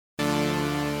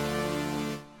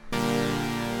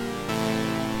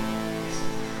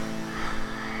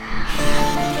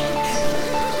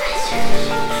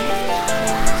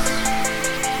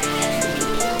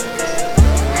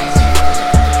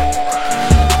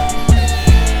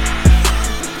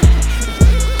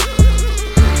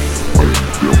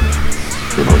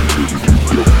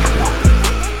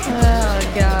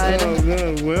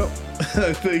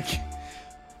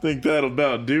think that'll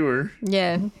about do her.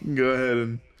 Yeah. Go ahead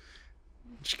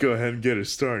and get her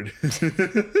started.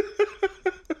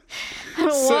 I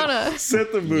don't wanna.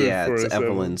 Set the mood Yeah, for it's us.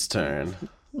 Evelyn's turn.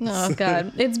 Oh,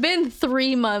 God. It's been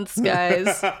 3 months,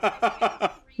 guys.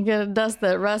 You gotta dust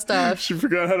that rust off. She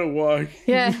forgot how to walk.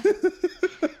 Yeah.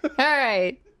 All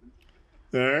right.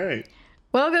 All right.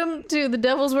 Welcome to the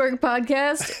Devil's Work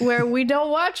podcast, where we don't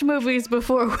watch movies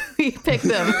before we pick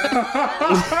them.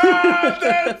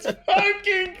 That's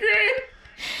fucking great.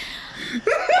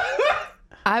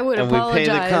 I would And apologize. we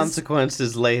pay the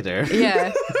consequences later.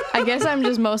 Yeah. I guess I'm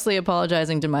just mostly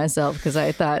apologizing to myself because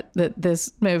I thought that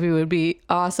this movie would be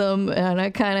awesome and I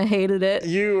kind of hated it.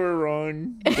 You were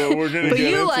wrong, but we're gonna. But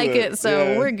get you into like it,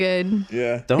 so we're good.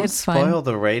 Yeah. Don't It's spoil fine.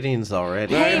 the ratings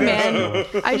already. Hey, man.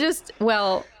 I just,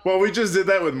 well, Well, we just did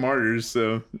that with Martyrs,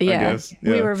 so yeah. I guess.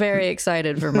 Yeah. We were very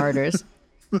excited for Martyrs.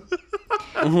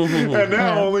 And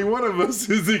now only one of us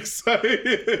is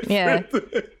excited. Yeah.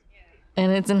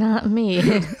 And it's not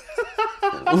me.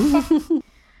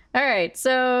 All right,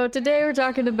 so today we're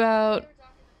talking about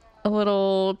a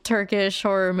little Turkish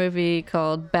horror movie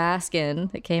called Baskin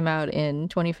that came out in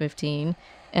 2015.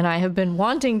 And I have been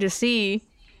wanting to see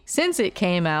since it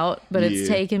came out, but it's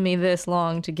taken me this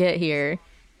long to get here.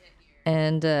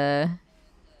 And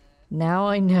now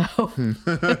I know.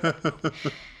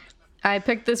 I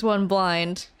picked this one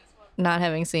blind, not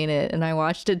having seen it, and I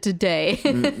watched it today.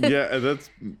 Yeah, that's.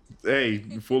 Hey,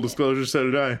 full disclosure, so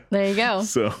did I. There you go.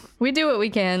 So We do what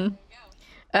we can.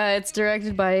 It's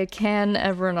directed by Can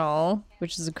Evernall,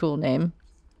 which is a cool name.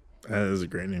 that is a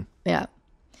great name. Yeah.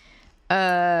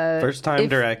 First time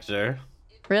director.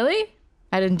 Really?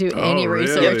 I didn't do any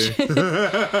research.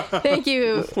 Really? Thank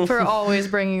you for always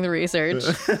bringing the research.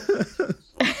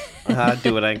 I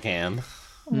do what I can.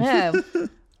 Yeah.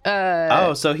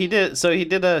 So he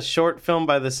did a short film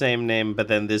by the same name, but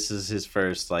then this is his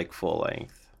first like full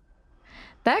length.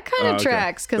 That kind of okay.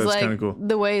 tracks because That's like kinda cool.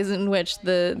 the ways in which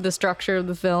the structure of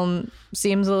the film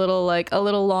seems a little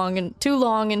long and too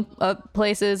long in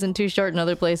places and too short in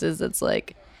other places. It's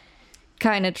like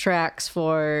kind of tracks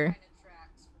for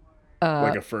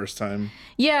Like a first time.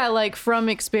 yeah, like from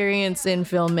experience in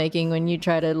filmmaking, when you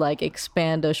try to like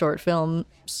expand a short film,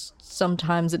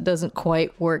 sometimes it doesn't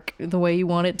quite work the way you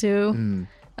want it to.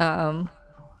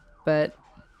 But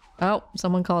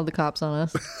someone called the cops on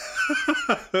us.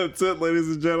 That's it, ladies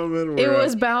and gentlemen. It We're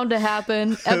was bound to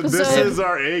happen. This is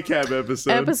our ACAB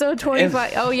episode. Episode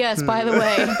 25. Oh, yes, by the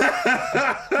way.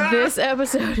 This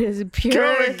episode is Come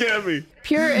pure and get me.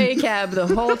 ACAB the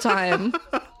whole time.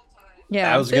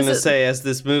 Yeah. I was gonna say, as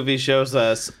this movie shows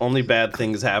us, only bad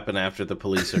things happen after the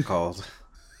police are called.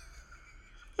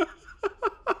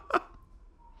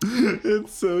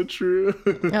 It's so true.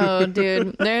 Oh,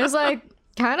 dude. There's like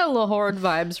kind of Lahore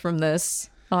vibes from this,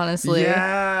 honestly.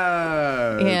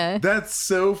 Yeah. That's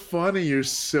so funny. You're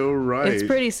so right. It's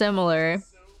pretty similar.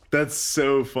 That's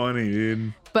so funny,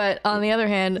 dude. But on the other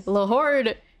hand, Lahore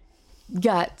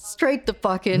got straight the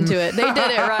fuck into it. They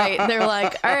did it right. They're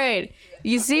like, all right,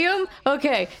 you see them?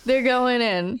 Okay, they're going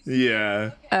in.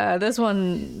 Yeah. This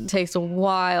one takes a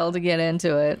while to get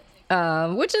into it,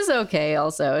 which is okay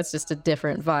also. It's just a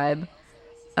different vibe.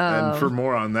 And for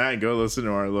more on that, go listen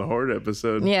to our Lahore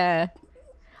episode. Yeah.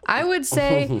 I would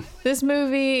say this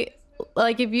movie,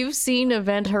 like if you've seen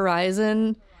Event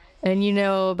Horizon and you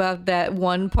know about that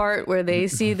one part where they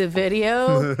see the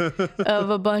video of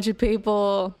a bunch of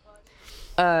people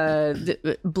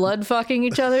blood fucking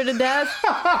each other to death.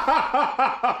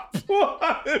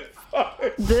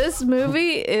 This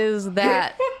movie is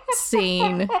that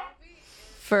scene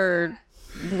for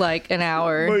like an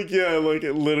hour. Like, yeah, like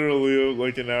literally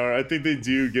like an hour. I think they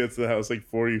do get to the house like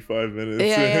 45 minutes.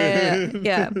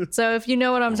 Yeah. So if you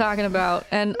know what I'm talking about,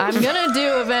 and I'm gonna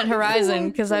do Event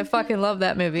Horizon because I fucking love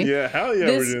that movie. Yeah, hell yeah,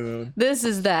 we're doing that one. This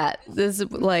is that. This is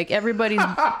like everybody's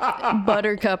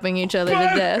buttercupping each other to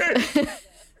death.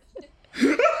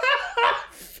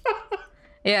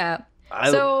 Yeah.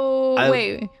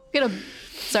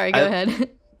 Sorry, go ahead.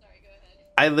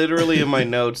 I literally in my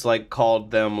notes like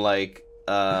called them like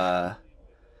let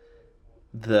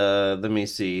me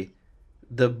see,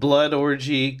 the blood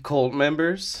orgy cult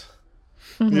members.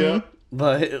 Yeah.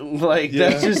 But like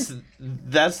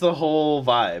that's the whole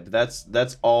vibe.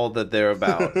 That's all that they're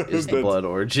about is the blood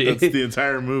orgy. That's the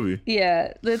entire movie.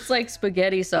 Yeah, it's like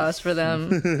spaghetti sauce for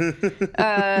them.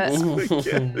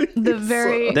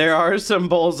 Spaghetti There are some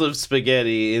bowls of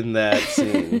spaghetti in that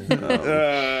scene,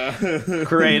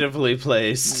 creatively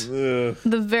placed.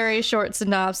 The very short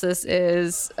synopsis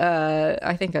is,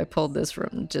 I think I pulled this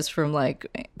from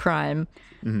like Prime.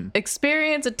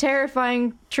 Experience a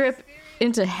terrifying trip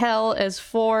into hell as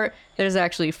 4, there's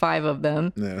actually 5 of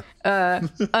them. Yeah.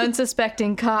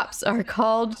 Unsuspecting cops are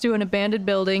called to an abandoned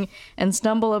building and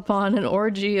stumble upon an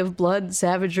orgy of blood,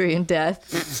 savagery, and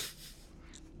death.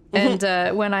 And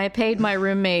when I paid my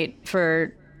roommate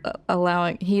for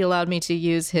he allowed me to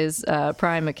use his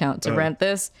Prime account to rent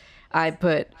this, I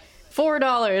put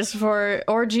 $4 for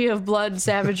orgy of blood,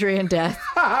 savagery, and death.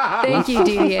 Thank you,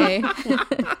 DDA.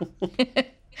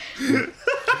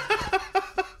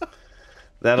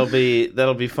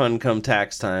 That'll be fun come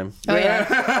tax time. Oh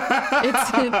yeah,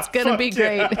 it's gonna be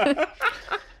great.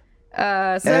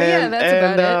 That's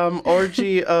about it.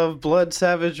 Orgy of blood,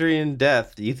 savagery, and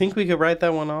death. Do you think we could write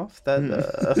that one off?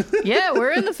 Yeah,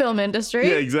 we're in the film industry.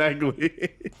 Yeah,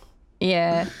 exactly.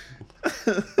 Yeah.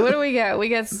 What do we got? We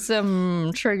got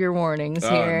some trigger warnings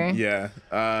here.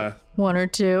 Yeah. 1 or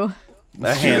 2.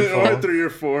 A handful. Or 3 or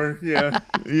 4. Yeah.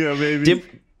 Yeah, maybe.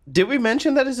 Did we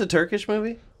mention that it's a Turkish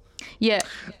movie? Yeah.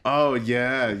 Oh,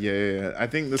 yeah. I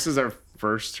think this is our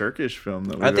first Turkish film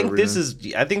that we've I think ever this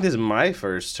done. is my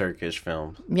first Turkish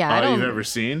film. Yeah, You've ever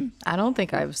seen? I don't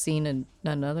think I've seen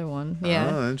another one. Yeah.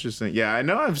 Oh, interesting. Yeah, I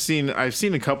know I've seen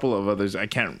a couple of others. I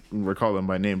can't recall them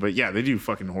by name, but yeah, they do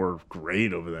fucking horror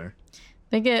great over there.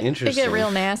 They get real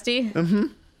nasty. Mm-hmm.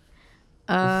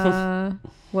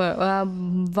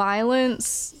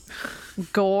 Violence,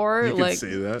 gore, You could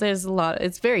say that. there's a lot.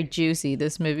 It's very juicy,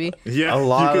 this movie. Yeah, A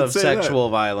lot you could of say sexual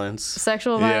that. violence.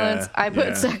 Sexual violence. I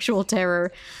put sexual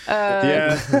terror.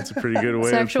 Yeah, that's a pretty good way.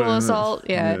 Sexual of putting assault.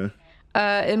 it.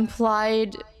 Yeah.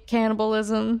 Implied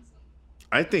cannibalism.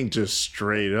 I think just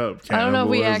straight up. I don't know if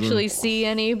we cannibalism. actually see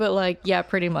any, but yeah,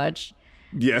 pretty much.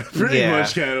 Yeah, pretty Yeah.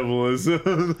 much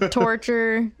cannibalism.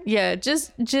 Torture. Yeah,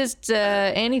 just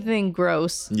anything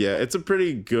gross. Yeah, it's a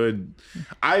pretty good.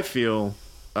 I feel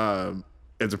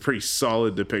it's a pretty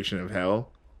solid depiction of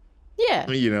hell. Yeah.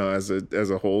 You know, as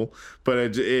a whole, but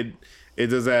it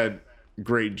does that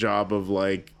great job of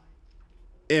like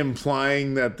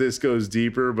implying that this goes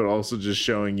deeper, but also just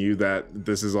showing you that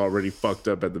this is already fucked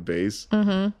up at the base.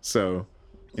 Mm-hmm. So,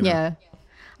 you know. Yeah.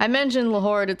 I mentioned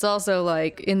Lahore. It's also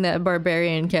like in that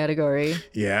barbarian category.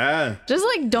 Yeah. Just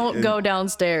like don't go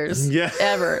downstairs. Yeah.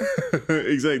 Ever.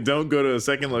 Exactly. Don't go to a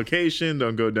second location.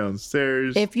 Don't go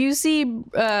downstairs. If you see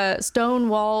stone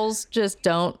walls, just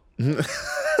don't.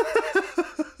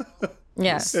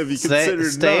 Yeah. Have you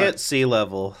considered Stay not? at sea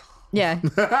level. Yeah.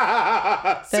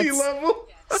 Sea level?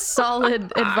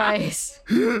 Solid advice.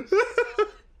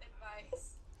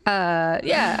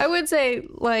 Yeah, I would say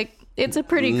like it's a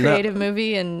pretty creative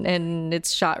movie and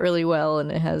it's shot really well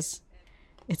and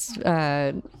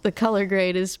the color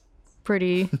grade is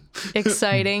pretty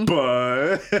exciting.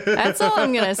 But That's all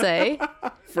I'm gonna say.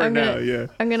 I'm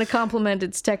gonna compliment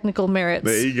its technical merits.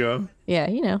 There you go. Yeah,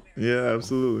 you know. Yeah,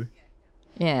 absolutely.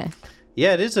 Yeah.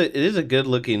 Yeah, it is a good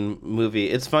looking movie.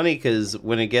 It's funny because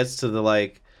when it gets to the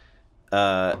like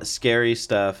scary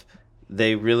stuff,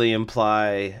 they really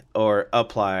apply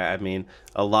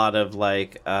a lot of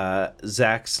like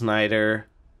Zack Snyder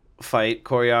fight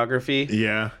choreography.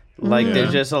 Yeah. Like Yeah.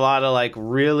 there's just a lot of like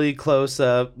really close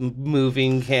up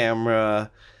moving camera,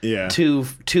 Yeah. two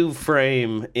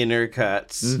frame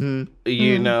intercuts.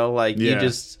 You know, like you Yeah.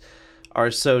 just are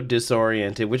so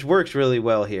disoriented, which works really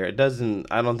well here. I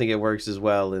don't think it works as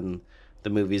well in the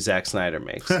movie Zack Snyder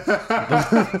makes.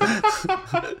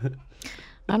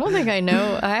 I don't think I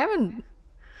know.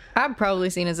 I've probably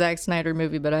seen a Zack Snyder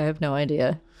movie, but I have no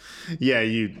idea. Yeah,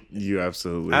 you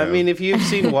absolutely I have. mean, if you've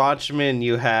seen Watchmen,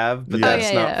 you have, but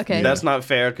Yeah. that's not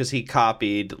fair because he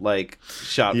copied like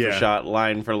shot Yeah. for shot,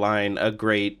 line for line, a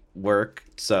great work.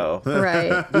 So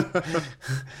Right.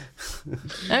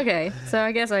 Okay, so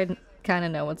I guess I kind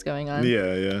of know what's going on.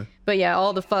 Yeah. But yeah,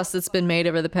 all the fuss that's been made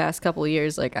over the past couple of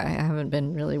years, like I haven't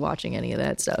been really watching any of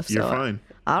that stuff. You're so fine.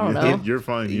 I don't know. You're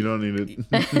fine. You don't need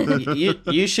it.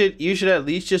 you should at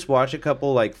least just watch a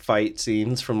couple like fight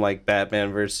scenes from like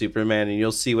Batman vs Superman, and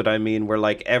you'll see what I mean. Where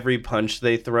like every punch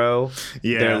they throw,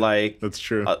 Yeah, they're like that's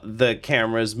true. The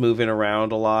camera's moving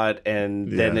around a lot,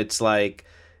 and then Yeah. it's like.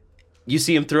 You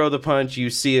see him throw the punch, you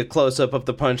see a close-up of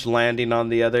the punch landing on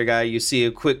the other guy, you see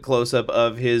a quick close-up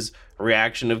of his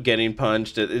reaction of getting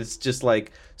punched. It's just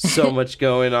like so much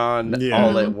going on Yeah.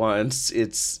 all at once.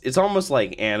 It's almost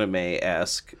like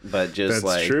anime-esque, but just That's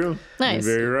like true. Nice.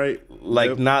 You're very right. like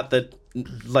Yep. not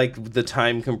the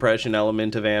time compression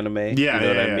element of anime. Yeah, you know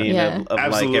what yeah, I yeah. mean? Yeah. Of like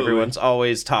Absolutely. everyone's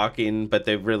always talking, but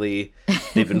they've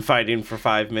been fighting for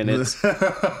 5 minutes.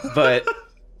 But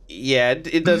yeah,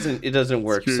 it doesn't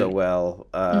work true. so well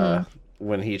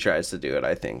when he tries to do it,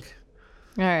 I think.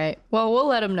 All right. Well, we'll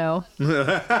let him know.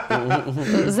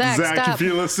 Zach, Zach, stop. if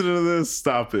you're listening to this,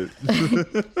 stop it.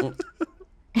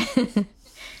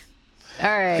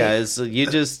 All right, Guys, you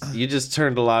just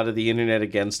turned a lot of the internet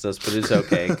against us, but it's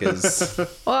okay because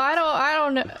well, I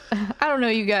don't know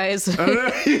you guys. I don't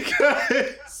know you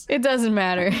guys. It doesn't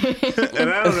matter. And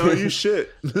I don't know you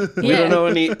shit. we don't know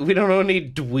any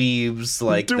dweebs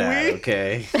like that. Dweeb?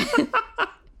 Okay.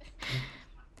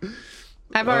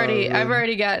 I've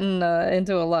already gotten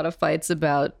into a lot of fights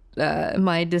about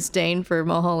my disdain for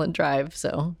Mulholland Drive,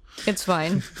 so it's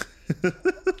fine.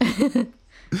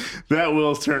 That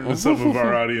will turn some of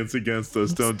our audience against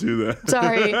us. Don't do that.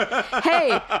 Sorry.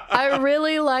 Hey, I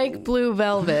really like Blue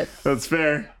Velvet. That's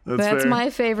fair. That's fair. my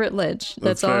favorite Lynch.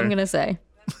 That's all fair. I'm gonna say.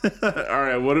 All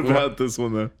right. What about this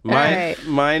one though?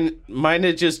 Mine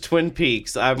is just Twin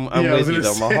Peaks. I'm I was with you gonna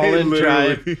though. say, Mulholland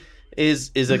literally. Drive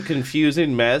is a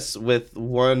confusing mess with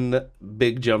one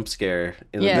big jump scare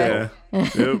in the middle. Yeah.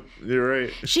 Yep. You're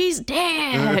right. She's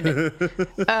dead.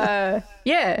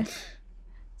 Yeah.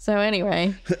 So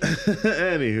anyway.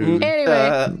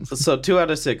 Anywho. So 2 out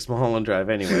of 6 Mulholland Drive.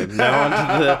 Anyway, now on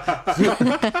to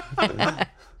the.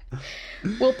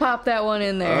 We'll pop that one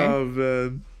in there. Oh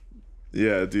man.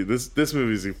 Yeah, dude, this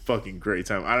movie's a fucking great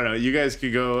time. I don't know. You guys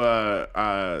could go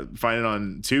find it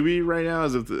on Tubi right now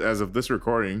as of this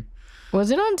recording. Was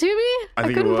it on Tubi? I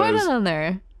think it couldn't find was. it on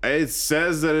there. It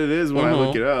says that it is when I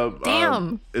look it up.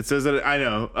 Damn. It says that I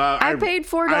know. I paid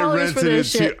 $4 for this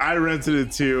shit. I rented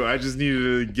it too. I just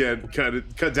needed to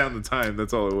cut down the time.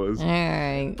 That's all it was. All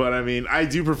right. But I mean, I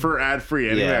do prefer ad free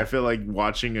anyway. Yeah. I feel like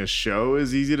watching a show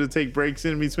is easy to take breaks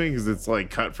in between because it's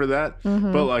like cut for that.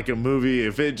 But like a movie,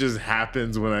 if it just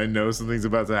happens when I know something's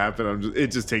about to happen, it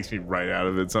just takes me right out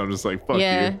of it. So I'm just like, fuck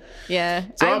Yeah. you. Yeah.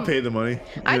 So I'll pay the money.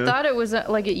 I Yeah. thought it was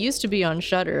like it used to be on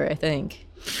Shudder, I think.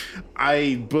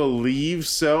 I believe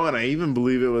so, and I even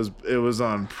believe it was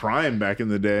on Prime back in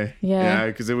the day. Yeah.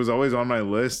 because it was always on my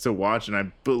list to watch, and I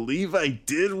believe I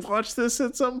did watch this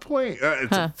at some point.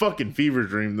 It's a fucking fever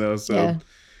dream though. So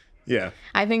yeah.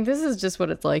 I think this is just what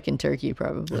it's like in Turkey,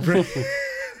 probably.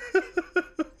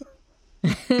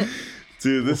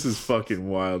 Dude, this is fucking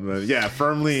wild, man. Yeah,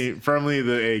 firmly the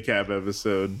ACAP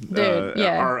episode. Dude,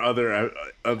 yeah. Our other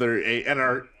and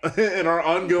our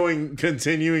ongoing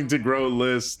continuing to grow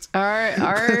list.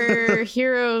 Our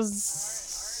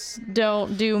heroes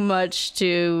don't do much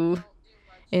to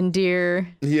endear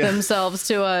themselves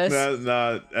to us.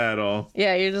 Not at all.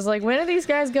 Yeah, you're just like, when are these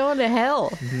guys going to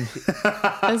hell?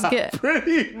 That's good.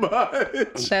 Pretty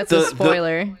much. That's a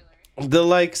spoiler. The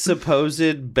like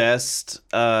supposed best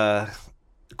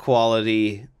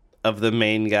quality of the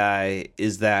main guy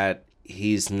is that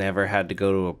he's never had to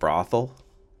go to a brothel.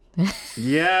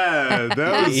 Yeah,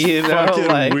 that was You know, fucking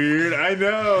like- weird. I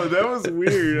know that was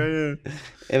weird. I know.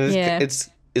 And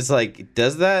it's like,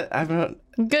 does that? I don't.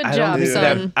 Good I job, don't think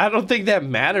son. I don't think that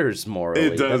matters morally.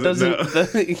 It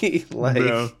doesn't, like.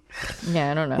 No.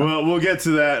 Yeah, I don't know. Well, we'll get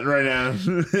to that right now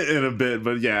in a bit,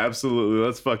 but yeah, absolutely.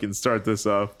 Let's fucking start this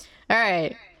off. All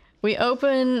right. We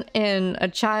open in a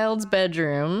child's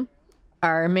bedroom.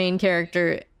 Our main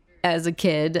character as a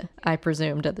kid, I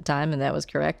presumed at the time, and that was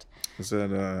correct. Is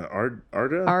that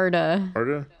Arda?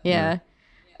 Arda. Yeah.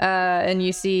 And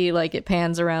you see, like, it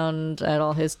pans around at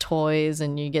all his toys,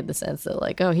 and you get the sense that,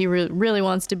 like, oh, he really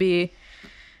wants to be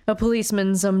a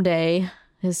policeman someday.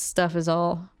 His stuff is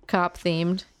all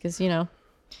cop-themed, because, you know,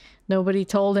 nobody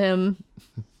told him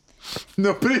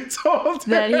Nobody told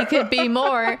him that he could be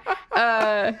more.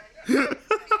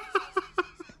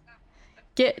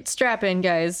 Strap in,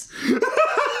 guys.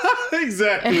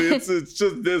 Exactly. It's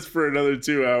just this for another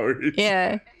 2 hours.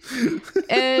 Yeah.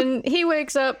 And he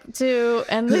wakes up to,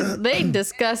 and they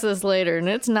discuss this later, and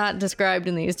it's not described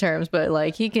in these terms, but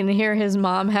like he can hear his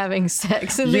mom having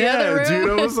sex in the other room.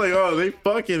 Dude, I was like, oh, they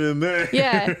fucking in there.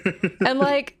 Yeah. And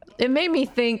like it made me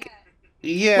think,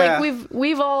 Yeah. like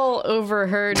we've all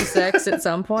overheard sex at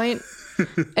some point,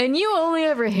 and you only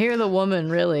ever hear the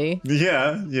woman, really.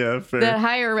 Yeah, fair. That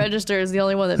higher register is the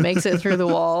only one that makes it through the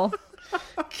wall.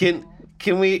 Can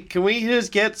we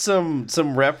just get some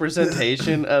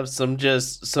representation of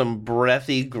some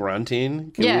breathy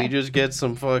grunting? Can we just get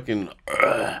some fucking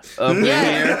up in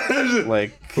here?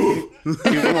 Like, come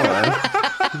on.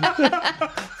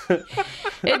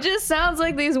 It just sounds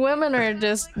like these women are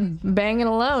just banging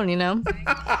alone, you know?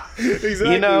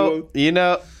 Exactly. You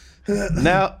know.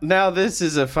 Now this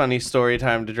is a funny story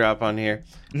time to drop on here.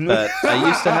 But I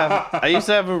used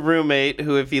to have a roommate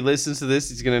who, if he listens to this,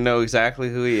 he's gonna know exactly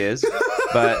who he is.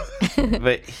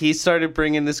 But he started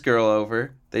bringing this girl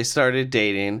over. They started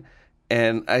dating,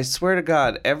 and I swear to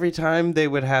God, every time they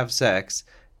would have sex,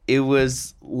 it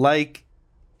was like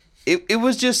it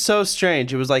was just so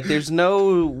strange. It was like there's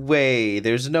no way,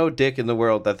 there's no dick in the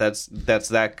world that's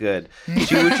that good.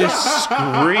 She would just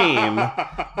scream,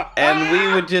 and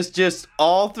we would just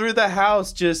all through the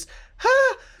house just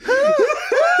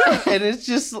and it's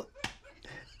just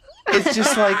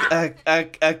like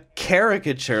a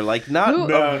caricature, like not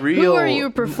a real who are you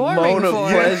performing moan of for?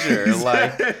 pleasure.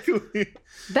 Exactly.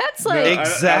 That's like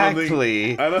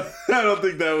Exactly. I don't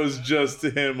think that was just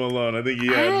him alone. I think he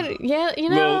had yeah, you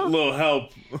know. little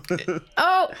help.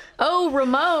 Oh,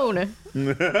 Ramon.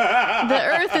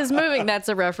 The Earth is moving. That's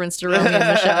a reference to Romeo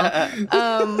and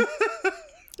Michelle.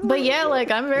 But yeah,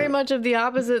 like I'm very much of the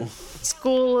opposite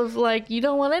school of like you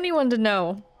don't want anyone to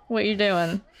know what you're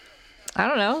doing. I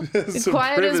don't know. As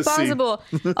quiet privacy. as possible.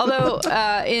 Although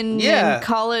in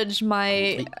college,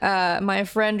 my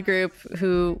friend group,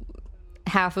 who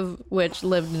half of which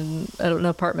lived in an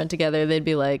apartment together, they'd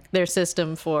be like, their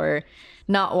system for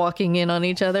not walking in on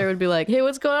each other would be like, hey,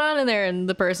 what's going on in there? And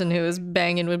the person who was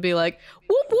banging would be like,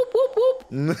 whoop, whoop, whoop, whoop.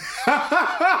 Which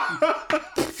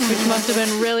must have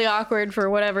been really awkward for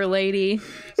whatever lady.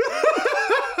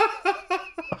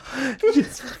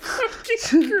 It's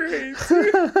fucking crazy.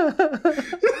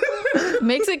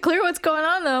 Makes it clear what's going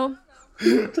on, though.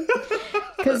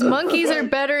 Because monkeys are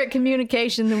better at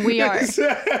communication than we are.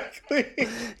 Exactly.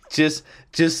 Just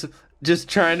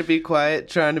trying to be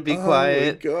quiet, My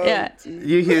God. Yeah.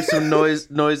 You hear some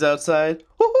noise outside.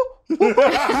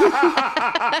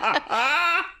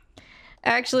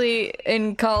 Actually,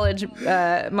 in college,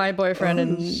 my boyfriend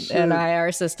and I,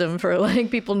 our system for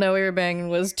like people know we were banging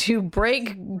was to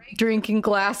break drinking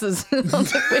glasses. On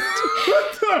the way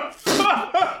What the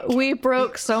fuck? we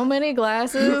broke so many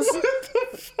glasses.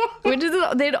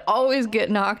 They'd always get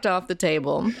knocked off the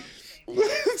table.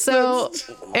 So,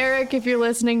 Eric, if you're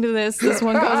listening to this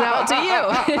one goes out to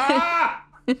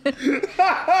you.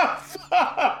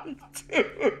 Fuck,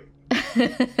 dude.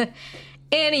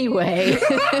 Anyway.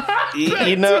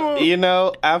 you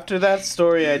know, after that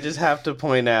story, I just have to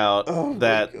point out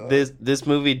that this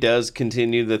movie does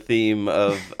continue the theme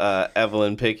of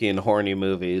Evelyn picking horny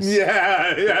movies.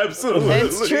 Yeah, absolutely.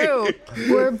 It's true.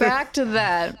 We're back to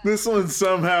that. This one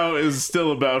somehow is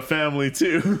still about family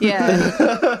too.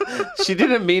 Yeah. She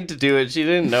didn't mean to do it. She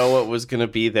didn't know what was going to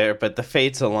be there, but the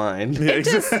fates aligned.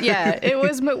 It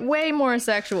was way more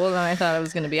sexual than I thought it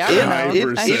was going to be. I don't know.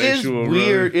 It is Sexual,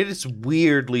 weird. really. It is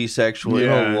weirdly sexual in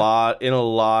Yeah. a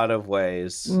lot of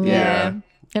ways. Yeah.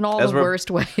 In all As the we're-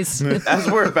 worst ways. As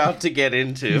we're about to get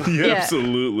into. Yeah,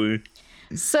 absolutely.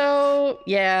 So,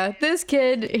 yeah, this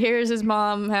kid hears his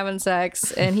mom having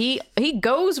sex, and he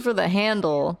goes for the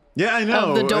handle. Yeah, I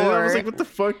know. Of the door. I was like, what the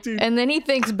fuck, dude? And then he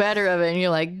thinks better of it, and you're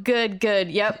like, good,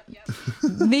 yep.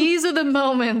 These are the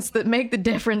moments that make the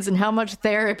difference in how much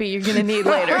therapy you're going to need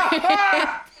later.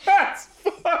 That's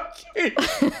fucking...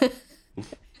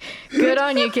 Good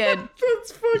on you, kid.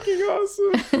 That's fucking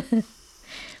awesome.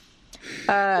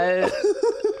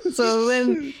 So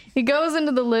then he goes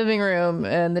into the living room,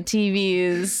 and the TV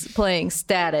is playing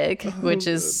Static, which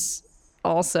is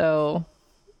also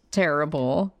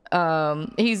terrible.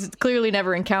 He's clearly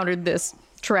never encountered this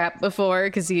trap before,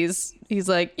 because he's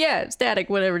like, yeah, Static,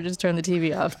 whatever, just turn the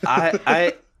TV off.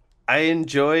 I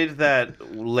enjoyed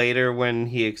that later when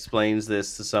he explains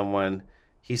this to someone.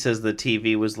 He says the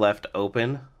TV was left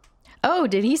open. Oh,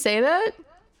 did he say that?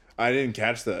 I didn't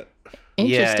catch that.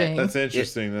 Interesting. That's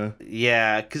interesting, though.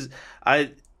 Yeah, because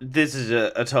this is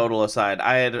a total aside.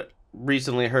 I had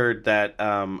recently heard that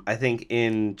I think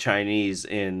in Chinese,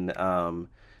 in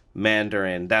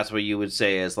Mandarin, that's what you would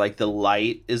say is like the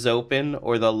light is open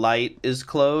or the light is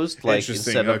closed. Like Interesting,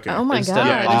 instead of okay. Oh my instead God. of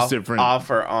Yeah, just off, different. off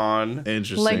or on.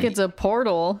 Interesting. Like it's a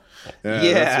portal.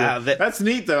 Yeah, that's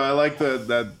neat, though. I like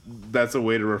that's a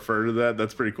way to refer to that.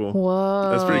 That's pretty cool.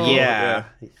 Whoa. That's pretty cool. Yeah.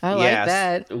 I like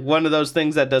that. One of those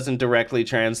things that doesn't directly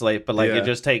translate, but like Yeah. it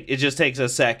just takes a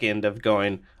second of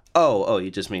going, oh,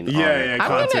 you just mean on Yeah, it. yeah, I'm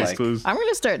context gonna- clues. I'm going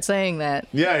to start saying that.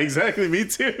 Yeah, exactly. Me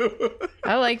too.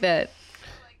 I like that.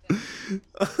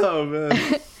 Oh,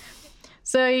 man.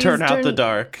 So he's Turn out the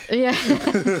dark. Yeah.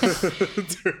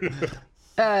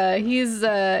 He's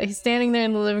standing there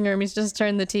in the living room. He's just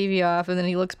turned the TV off, and then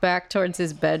he looks back towards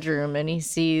his bedroom, and he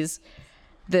sees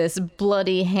this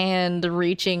bloody hand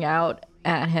reaching out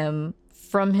at him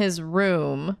from his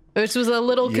room, which was a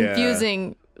little Yeah.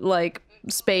 confusing, like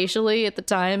spatially at the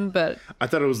time, but I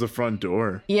thought it was the front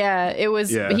door. yeah, it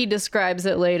was. Yeah. He describes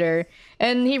it later,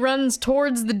 and he runs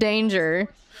towards the danger.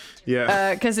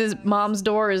 Yeah. Because his mom's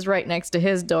door is right next to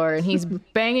his door, and he's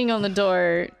banging on the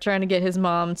door trying to get his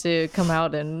mom to come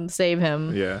out and save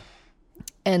him. Yeah.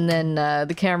 And then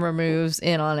the camera moves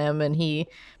in on him, and he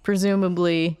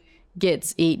presumably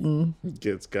gets eaten.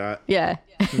 Gets got. Yeah.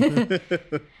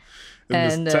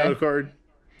 And the title card.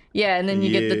 Yeah, and then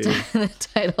you get the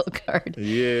title card.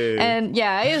 Yeah. And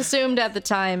yeah, I assumed at the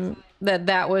time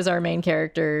that was our main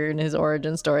character and his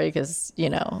origin story because, you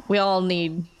know, we all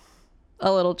need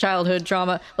a little childhood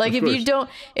trauma. Like,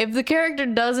 if the character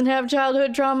doesn't have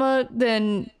childhood trauma,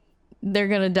 then they're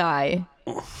going to die.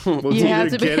 Well,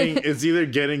 it's either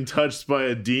getting touched by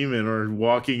a demon or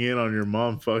walking in on your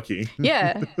mom fucking.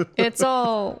 Yeah, it's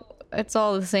all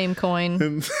the same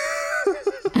coin.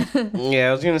 Yeah,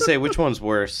 I was gonna say, which one's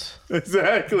worse?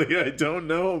 Exactly, I don't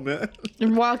know, man.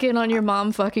 And walk in on your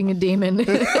mom fucking a demon. And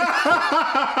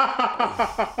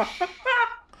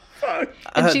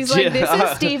she's like, "This is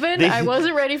Steven. I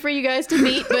wasn't ready for you guys to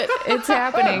meet, but it's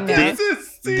happening now." This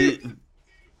is Steve.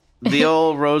 The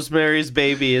old Rosemary's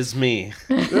Baby is me.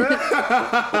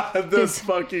 That's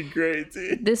fucking great,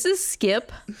 dude. This is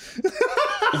Skip.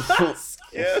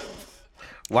 Skip.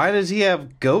 Why does he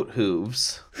have goat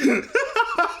hooves?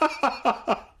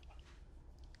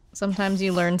 Sometimes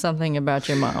you learn something about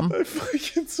your mom. I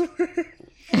fucking swear.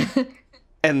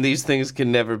 And these things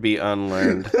can never be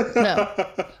unlearned. No.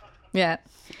 Yeah.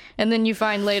 And then you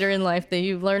find later in life that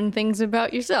you've learned things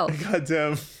about yourself.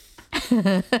 Goddamn.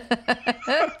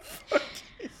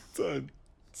 Son.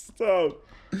 Stop.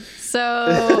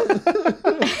 So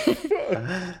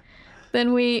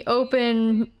then we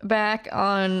open back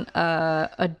on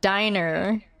a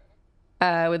diner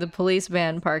with a police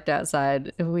van parked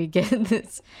outside. We get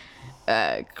this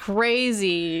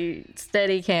crazy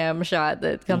Steadicam shot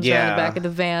that comes around the back of the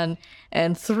van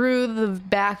and through the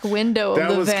back window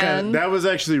of the van. That was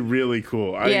actually really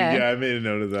cool. I made a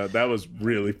note of that. That was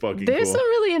really fucking cool. There's some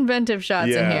really inventive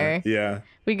shots in here. Yeah.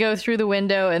 We go through the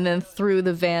window and then through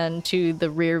the van to the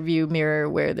rear view mirror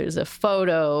where there's a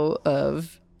photo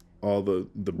of all the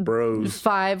bros.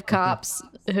 5 cops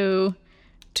who,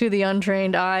 to the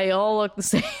untrained eye, all look the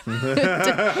same.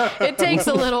 It takes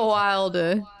a little while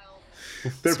to...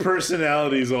 Their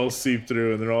personalities all seep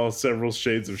through, and they're all several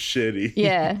shades of shitty.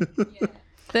 Yeah.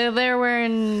 They're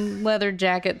wearing leather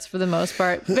jackets for the most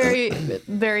part. Very,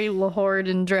 very Lahore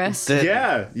dress.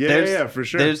 Yeah, for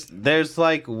sure. There's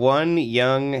like one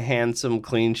young, handsome,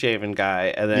 clean-shaven guy,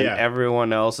 and then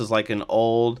everyone else is like an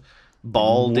old,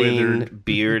 balding,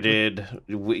 bearded,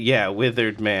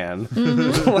 withered man.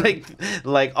 Mm-hmm.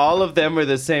 like all of them are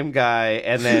the same guy,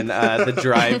 and then the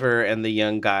driver and the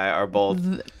young guy are both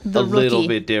a little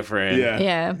bit different.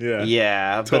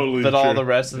 Yeah. Totally but all the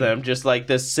rest of them just like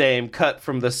the same, cut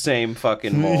from the same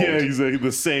fucking mold. Yeah, exactly.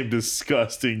 The same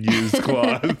disgusting used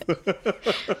cloth.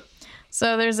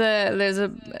 So there's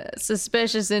a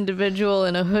suspicious individual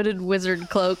in a hooded wizard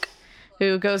cloak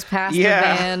who goes past the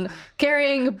van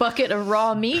carrying a bucket of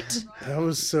raw meat. That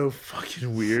was so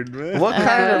fucking weird, man. What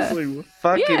kind of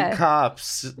fucking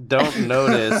cops don't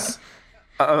notice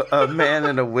a man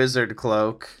in a wizard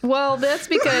cloak? Well, that's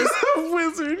because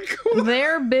wizard cloak.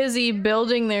 They're busy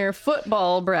building their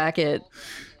football bracket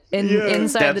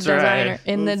inside the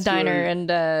diner.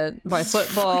 And by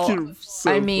football,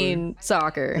 I mean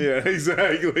soccer. Yeah,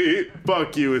 exactly.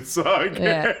 Fuck you, it's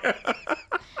soccer.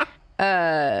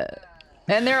 Yeah.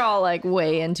 And they're all like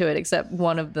way into it, except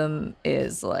one of them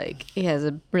is like, he has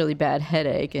a really bad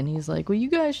headache, and he's like, "Will you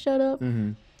guys shut up?"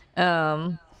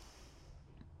 Mm-hmm.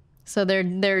 So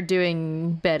they're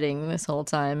doing betting this whole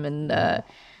time, and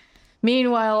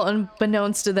meanwhile,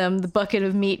 unbeknownst to them, the bucket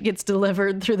of meat gets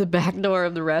delivered through the back door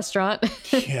of the restaurant.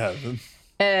 Yeah.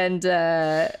 And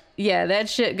that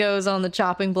shit goes on the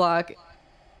chopping block,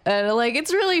 and like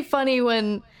it's really funny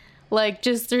when, like,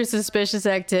 just through suspicious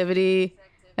activity.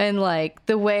 And, like,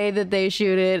 the way that they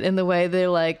shoot it and the way they're,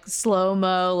 like,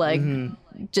 slow-mo, like,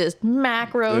 just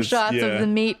macro shots of the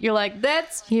meat. You're like,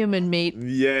 that's human meat.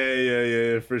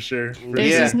 Yeah, for sure.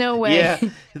 There's just no way. Yeah.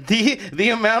 The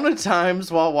amount of times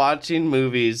while watching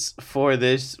movies for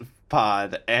this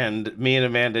pod and me and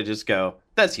Amanda just go,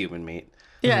 that's human meat.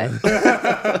 Yeah.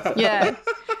 Yeah.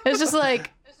 It's just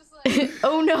like...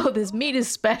 Oh no, this meat is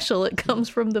special. It comes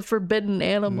from the forbidden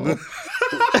animal.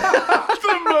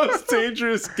 The most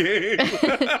dangerous game.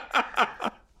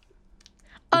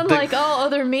 Unlike all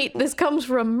other meat, this comes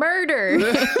from murder.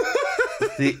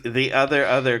 The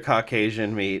other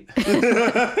Caucasian meat.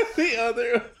 The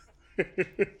other.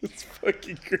 It's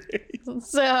fucking great.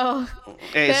 So,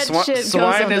 hey,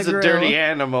 swine is a dirty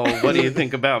animal. What do you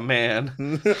think about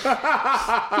man?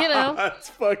 That's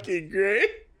fucking great.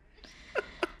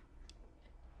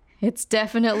 It's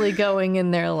definitely going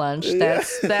in their lunch.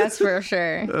 That's for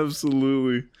sure.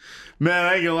 Absolutely. Man,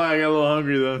 I ain't gonna lie, I got a little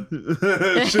hungry though.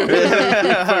 Fucking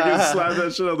slap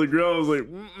that shit on the grill. I was like,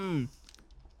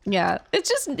 Yeah,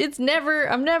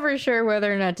 I'm never sure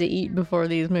whether or not to eat before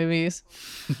these movies.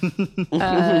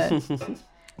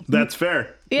 That's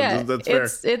fair. Yeah, That's fair.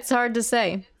 It's hard to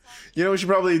say. You know, we should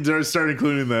probably start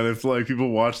including that if like people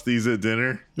watch these at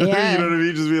dinner. Yeah. You know what I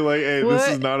mean? Just be like, hey, this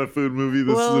is not a food movie.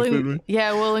 This is a food movie.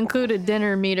 Yeah, we'll include a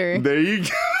dinner meter. There you go.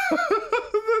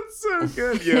 That's so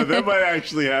good. Yeah, that might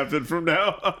actually happen from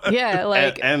now on. Yeah,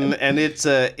 like and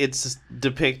it's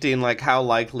depicting like how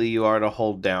likely you are to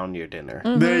hold down your dinner.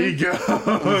 There you go.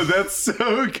 That's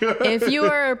so good. if you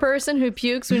are a person who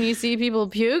pukes when you see people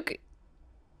puke,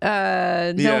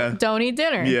 don't eat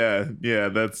dinner. Yeah,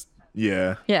 that's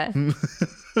yeah. Yeah.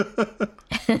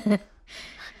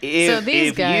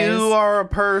 If guys, you are a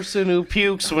person who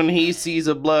pukes when he sees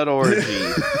a blood orgy,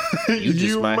 you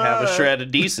just might have a shred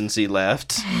of decency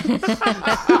left.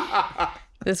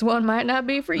 This one might not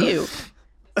be for you.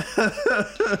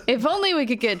 If only we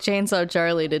could get Chainsaw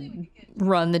Charlie to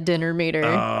run the dinner meter.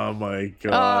 Oh my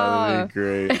god, that'd be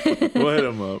great. We'll hit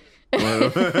him up.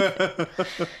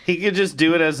 He could just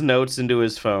do it as notes into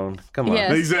his phone. Come on.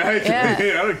 Yes. Exactly.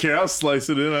 Yeah. I don't care. I'll slice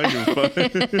it in. I can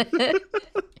find.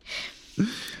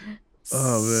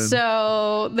 Oh man.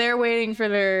 So they're waiting for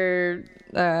their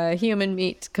human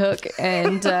meat to cook,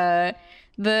 and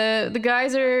the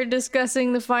guys are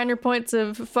discussing the finer points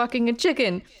of fucking a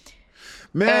chicken.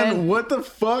 Man, and what the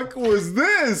fuck was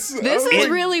this? This is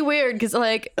really weird because,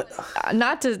 like,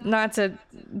 not to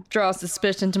draw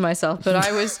suspicion to myself, but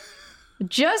I was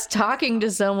just talking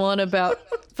to someone about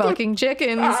fucking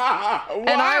chickens, and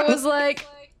I was like,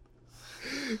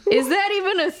 "Is that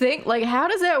even a thing? Like, how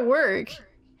does that work?"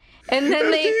 And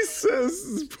then he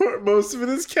says most of it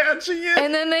is catching it.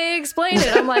 And then they explain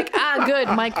it. I'm like, good.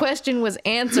 My question was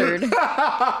answered.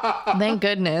 Thank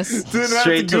goodness.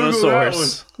 Straight to the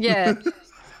source. Yeah.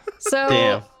 So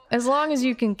Damn. as long as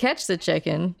you can catch the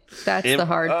chicken, that's the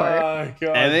hard part. Oh,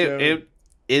 God, And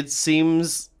it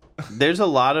seems there's a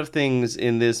lot of things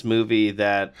in this movie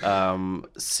that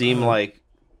seem like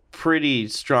pretty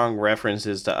strong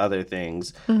references to other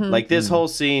things. Like this whole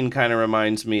scene kind of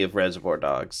reminds me of Reservoir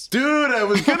Dogs. Dude, I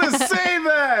was gonna say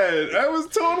that. I was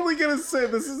totally gonna say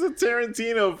this is a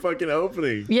Tarantino fucking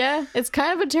opening. Yeah, it's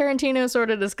kind of a Tarantino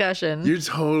sort of discussion. You're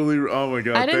totally. Oh my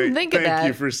god! I didn't think of that. Thank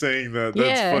you for saying that.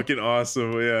 That's fucking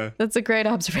awesome. Yeah. That's a great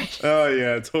observation. Oh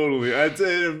yeah, totally. I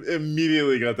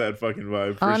immediately got that fucking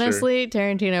vibe. For Honestly,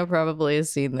 Tarantino probably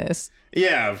has seen this.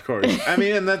 Yeah, of course. I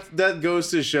mean, and that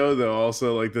goes to show though,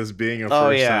 also like this being a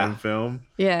first time film.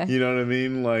 Yeah. You know what I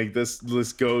mean? Like this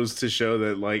goes to show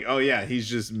that like, oh yeah, he's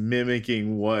just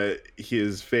mimicking what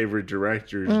his favorite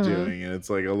director is doing, and it's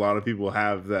like a lot of people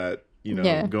have that, you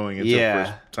know, going into a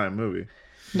first time movie.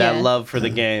 That love for the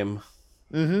game.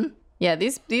 Yeah,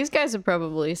 these guys have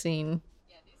probably seen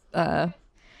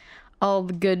all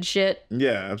the good shit.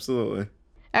 Yeah, absolutely.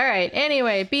 All right.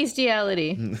 Anyway,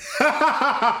 bestiality.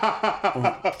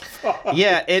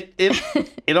 Yeah,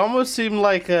 it almost seemed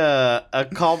like a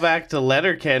callback to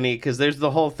Letterkenny because there's the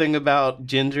whole thing about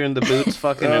Ginger and the Boots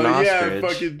fucking an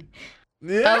ostrich.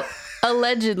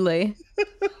 Allegedly.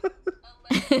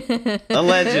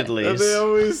 Allegedly. And they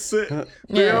always say,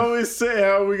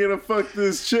 how are we gonna fuck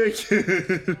this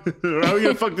chicken? Or how are we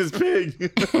gonna fuck this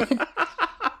pig?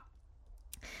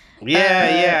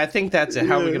 Yeah, I think that's it.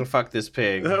 How are we gonna fuck this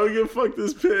pig? How are we gonna fuck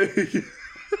this pig?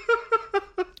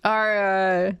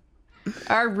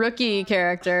 Our rookie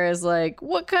character is like,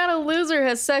 what kind of loser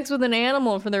has sex with an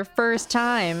animal for their first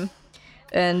time?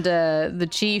 And the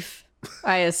chief,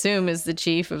 I assume is the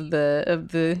chief of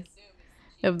the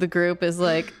group, is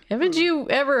like, haven't you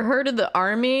ever heard of the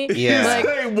army? Yeah. Like,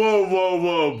 hey,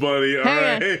 whoa, buddy. All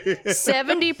right.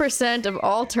 70% of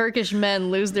all Turkish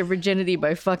men lose their virginity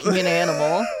by fucking an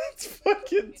animal. It's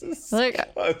fucking disgusting. Like,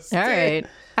 all right.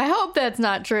 I hope that's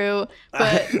not true,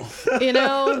 but you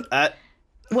know,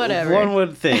 whatever. One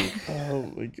would think. Oh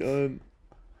my god.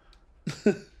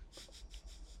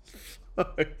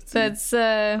 That's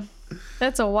a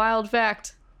wild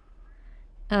fact.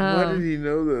 Why did he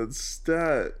know that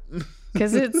stat?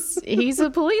 Because he's a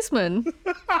policeman.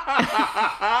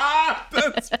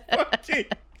 That's fucking.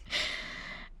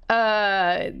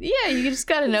 Yeah, you just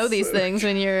gotta know these things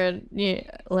when you're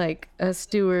like a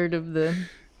steward of the.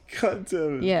 God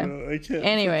damn it, Yeah. bro. I can't.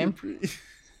 Anyway. breathe.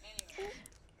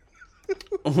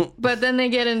 But then they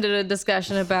get into a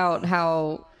discussion about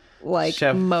how, like,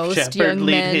 most Shepherd young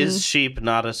lead men. his sheep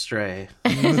not astray.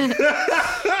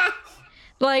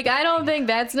 Like, I don't think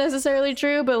that's necessarily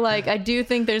true, but, like, I do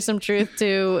think there's some truth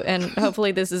to, and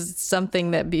hopefully this is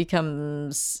something that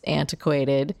becomes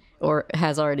antiquated, or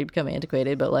has already become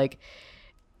antiquated, but, like,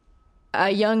 a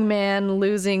young man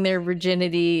losing their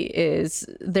virginity is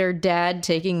their dad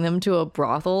taking them to a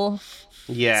brothel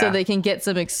Yeah. so they can get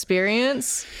some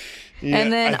experience. Yeah,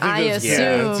 And then I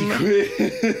assume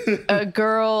assume. a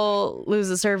girl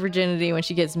loses her virginity when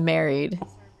she gets married.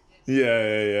 Yeah.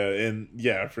 And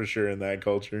yeah, for sure in that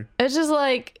culture. It's just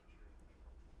like,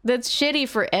 that's shitty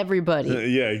for everybody.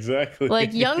 Yeah, exactly.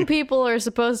 Like, young people are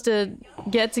supposed to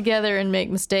get together and make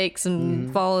mistakes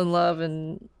and fall in love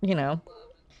and, you know,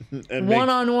 and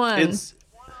one-on-one.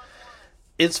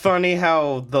 It's funny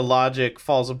how the logic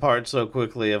falls apart so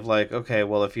quickly of like, okay,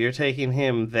 well, if you're taking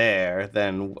him there,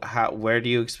 then where do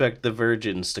you expect the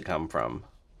virgins to come from?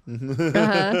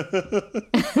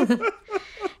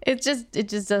 It just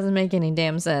doesn't make any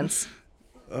damn sense.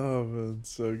 Oh man,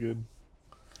 so good.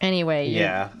 Anyway,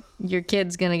 Yeah. your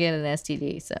kid's gonna get an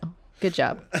STD, so good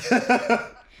job.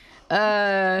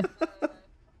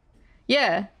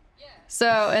 Yeah. So,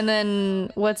 and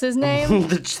then what's his name?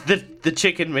 the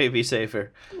chicken may be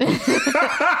safer.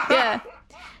 Yeah.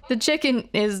 The chicken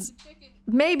is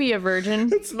maybe a virgin.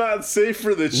 It's not safe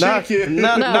for the Not, chicken.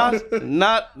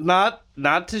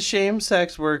 not to shame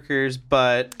sex workers,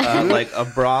 but like a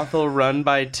brothel run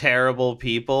by terrible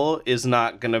people is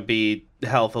not gonna be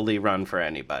healthily run for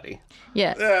anybody.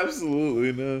 Yeah.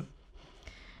 Absolutely no.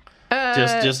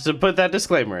 Just to put that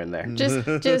disclaimer in there.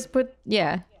 Just put,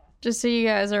 yeah. Just so you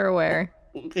guys are aware.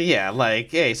 Yeah, like,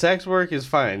 hey, sex work is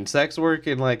fine. Sex work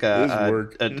in like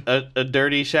a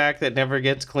dirty shack that never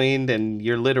gets cleaned, and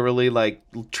you're literally like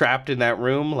trapped in that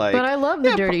room. Like, But I love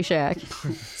the Dirty Shack.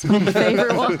 It's my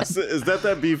favorite one. Is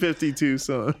that B-52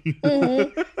 song?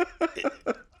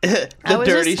 the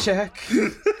Dirty Shack.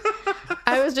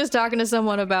 I was just talking to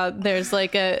someone about there's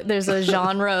a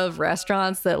genre of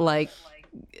restaurants that like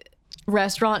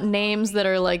restaurant names that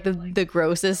are like the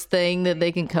grossest thing that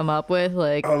they can come up with,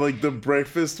 like Oh, like the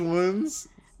breakfast ones?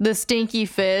 the stinky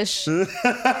fish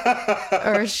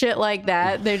or shit like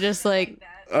that. They're just like,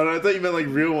 Oh, no, I thought you meant like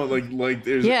real one, like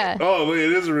there's. Yeah. Oh, wait,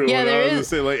 it is a real Yeah, one. there I was is. gonna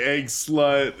say like egg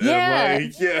slut. Yeah. And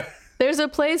like, yeah. there's a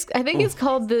place, I think it's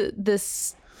called the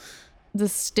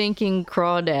stinking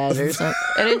crawdad or something,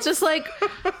 and it's just like,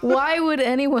 why would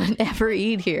anyone ever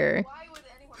eat here?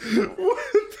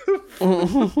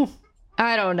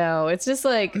 I don't know. It's just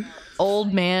like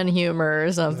old man humor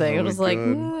or something. It was like,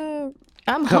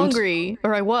 I'm hungry,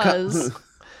 or I was.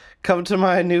 Come to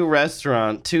my new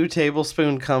restaurant, 2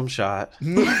 tablespoon cum shot.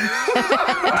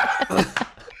 I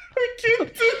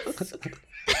can't do this.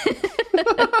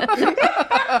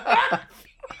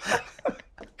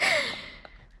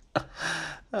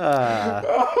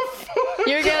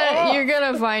 You're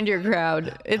gonna find your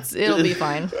crowd. It'll be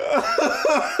fine.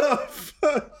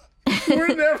 We're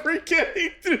never getting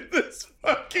through this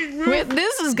fucking movie.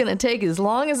 This is gonna take as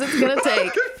long as it's gonna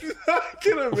take. I'm not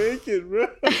gonna make it, bro.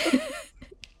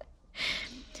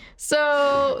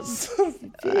 So,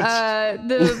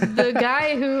 the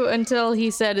guy who, until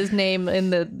he said his name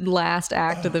in the last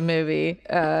act of the movie,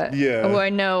 who I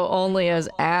know only as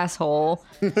asshole.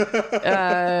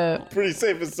 Pretty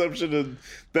safe assumption of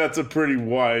that's a pretty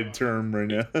wide term right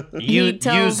now.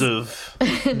 Yusuf.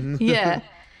 Yeah.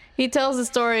 He tells the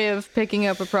story of picking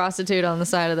up a prostitute on the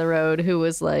side of the road who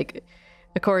was like,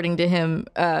 according to him,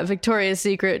 Victoria's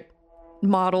Secret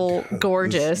model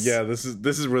gorgeous. This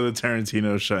is where the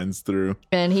Tarantino shines through.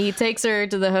 And he takes her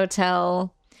to the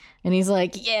hotel and he's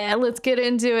like, yeah, let's get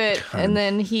into it. And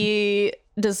then he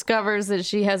discovers that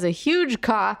she has a huge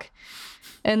cock.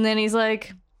 And then he's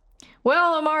like,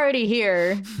 well, I'm already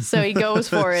here. So he goes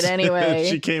for it anyway.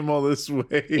 She came all this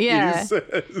way. Yeah. He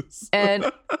says.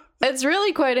 And it's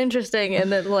really quite interesting.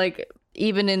 And that, like,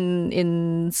 even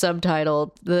in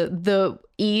subtitle, the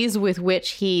ease with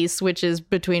which he switches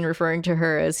between referring to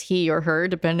her as he or her,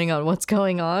 depending on what's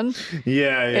going on,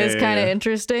 is kind of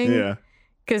interesting. Yeah.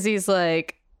 Because he's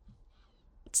like,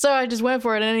 so I just went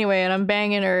for it anyway, and I'm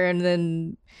banging her, and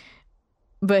then...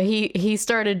 But he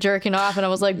started jerking off, and I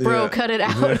was like, bro, cut it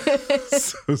out.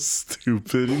 So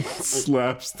stupid. He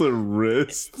slaps the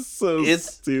wrist. It's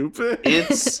stupid.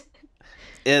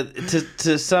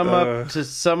 To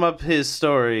sum up his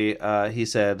story, he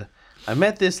said, I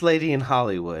met this lady in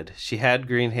Hollywood. She had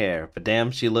green hair, but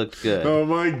damn, she looked good. Oh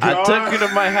my God. I took her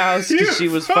to my house because she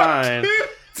was fine.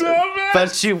 Dumbass.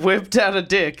 But she whipped out a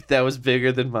dick that was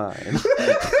bigger than mine.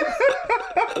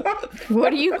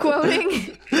 What are you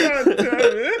quoting? God damn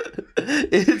it.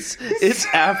 It's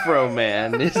Afro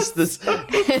Man. It's this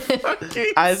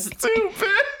Fucking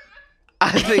stupid.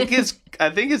 I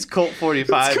think it's Colt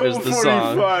 45 It's is the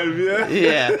song. 45,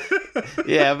 yeah.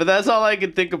 Yeah, but that's all I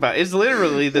can think about. It's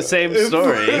literally the same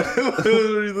story.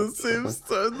 Literally the same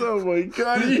story. Oh my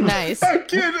god, you Nice.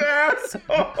 fucking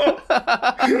asshole.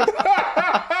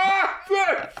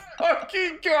 That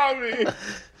fucking got me.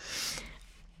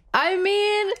 I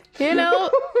mean,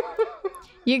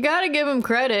 you gotta give him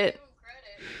credit.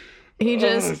 He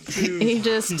just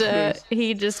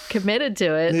committed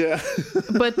to it. Yeah.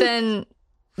 But then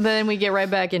we get right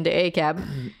back into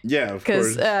ACAB Yeah, of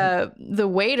course. because the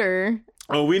waiter.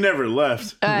 Oh, we never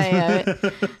left.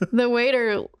 The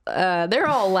waiter, they're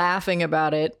all laughing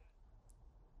about it,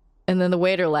 and then the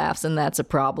waiter laughs, and that's a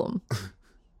problem.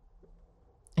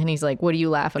 And he's like, "What are you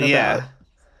laughing about?"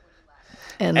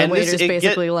 And the waiter's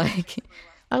basically like,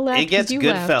 "I laughed It gets because you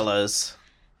laughed." Goodfellas.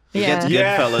 It Yeah. gets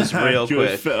Goodfellas real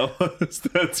quick. Goodfellas.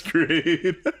 That's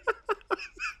great.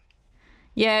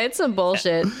 Yeah, it's some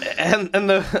bullshit. And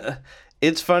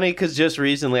it's funny because just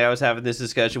recently I was having this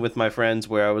discussion with my friends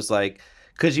where I was like,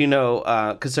 because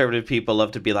conservative people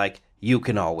love to be like, you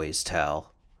can always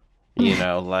tell,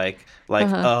 like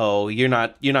oh, you're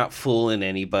not fooling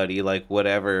anybody, like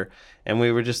whatever. And we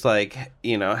were just like,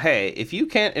 hey, if you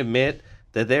can't admit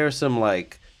that there are some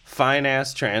like fine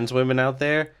ass trans women out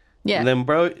there, then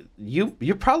bro,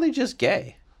 you're probably just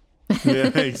gay.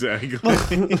 Yeah, exactly.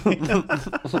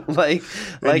 like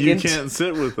you can't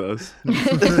sit with us. and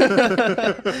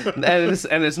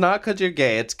it's not because you're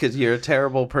gay, it's because you're a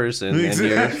terrible person.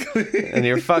 Exactly. and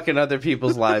you're fucking other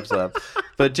people's lives up.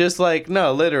 But just like,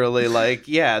 no, literally, like,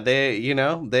 yeah, they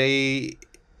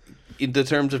in the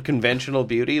terms of conventional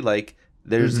beauty, like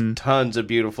there's tons of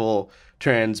beautiful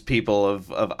trans people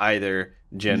of either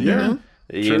gender.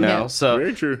 Yeah. So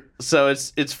very true. So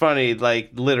it's funny,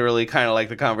 like literally kind of like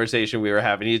the conversation we were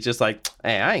having. He's just like,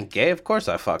 hey, I ain't gay, of course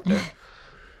I fucked her.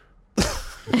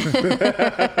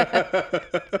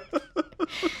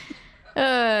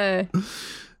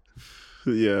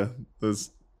 Yeah,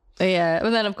 that's Yeah,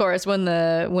 and then of course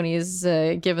when he's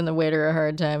giving the waiter a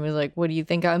hard time, he's like, "What do you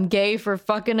think? I'm gay for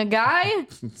fucking a guy?"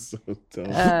 so dumb.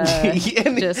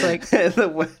 Just like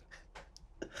starting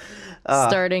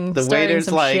the waiter's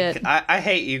some like, shit. I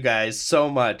hate you guys so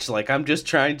much. Like, I'm just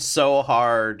trying so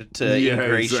hard to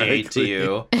ingratiate to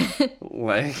you.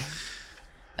 Like,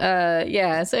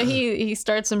 so he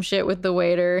starts some shit with the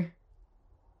waiter,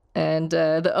 and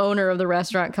the owner of the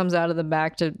restaurant comes out of the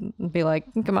back to be like,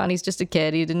 "Come on, he's just a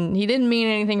kid. He didn't mean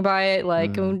anything by it.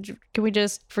 Like, can we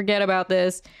just forget about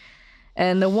this?"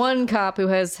 And the one cop who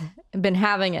has been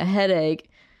having a headache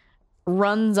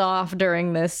runs off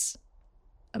during this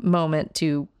moment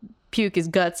to puke his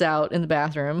guts out in the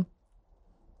bathroom.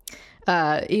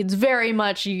 It's very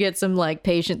much, you get some like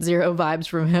patient zero vibes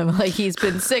from him. Like, he's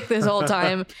been sick this whole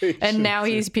time and now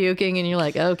he's puking, and you're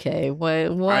like, okay, I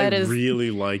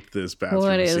really like this bathroom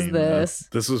what is scene, this?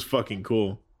 This was fucking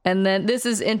cool. And then this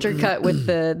is intercut with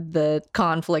the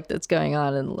conflict that's going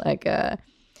on, and like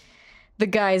the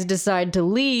guys decide to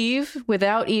leave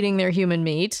without eating their human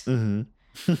meat.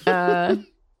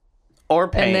 or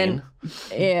pain. And then,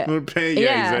 Or pain,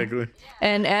 yeah, exactly.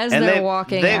 And as they're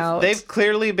walking out, they've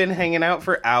clearly been hanging out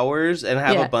for hours and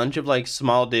have a bunch of like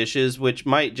small dishes, which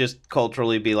might just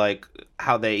culturally be like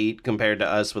how they eat compared to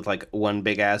us with like one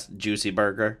big ass juicy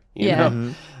burger, you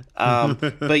know?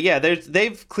 But yeah,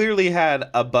 they've clearly had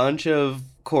a bunch of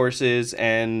courses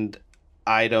and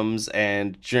items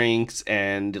and drinks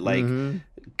and like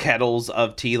kettles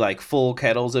of tea, like full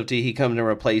kettles of tea. He comes and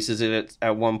replaces it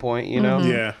at one point, you know?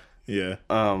 Yeah.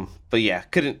 But yeah,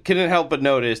 couldn't help but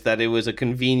notice that it was a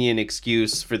convenient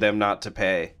excuse for them not to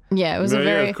pay. Yeah, it was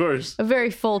of course. a very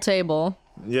full table.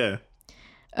 Yeah.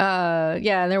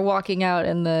 And they're walking out,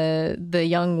 and the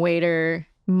young waiter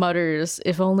mutters,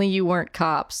 "If only you weren't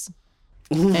cops."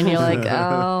 And you're like,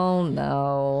 oh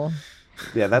no.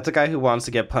 Yeah, that's a guy who wants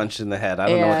to get punched in the head. I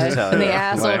don't know what to tell you. And the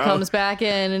asshole comes back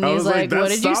in, and he's like, "What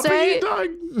did you say?"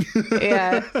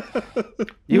 Yeah.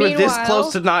 You were this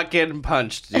close to not getting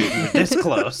punched, dude. You were this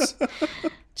close.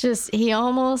 Just he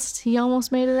almost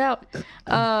made it out.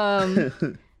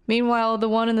 Meanwhile, the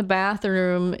one in the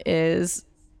bathroom is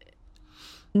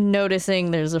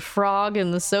noticing there's a frog in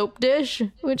the soap dish,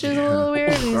 which is a little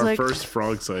weird. And he's Our like, first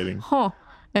frog sighting. huh.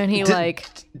 And he like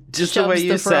just the way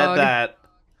you said frog. that.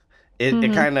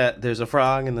 It kind of, there's a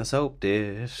frog in the soap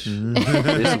dish.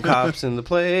 There's some cops in the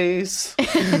place.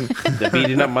 They're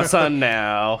beating up my son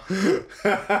now.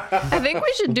 I think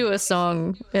we should do a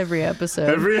song every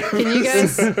episode. Can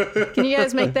Can you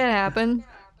guys make that happen?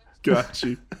 Got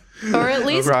you. Or at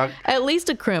least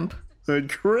a crimp. A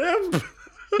crimp?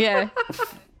 Yeah.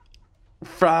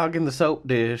 Frog in the soap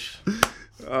dish.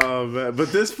 Man.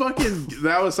 But this fucking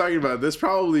that I was talking about, this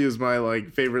probably is my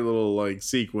like favorite little like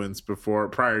sequence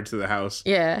prior to the house.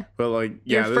 Yeah. But like,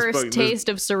 yeah, Your first taste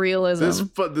of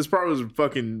surrealism. This part was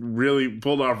fucking really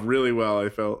pulled off really well, I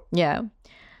felt. Yeah.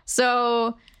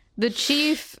 So the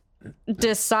chief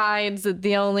decides that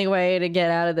the only way to get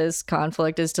out of this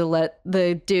conflict is to let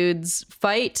the dudes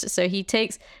fight. So he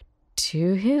takes,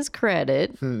 to his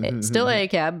credit, it's still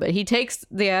ACAB, but he takes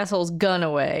the asshole's gun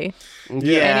away.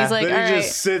 Yeah. And he's like, then he all right.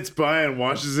 just sits by and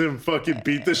watches him fucking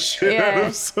beat the shit out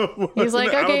of someone. He's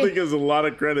like, I okay. don't think there's a lot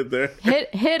of credit there.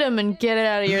 hit him and get it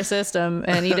out of your system.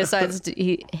 And he decides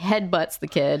he headbutts the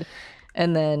kid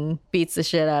and then beats the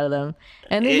shit out of them.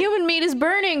 And the human meat is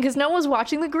burning because no one's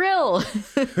watching the grill.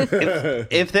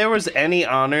 If there was any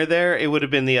honor there, it would have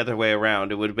been the other way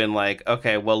around. It would have been like,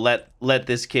 okay, well, let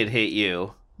this kid hit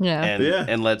you. Yeah.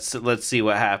 And let's see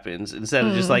what happens, instead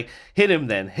of just like hit him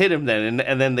then,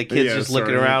 and then the kid's just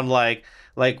looking around like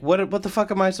what the fuck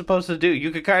am I supposed to do?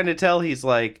 You could kind of tell he's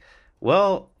like,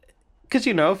 well, because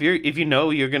if you know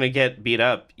you're gonna get beat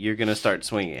up, you're gonna start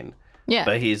swinging. Yeah.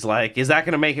 But he's like, is that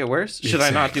gonna make it worse? Should I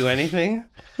not do anything?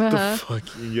 The fuck?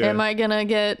 Yeah. Am I gonna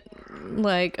get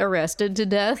like arrested to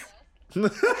death?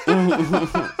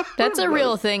 That's a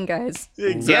real thing, guys.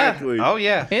 Exactly. Yeah. Oh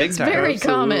yeah. It's Big time. very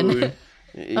Absolutely. common.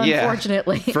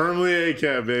 Unfortunately. Firmly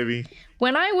ACAB, baby.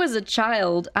 When I was a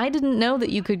child, I didn't know that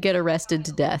you could get arrested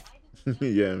to death.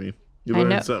 Yeah, I mean, you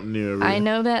learn something new every day. I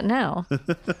know that now.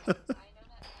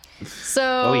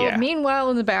 So, meanwhile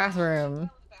in the bathroom,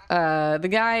 the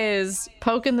guy is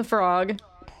poking the frog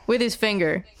with his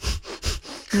finger,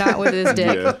 not with his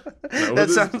dick. Yeah. That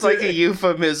sounds like a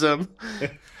euphemism.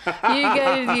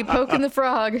 You poking the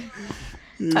frog.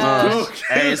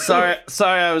 Hey, sorry,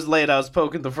 I was late. I was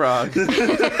poking the frog.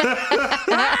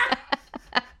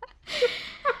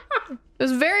 It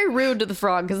was very rude to the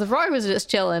frog because the frog was just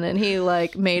chilling and he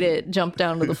like made it jump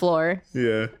down to the floor.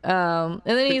 Yeah. And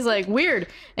then he's like weird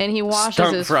and he washes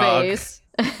Stunt his frog. face.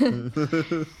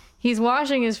 He's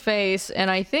washing his face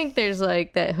and I think there's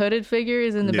like that hooded figure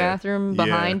is in the bathroom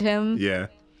behind him. Yeah.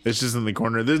 It's just in the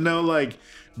corner. There's no like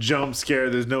jump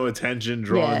scare. There's no attention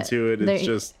drawn to it. It's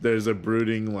just there's a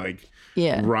brooding like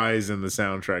rise in the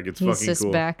soundtrack. It's He's fucking just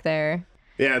cool. back there.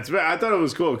 Yeah, I thought it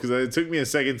was cool because it took me a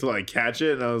second to like catch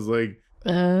it, and I was like,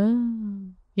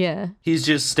 yeah. He's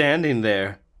just standing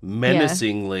there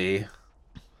menacingly.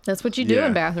 That's what you do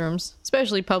in bathrooms,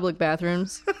 especially public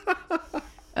bathrooms.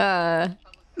 And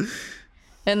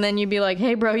then you'd be like,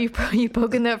 "Hey, bro, you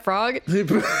poking that frog?"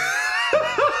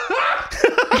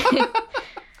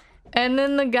 And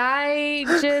then the guy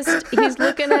he's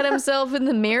looking at himself in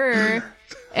the mirror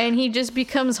and he just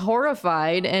becomes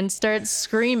horrified and starts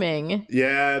screaming.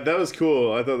 Yeah, that was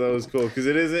cool. I thought that was cool because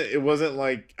it wasn't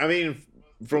like, I mean,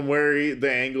 from where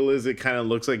the angle is, it kind of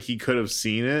looks like he could have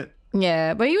seen it.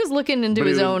 Yeah, but he was looking into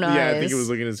his own eyes. Yeah, I think he was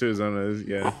looking into his own eyes.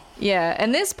 Yeah. Yeah,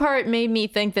 and this part made me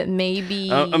think that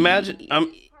maybe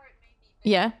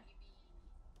yeah.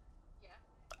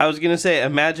 I was going to say,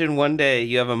 imagine one day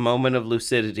you have a moment of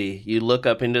lucidity. You look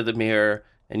up into the mirror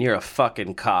and you're a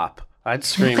fucking cop. I'd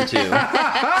scream too. Yeah.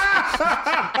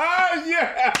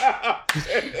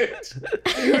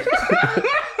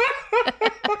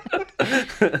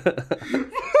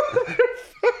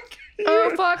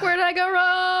 Oh fuck, where did I go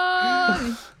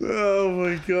wrong? Oh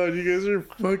my god, you guys are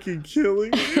fucking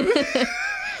killing me.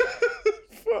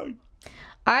 Fuck.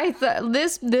 I thought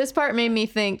this part made me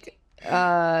think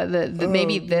that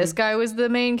maybe this guy was the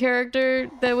main character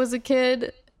that was a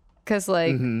kid, because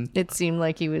like it seemed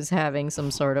like he was having some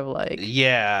sort of like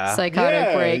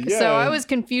psychotic break. Yeah. So I was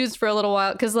confused for a little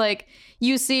while because like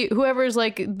you see whoever's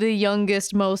like the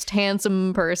youngest, most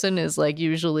handsome person is like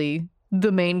usually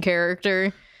the main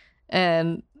character,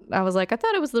 and I was like, I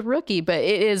thought it was the rookie, but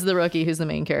it is the rookie who's the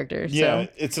main character. Yeah,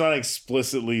 so. it's not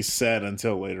explicitly said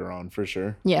until later on, for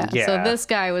sure. Yeah. So this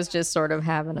guy was just sort of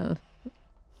having a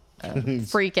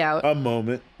freak out. A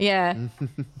moment. Yeah.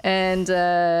 And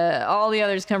all the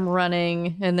others come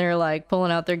running and they're like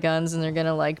pulling out their guns and they're going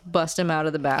to like bust him out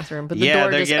of the bathroom. But the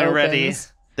door just opens. Ready.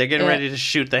 They're getting ready to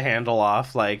shoot the handle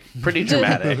off. Like, pretty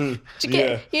dramatic.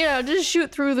 Just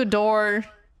shoot through the door.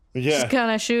 Yeah. Just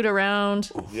kind of shoot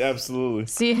around. Yeah, absolutely.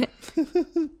 See,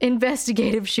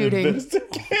 investigative shooting.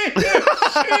 Investigative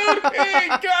shooting!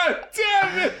 God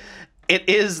damn it! It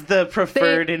is the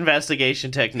preferred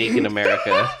investigation technique in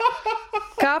America.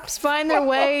 Cops find their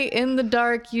way in the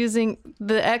dark using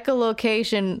the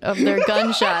echolocation of their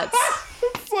gunshots.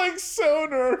 It's like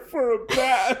sonar for a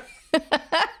bat.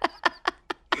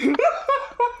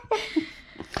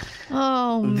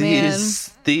 Oh, man.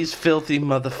 These filthy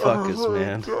motherfuckers,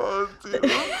 man. God, dude.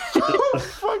 I'm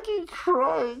fucking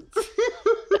crying.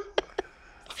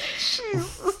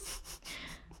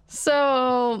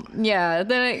 So yeah,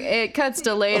 then it cuts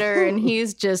to later, and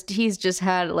he's just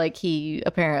had like he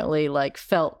apparently like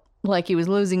felt like he was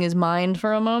losing his mind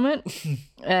for a moment,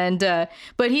 and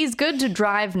but he's good to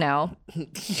drive now.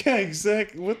 Yeah,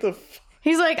 exactly. What the?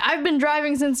 He's like, I've been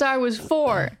driving since I was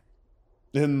 4.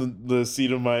 In the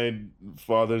seat of my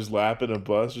father's lap in a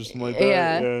bus or something like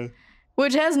that. Yeah.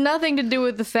 Which has nothing to do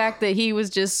with the fact that he was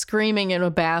just screaming in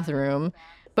a bathroom,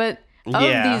 but of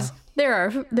these.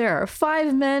 There are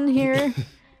 5 men here,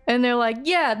 and they're like,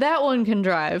 yeah, that one can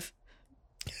drive.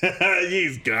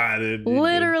 He's got it.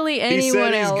 Literally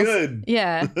anyone else. He's good.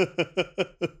 Yeah.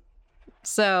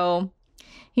 So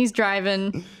he's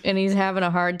driving, and he's having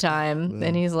a hard time,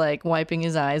 and he's like wiping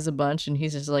his eyes a bunch, and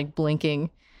he's just like blinking,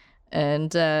 and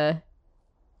that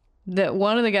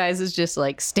one of the guys is just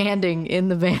like standing in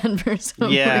the van for some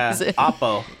reason.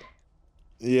 Oppo.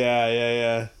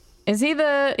 Yeah. Is he's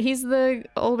the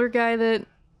older guy that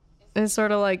is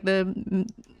sort of like the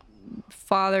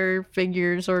father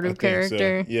figure sort of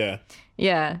character? So. Yeah.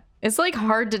 Yeah. It's like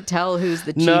hard to tell who's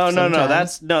the chief. No.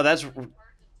 Sometimes. That's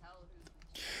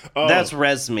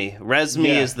Resmi.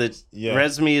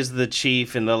 Resmi is the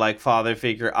chief and the like father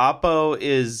figure. Oppo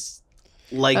is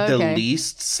like the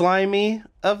least slimy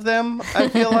of them, I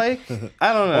feel like.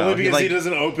 I don't know. Only because he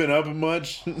doesn't open up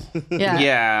much.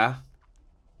 Yeah.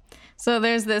 So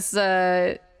there's this,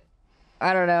 I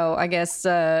don't know, I guess,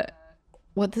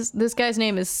 what this guy's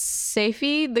name is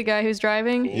Seifi, the guy who's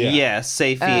driving? Yeah,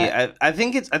 Seifi. I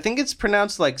think it's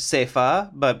pronounced like Seifa,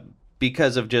 but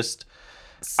because of just,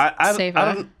 I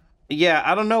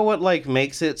don't know what like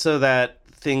makes it so that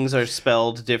things are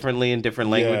spelled differently in different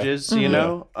languages, you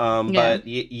know? But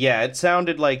it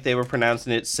sounded like they were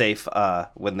pronouncing it Seifa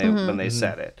when they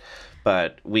said it.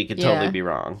 But we could totally be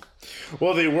wrong.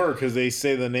 Well, they were, because they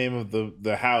say the name of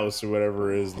the house or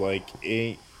whatever is like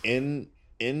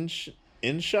Inshash?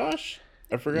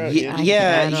 I forgot.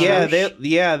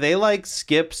 They like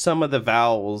skip some of the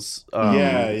vowels.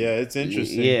 It's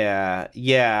interesting.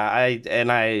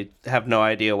 I have no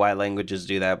idea why languages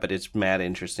do that, but it's mad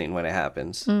interesting when it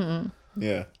happens.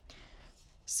 Yeah.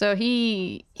 So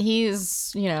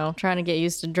he's trying to get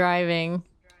used to driving.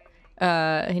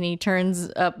 And he turns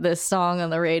up this song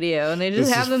on the radio, and they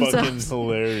just have themselves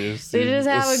hilarious. They just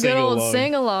have a good old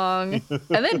sing along, and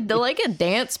then like a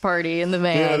dance party in the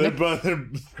van. Yeah,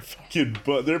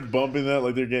 they're bumping that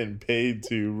like they're getting paid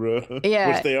to, bro.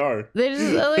 Yeah, which they are. They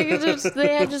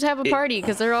just have a party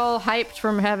because they're all hyped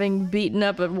from having beaten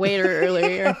up a waiter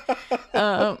earlier.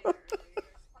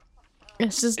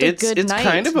 It's just a good night. It's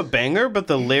kind of a banger, but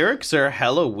the lyrics are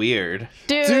hella weird.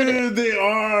 Dude, they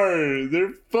are.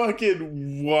 They're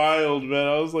fucking wild, man.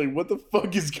 I was like, what the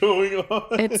fuck is going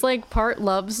on? It's like part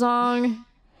love song,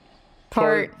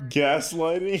 part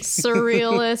gaslighting,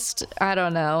 surrealist. I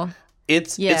don't know.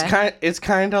 It's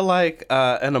kind of like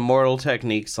an Immortal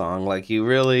Technique song. Like you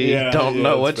really don't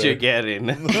know what you're getting.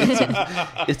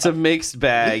 It's a mixed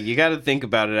bag. You got to think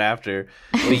about it after.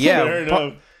 But yeah, fair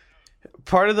enough.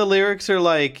 Part of the lyrics are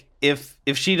like, if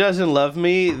she doesn't love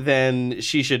me, then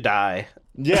she should die.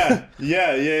 Yeah.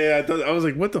 I was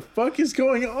like, what the fuck is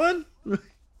going on?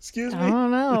 Excuse me. I don't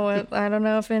know. I don't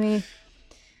know if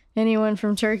anyone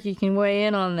from Turkey can weigh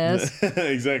in on this.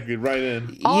 Exactly, right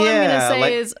in. All I'm gonna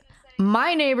say is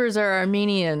my neighbors are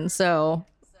Armenian, so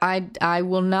I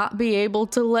will not be able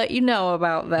to let you know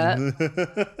about that.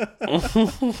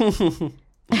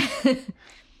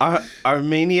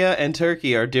 Armenia and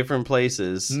Turkey are different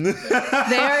places.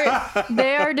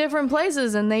 They are different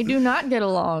places, and they do not get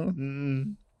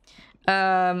along.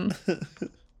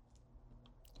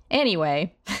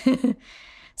 Anyway,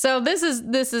 so this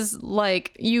is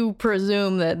like, you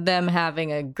presume that them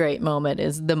having a great moment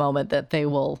is the moment that they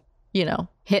will,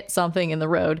 hit something in the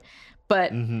road,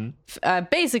 but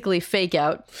basically fake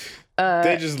out.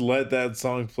 They just let that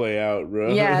song play out,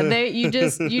 bro. Yeah, you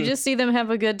just see them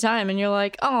have a good time, and you're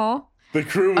like, oh. The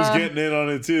crew was getting in on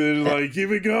it too. They're just like,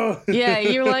 keep it going. Yeah,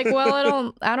 you're like, well,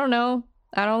 I don't know.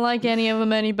 I don't like any of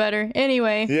them any better.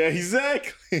 Anyway. Yeah,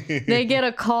 exactly. They get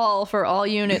a call for all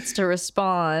units to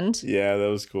respond. Yeah, that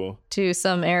was cool. To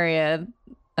some area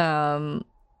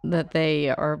that they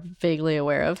are vaguely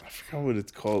aware of. I forgot what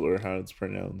it's called or how it's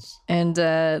pronounced. And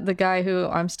the guy who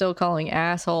I'm still calling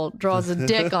asshole draws a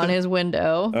dick on his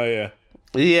window. Oh, yeah.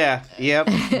 Yeah, yep.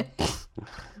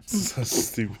 So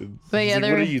stupid. But yeah,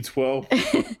 like, what are you, 12?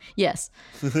 Yes.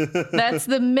 That's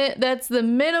the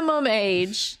minimum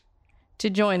age to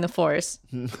join the force.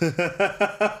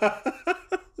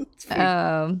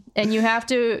 And you have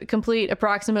to complete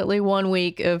approximately 1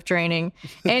 week of training.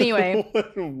 Anyway.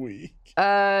 1 week.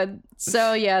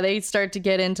 So yeah, they start to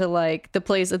get into like the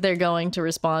place that they're going to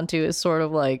respond to is sort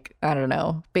of like, I don't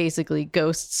know, basically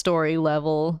ghost story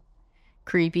level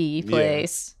creepy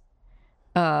place.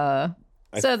 So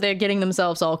they're getting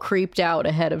themselves all creeped out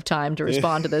ahead of time to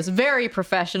respond to this. Very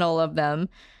professional of them.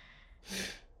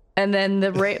 And then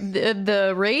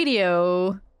the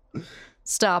radio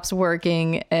stops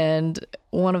working, and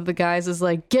one of the guys is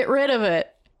like, "Get rid of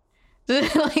it."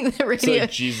 Like the radio,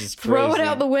 like, Jesus throw Christ, it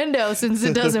out the window since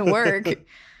it doesn't work.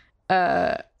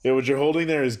 Yeah, what you're holding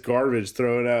there is garbage.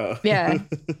 Throw it out. Yeah,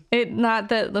 not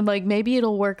that like maybe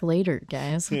it'll work later,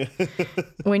 guys.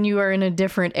 When you are in a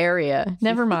different area.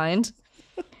 Never mind.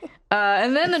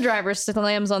 And then the driver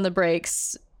slams on the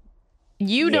brakes.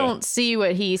 You don't see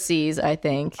what he sees, I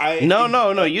think.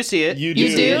 No, you see it. You do?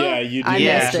 Yeah, you do. I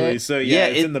missed actually. it. So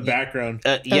it's in the background.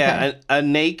 A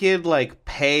naked, like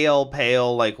pale,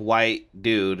 like white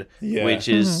dude, which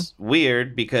is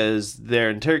weird because they're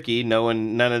in Turkey.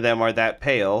 None of them are that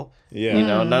pale. Yeah, you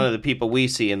know, none of the people we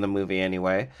see in the movie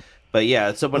anyway. But yeah,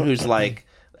 it's someone who's like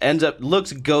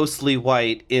looks ghostly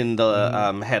white in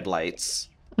the headlights.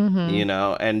 You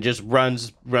know, and just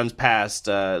runs past,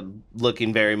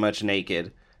 looking very much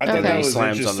naked. I thought that was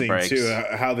slams on the interesting brakes.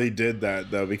 too, how they did that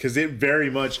though, because it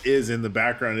very much is in the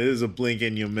background. It is a blink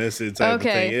and you miss it type of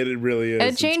thing. It really is.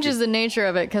 It changes the nature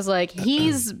of it because like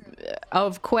he's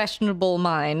of questionable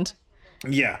mind.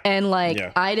 Yeah. And like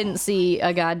I didn't see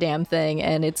a goddamn thing,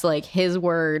 and it's like his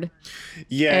word.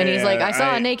 Yeah. And he's like, I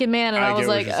saw a naked man, and I was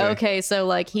like, okay, okay, so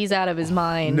like he's out of his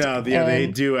mind. No, they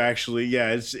do actually.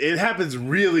 Yeah, it happens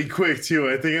really quick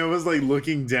too. I think I was like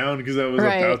looking down because I was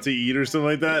about to eat or something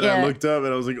like that, and I looked up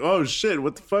and I was like, oh shit,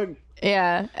 what the fuck?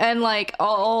 Yeah, and like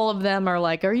all of them are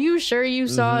like, are you sure you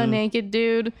saw a naked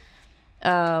dude?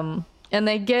 And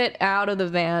they get out of the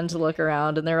van to look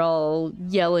around, and they're all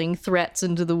yelling threats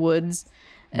into the woods,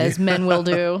 as men will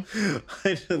do.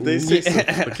 They say some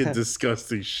fucking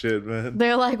disgusting shit, man.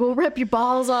 They're like, we'll rip your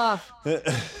balls off.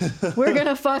 We're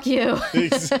gonna fuck you.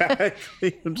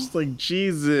 Exactly. I'm just like,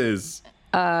 Jesus.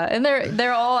 And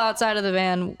they're all outside of the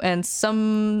van, and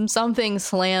something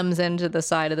slams into the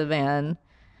side of the van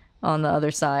on the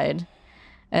other side,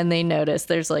 and they notice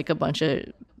there's like a bunch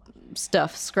of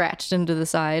stuff scratched into the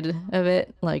side of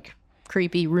it, like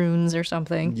creepy runes or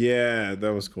something. Yeah,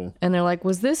 that was cool. And they're like,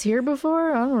 was this here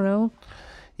before? I don't know.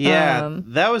 Yeah,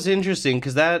 that was interesting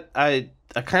because I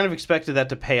kind of expected that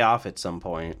to pay off at some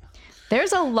point.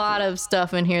 There's a lot of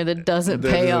stuff in here that doesn't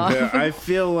pay off. I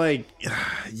feel like,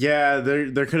 yeah,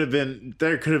 there could have been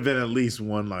at least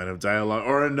one line of dialogue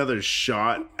or another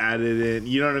shot added in.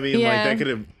 You know what I mean? Yeah. Like that could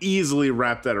have easily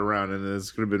wrapped that around, and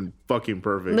this could have been fucking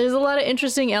perfect. There's a lot of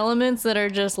interesting elements that are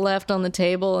just left on the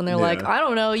table, and they're like, I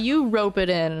don't know, you rope it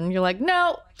in. And you're like,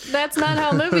 no, that's not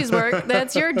how movies work.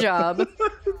 That's your job.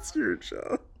 It's your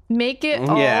job. Make it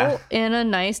all in a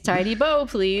nice, tidy bow,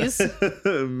 please.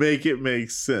 Make it make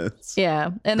sense.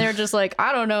 Yeah. And they're just like,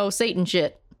 I don't know, Satan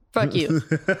shit. Fuck you.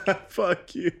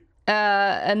 Fuck you.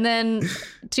 And then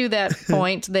to that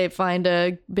point, they find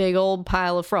a big old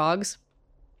pile of frogs.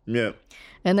 Yep.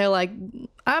 And they're like,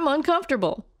 I'm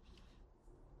uncomfortable.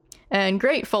 And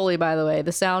great Foley, by the way.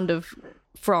 The sound of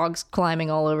frogs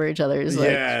climbing all over each other is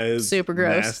like super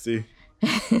gross. Nasty.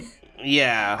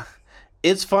 Yeah.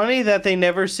 It's funny that they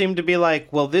never seem to be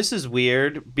like, well, this is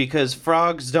weird because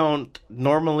frogs don't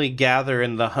normally gather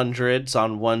in the hundreds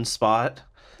on one spot.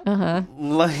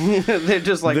 Like, they're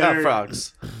just like,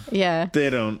 frogs. Yeah. They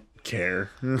don't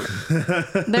care.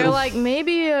 They're like,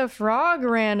 maybe a frog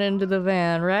ran into the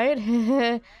van, right?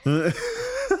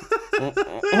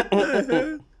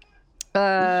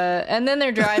 And then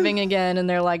they're driving again, and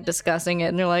they're like discussing it,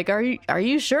 and they're like, are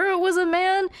you sure it was a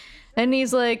man? And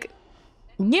he's like,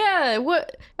 yeah,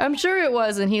 what? I'm sure it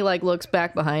was. And he like looks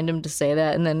back behind him to say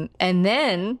that, and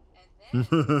then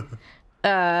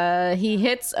he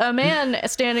hits a man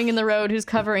standing in the road who's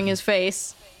covering his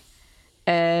face,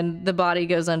 and the body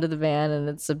goes under the van, and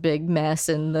it's a big mess,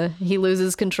 and he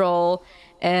loses control,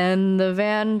 and the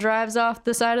van drives off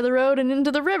the side of the road and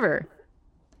into the river.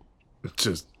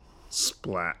 Just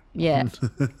splat. Yeah.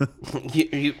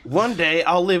 One day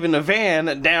I'll live in a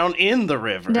van down in the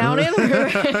river. Down in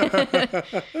the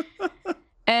river.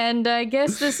 And I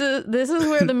guess this is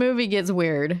where the movie gets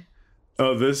weird.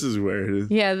 Oh, this is where it is.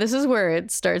 Yeah, this is where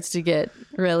it starts to get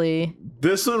really.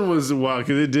 This one was wild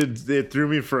because it threw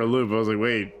me for a loop. I was like,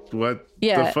 wait, what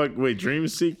the fuck? Wait, dream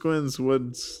sequence?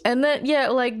 What's. And then,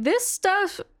 like this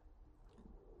stuff,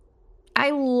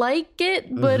 I like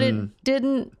it, but it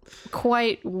didn't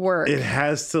quite work. It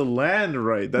has to land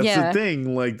right. That's the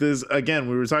thing. Like this, again,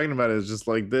 we were talking about it. It's just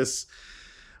like this.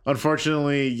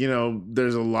 unfortunately,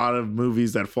 there's a lot of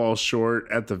movies that fall short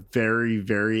at the very,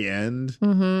 very end.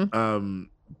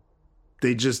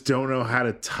 They just don't know how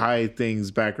to tie things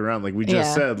back around. Like we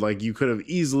just said, like you could have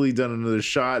easily done another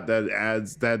shot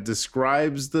that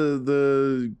describes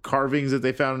the carvings that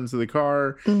they found into the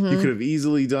car. You could have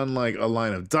easily done like a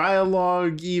line of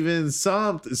dialogue, even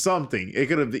something. It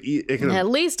could have at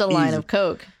least a line of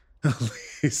coke. At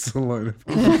least a line of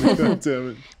coke. God damn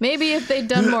it. Maybe if they'd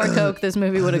done more coke, this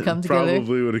movie would have come together.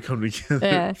 Probably would have come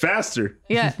together faster.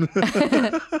 Yeah.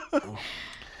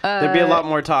 There'd be a lot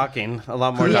more talking, a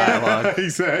lot more dialogue.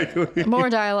 Exactly. More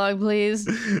dialogue, please.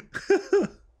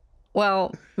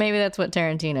 Well, maybe that's what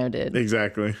Tarantino did.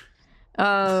 Exactly.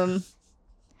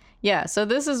 Yeah, so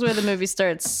this is where the movie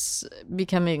starts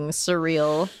becoming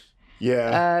surreal.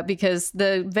 Yeah. Because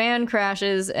the van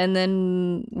crashes and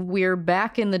then we're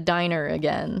back in the diner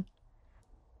again.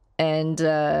 And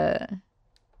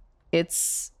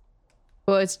it's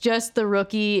just the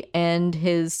rookie and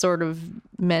his sort of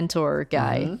mentor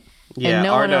guy. Yeah, and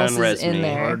no Arda one else and is in Resmi.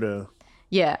 there. Arda.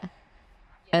 Yeah.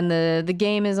 And the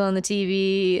game is on the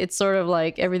TV. It's sort of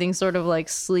like everything's sort of like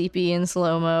sleepy and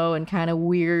slow-mo and kind of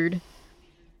weird.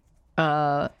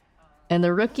 And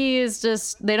the rookie is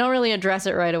just, they don't really address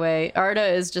it right away. Arda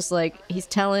is just like, he's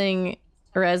telling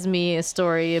Resmi a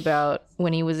story about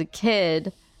when he was a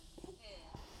kid.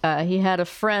 He had a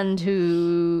friend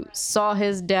who saw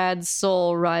his dad's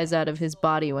soul rise out of his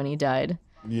body when he died.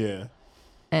 Yeah.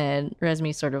 And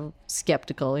Resmi's sort of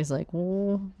skeptical. He's like,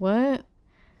 well, what?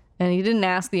 And he didn't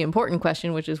ask the important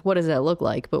question, which is, what does that look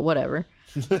like? But whatever.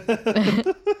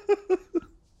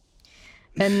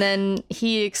 And then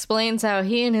he explains how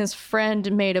he and his friend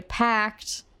made a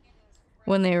pact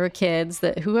when they were kids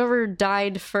that whoever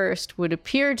died first would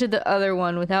appear to the other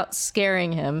one without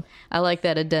scaring him. I like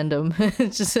that addendum.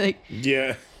 It's just like,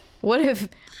 Yeah. what if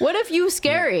you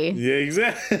scary? Yeah,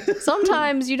 exactly.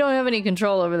 Sometimes you don't have any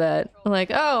control over that.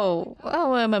 Like, oh,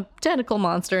 I'm a tentacle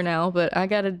monster now, but I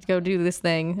gotta go do this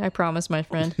thing. I promise, my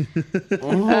friend.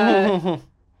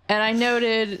 And I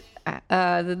noted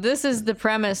that this is the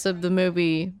premise of the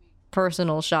movie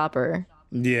Personal Shopper,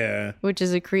 Yeah. which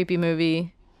is a creepy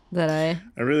movie that I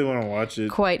really want to watch it.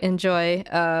 quite enjoy.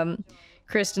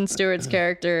 Kristen Stewart's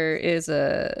character is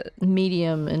a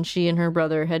medium, and she and her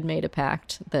brother had made a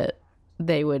pact that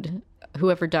they would,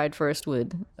 whoever died first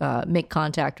would make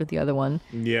contact with the other one.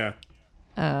 Yeah.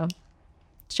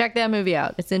 Check that movie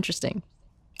out. It's interesting.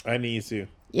 I need to.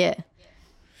 Yeah.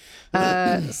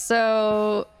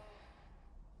 So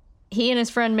he and his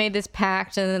friend made this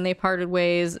pact, and then they parted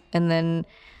ways. And then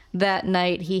that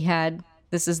night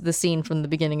this is the scene from the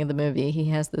beginning of the movie. He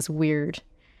has this weird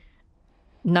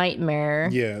nightmare.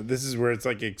 Yeah, this is where it's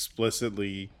like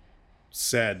explicitly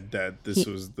said that this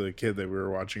was the kid that we were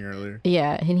watching earlier.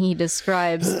 Yeah, and he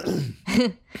describes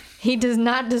he does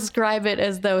not describe it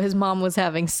as though his mom was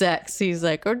having sex. He's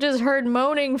like, or just heard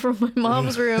moaning from my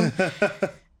mom's room.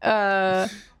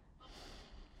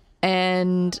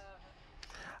 And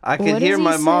I could hear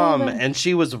my mom, and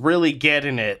she was really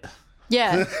getting it.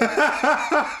 yeah,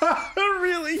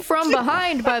 Really? from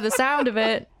behind by the sound of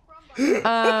it.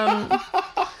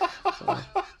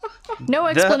 No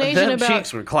explanation Them about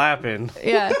cheeks were clapping.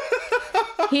 yeah.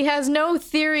 He has no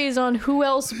theories on who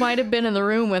else might have been in the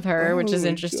room with her, which is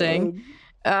interesting.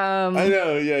 I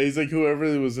know, yeah. He's like,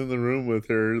 whoever was in the room with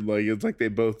her, like, it's like they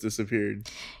both disappeared.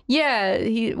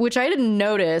 Yeah, which I didn't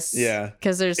notice. Yeah.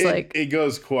 Because there's It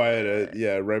goes quiet,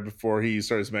 right before he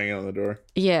starts banging on the door.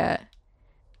 Yeah.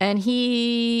 And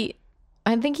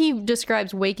I think he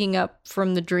describes waking up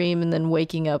from the dream and then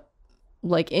waking up,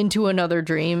 like, into another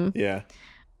dream. Yeah.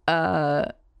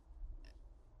 But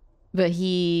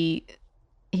he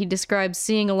describes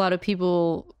seeing a lot of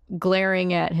people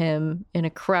glaring at him in a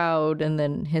crowd, and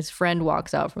then his friend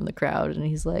walks out from the crowd, and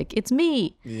he's like, "It's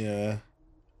me. Yeah.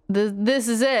 This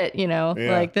is it, Yeah.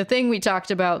 like the thing we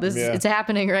talked about. It's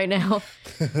happening right now."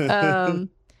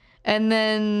 And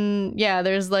then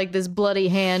there's like this bloody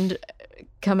hand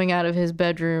coming out of his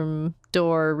bedroom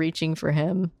door, reaching for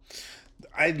him.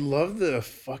 I love the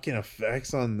fucking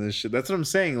effects on this shit. That's what I'm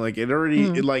saying. Like, it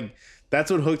already, that's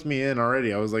what hooked me in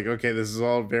already. I was like, okay, this is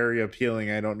all very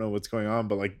appealing. I don't know what's going on,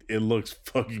 but like, it looks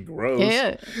fucking gross.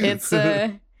 Yeah, it's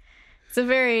a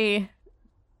very,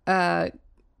 the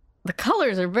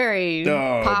colors are very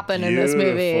popping in this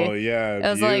movie. Yeah, it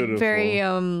was beautiful. like very,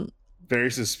 very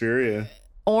Suspiria.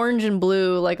 Orange and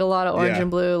blue, like a lot of orange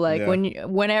and blue. Like yeah.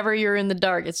 whenever you're in the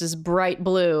dark, it's just bright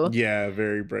blue. Yeah,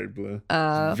 very bright blue.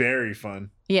 It's very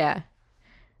fun. Yeah.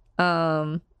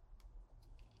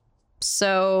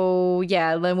 So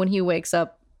then when he wakes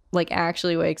up, like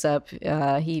actually wakes up,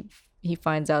 he he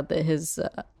finds out that his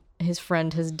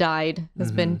friend has died,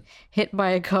 has been hit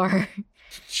by a car.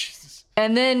 Jesus.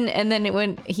 And then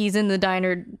when he's in the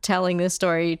diner telling this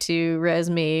story to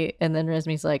Resmi, and then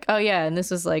Resmi's like, oh yeah, and this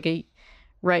was like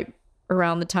right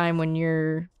around the time when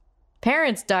your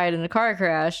parents died in a car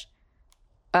crash.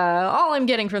 All I'm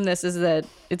getting from this is that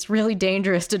it's really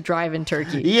dangerous to drive in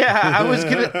Turkey. Yeah,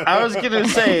 I was gonna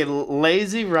say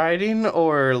lazy riding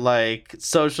or like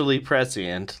socially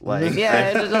prescient. Like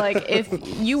Yeah, like if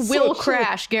you will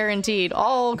crash, guaranteed.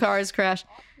 All cars crash.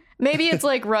 Maybe it's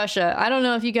like Russia. I don't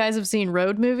know if you guys have seen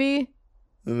Road Movie.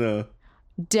 No.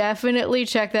 Definitely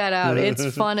check that out.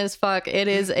 It's fun as fuck. It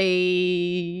is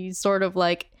a sort of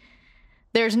like,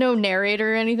 there's no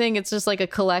narrator or anything. It's just like a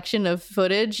collection of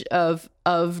footage of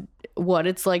what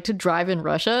it's like to drive in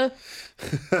Russia.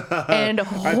 And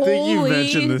I think you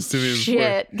mentioned this to me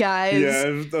shit, before. guys. Yeah,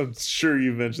 I'm sure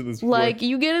you mentioned this before. Like,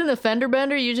 you get in a fender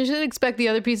bender, you just expect the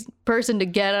other person to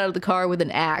get out of the car with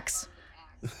an axe.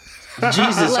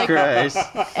 Jesus Christ.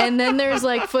 And then there's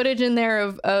like footage in there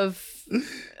of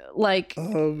like,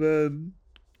 oh man,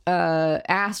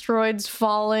 asteroids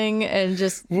falling and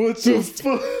just fuck?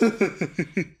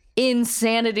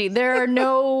 insanity. There are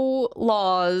no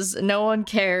laws. No one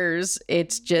cares.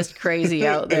 It's just crazy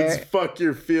out there. It's fuck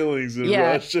your feelings in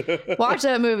Russia. Watch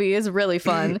that movie. It's really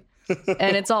fun.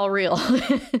 And it's all real.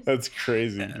 That's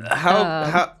crazy.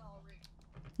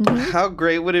 How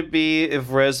great would it be if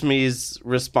Resmi's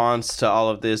response to all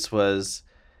of this was,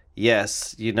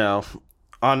 yes, you know,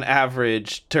 on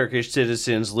average, Turkish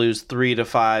citizens lose 3 to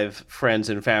 5 friends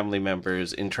and family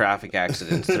members in traffic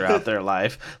accidents throughout their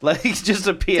life. Like, just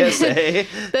a PSA.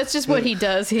 That's just what he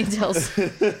does. He tells.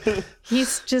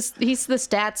 He's the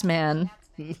stats man.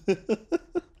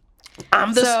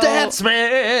 I'm the stats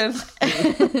man.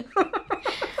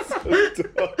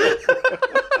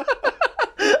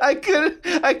 I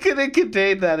couldn't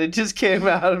contain that. It just came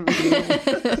out of me.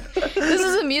 This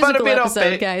is a musical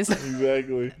episode, guys.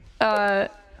 Exactly. I'm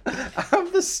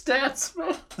the stats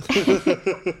man.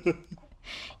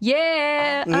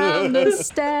 Yeah, I'm the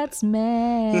stats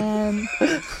man.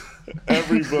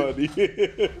 Everybody.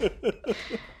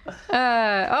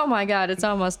 Oh my god, it's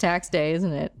almost tax day,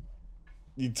 isn't it?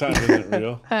 You time isn't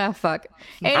real. Ah, fuck.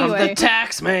 I'm Anyway. the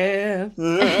tax man.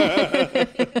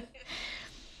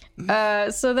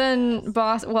 So then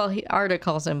boss, well, Arda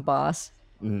calls him boss,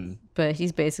 but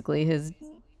he's basically his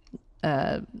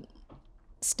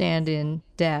stand-in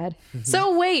dad.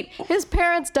 So wait, his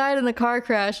parents died in the car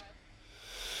crash.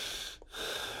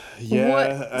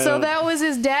 Yeah. So that was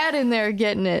his dad in there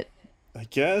getting it, I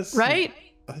guess. right?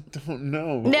 I don't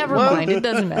know. Never mind, it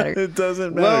doesn't matter. It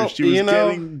doesn't matter. Well, she was you know-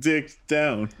 getting dicked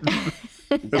down.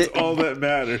 That's all that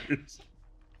matters.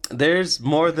 There's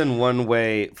more than one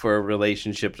way for a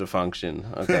relationship to function.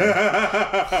 Okay.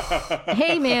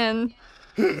 Hey man,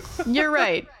 you're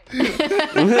right.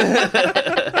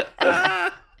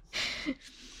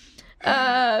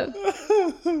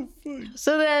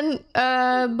 So then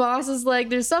boss is like,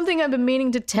 there's something I've been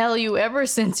meaning to tell you ever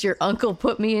since your uncle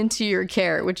put me into your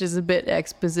care, which is a bit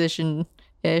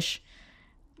exposition-ish.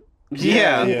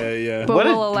 Yeah. But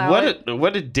we'll allow it.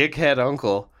 What a dickhead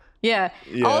uncle. Yeah.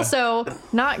 Yeah. Also,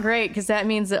 not great, because that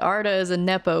means that Arda is a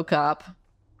Nepo cop.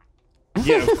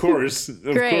 Yeah, of course. Of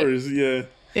Great. course, yeah.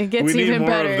 It gets We need even more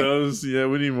better. of those. Yeah,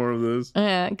 we need more of those.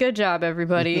 Yeah, good job,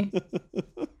 everybody.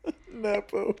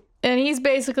 Napo. And he's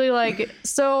basically like,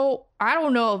 so I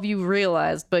don't know if you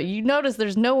realized, but you notice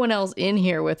there's no one else in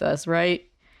here with us, right?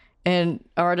 And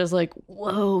Arda's like,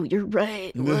 whoa, you're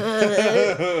right.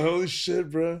 What? Holy shit,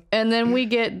 bro. And then we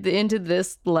get into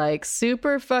this like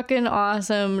super fucking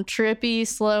awesome, trippy,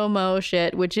 slow-mo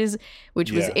shit, which was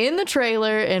in the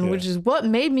trailer and which is what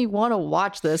made me want to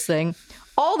watch this thing.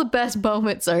 All the best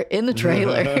moments are in the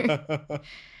trailer.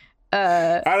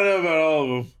 I don't know about all of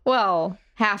them. Well,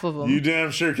 half of them. You damn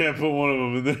sure can't put one of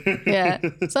them in there. Yeah,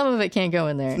 some of it can't go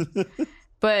in there.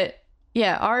 But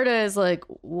yeah, Arda is like,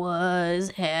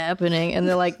 what's happening? And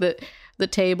then like the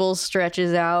table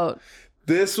stretches out.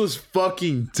 This was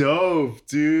fucking dope,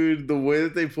 dude. The way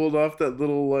that they pulled off that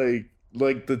little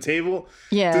like the table.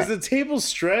 Yeah. Does the table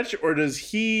stretch or does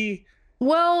he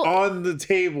Well, on the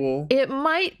table it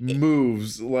might,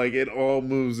 moves like it all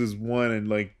moves as one and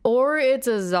like or it's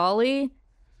a Zolly,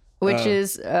 which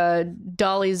is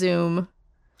dolly zoom.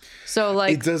 So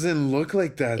like it doesn't look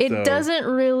like that. it though. doesn't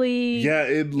really. Yeah,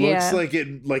 it looks like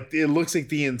it looks like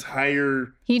the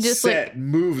entire He just, set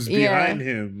moves behind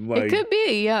him. Like It could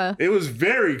be, yeah. it was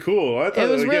very cool. I thought It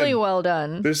was again, really well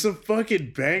done. There's some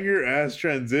fucking banger ass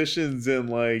transitions and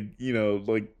like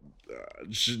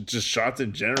just shots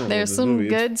in general. There's in this some movie.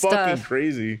 good it's fucking stuff.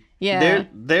 crazy. Yeah.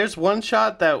 There's one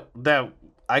shot that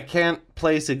I can't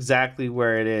place exactly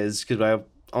where it is because I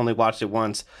only watched it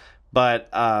once, but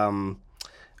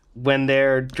when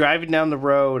they're driving down the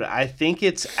road, I think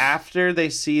it's after they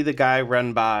see the guy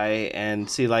run by and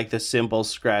see like the symbol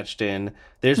scratched in.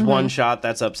 There's one shot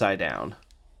that's upside down.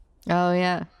 Oh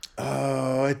yeah.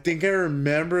 Oh, I think I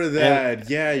remember that.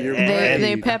 Yeah, you're right.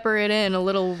 They pepper it in a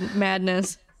little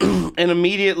madness. And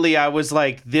immediately I was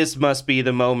like, this must be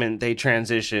the moment they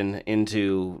transition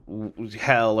into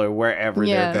hell or wherever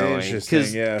Yeah. they're going. Interesting,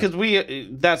 yeah.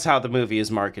 Because that's how the movie is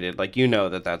marketed. Like, you know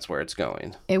that's where it's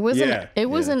going. It was Yeah,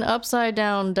 an upside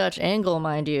down Dutch angle,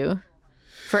 mind you,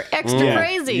 for extra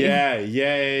crazy.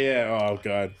 Yeah. Oh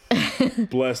god,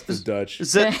 bless the Dutch.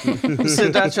 The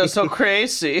Dutch are so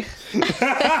crazy.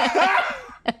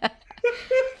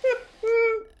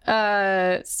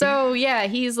 So yeah,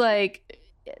 he's like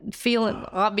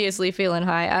obviously feeling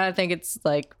high. I think it's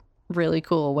like really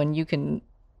cool when you can,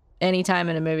 anytime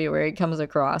in a movie where it comes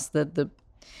across that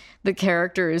the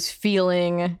character is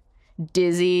feeling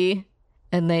dizzy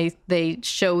and they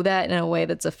show that in a way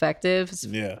that's effective. It's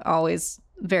always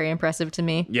very impressive to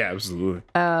me. Yeah, absolutely.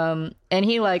 And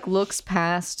he like looks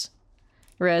past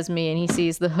Resmi and he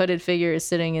sees the hooded figure is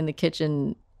sitting in the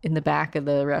kitchen in the back of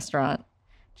the restaurant,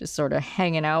 just sort of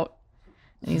hanging out.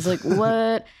 And he's like,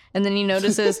 what? And then he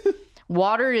notices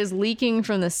water is leaking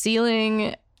from the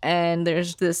ceiling and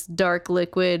there's this dark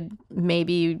liquid,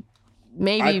 maybe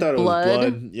I thought blood. It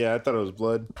was blood. Yeah, I thought it was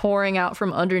blood Pouring out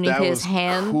from underneath that his was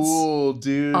hands cool,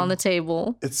 dude. on the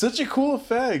table. It's such a cool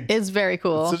effect. It's very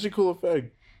cool. It's such a cool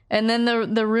effect. And then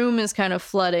the room is kind of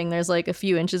flooding. There's like a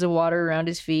few inches of water around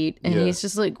his feet. And he's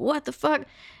just like, what the fuck?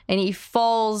 And he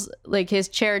falls, like his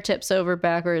chair tips over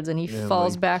backwards and he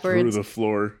falls like, backwards through the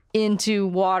floor into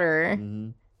water.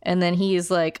 Mm-hmm. And then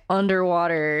he's like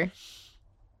underwater.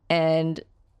 And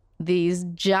these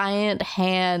giant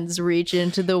hands reach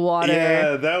into the water.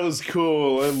 Yeah, that was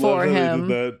cool. I love for how him.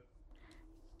 they did that.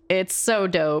 It's so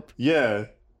dope. Yeah.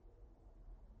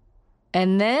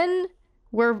 And then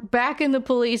we're back in the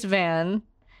police van,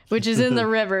 which is in the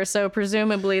river. So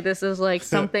presumably this is like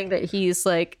something that he's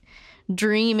like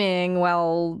dreaming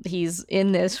while he's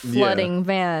in this flooding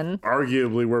van.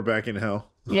 Arguably, we're back in hell.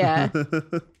 Yeah.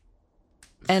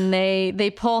 And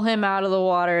they pull him out of the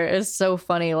water. It's so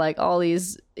funny, like all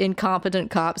these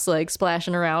incompetent cops like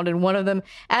splashing around, and one of them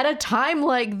at a time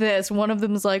like this, one of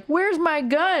them's like, where's my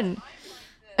gun?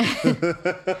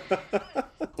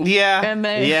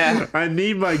 Yeah. I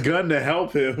need my gun to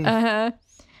help him.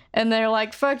 And they're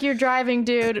like, fuck your driving,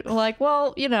 dude. I'm like,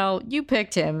 well, you know, you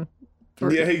picked him.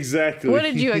 Yeah, exactly. What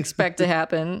did you expect to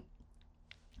happen?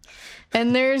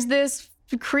 And there's this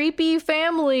creepy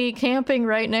family camping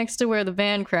right next to where the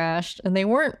van crashed. And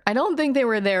I don't think they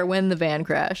were there when the van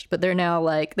crashed, but they're now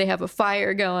like, they have a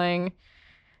fire going.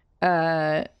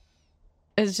 It's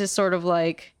just sort of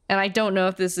like, and I don't know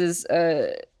if this is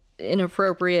an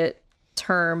inappropriate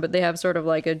term, but they have sort of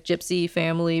like a gypsy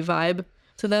family vibe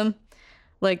to them.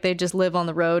 Like they just live on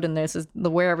the road, and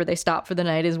wherever they stop for the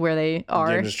night is where they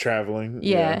are. Yeah, just traveling.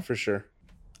 Yeah, for sure.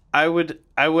 I would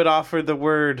offer the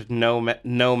word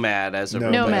nomad as a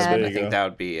replacement. I think that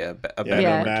would be a better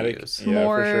word to use. Yeah,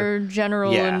 more for sure.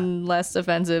 general and less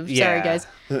offensive. Yeah. Sorry, guys.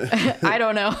 I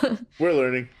don't know. We're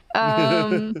learning.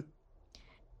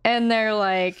 And they're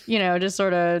like, you know, just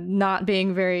sort of not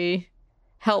being very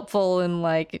helpful and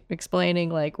like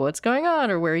explaining like what's going on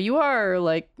or where you are, or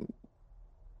like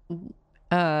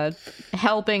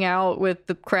helping out with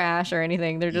the crash or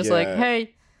anything. They're just like,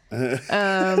 hey.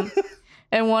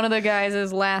 And one of the guys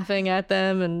is laughing at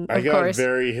them, and of course,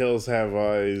 Very Hills Have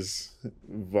Eyes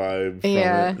vibe. From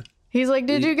it. He's like,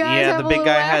 "Did you guys have the a big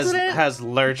little guy accident?" has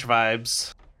Lurch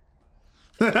vibes.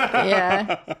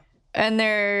 Yeah, and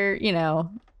they're, you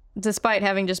know, despite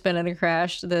having just been in a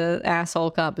crash, the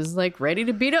asshole cop is like ready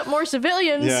to beat up more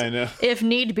civilians. Yeah, I know. If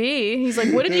need be. He's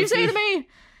like, "What did you say to me?" You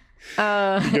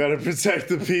gotta protect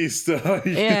the peace, dog.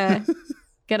 Yeah.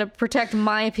 Gotta protect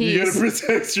my peace. You gotta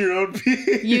protect your own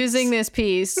peace. Using this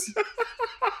piece.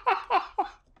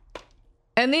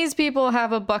 And these people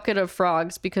have a bucket of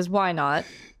frogs because why not?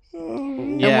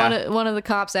 Yeah. And one of the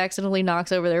cops accidentally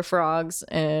knocks over their frogs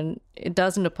and it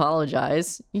doesn't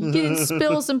apologize. You can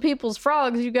spill some people's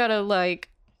frogs. You gotta like,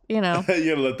 you know.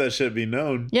 You gotta let that shit be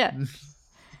known. Yeah.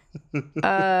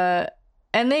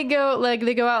 And they go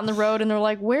out on the road and they're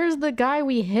like, "Where's the guy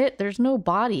we hit? There's no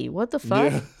body. What the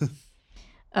fuck?" Yeah.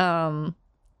 And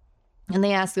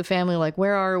they ask the family like,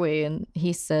 "Where are we?" And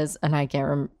he says, and I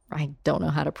don't know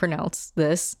how to pronounce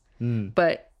this,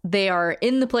 but they are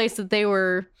in the place that they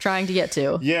were trying to get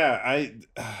to. Yeah,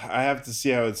 I have to see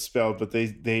how it's spelled, but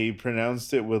they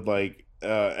pronounced it with like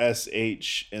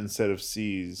sh instead of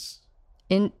c's.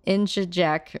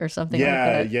 Inshajak or something like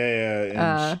that.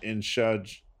 Yeah.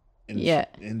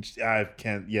 I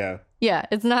can't. Yeah. Yeah,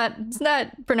 it's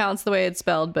not pronounced the way it's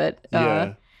spelled, but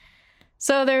Yeah.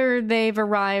 so they've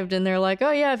arrived and they're like,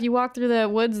 oh yeah, if you walk through the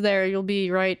woods there, you'll be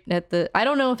right at the. I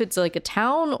don't know if it's like a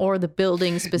town or the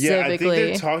building specifically. Yeah, I think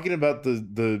they're talking about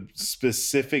the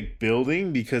specific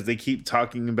building because they keep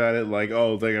talking about it like,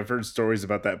 oh, like I've heard stories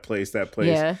about that place.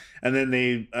 Yeah. And then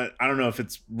they, I don't know if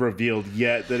it's revealed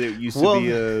yet that it used to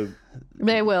be a.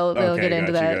 They will. They'll get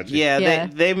into that. Gotcha. Yeah,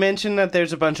 they mentioned that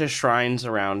there's a bunch of shrines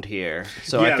around here.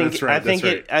 So Yeah, I think that's right,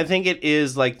 I think it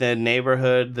is like the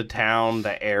neighborhood, the town,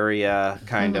 the area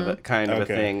kind of a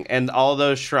thing. And all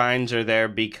those shrines are there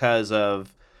because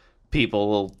of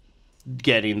people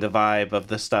getting the vibe of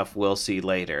the stuff we'll see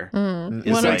later.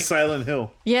 It's like Silent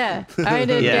Hill. Yeah, I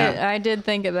did. I did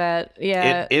think of that.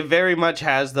 Yeah, it very much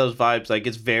has those vibes. Like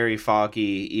it's very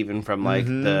foggy, even from like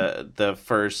the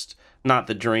first. Not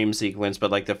the dream sequence, but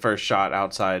like the first shot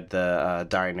outside the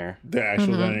diner. The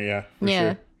actual diner, yeah. For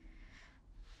sure.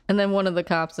 And then one of the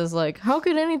cops is like, how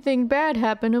could anything bad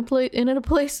happen in a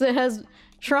place that has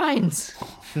shrines?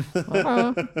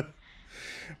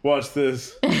 Watch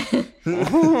this.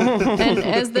 And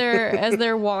as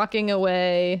they're walking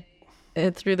away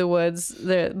through the woods,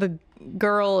 the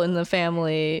girl in the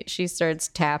family, she starts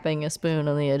tapping a spoon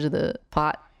on the edge of the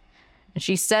pot. And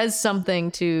she says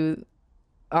something to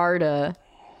Arda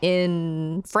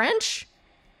in French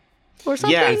or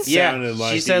something. Yeah.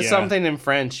 Like she says something in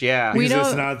French. Yeah,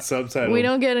 it's not subtitled. We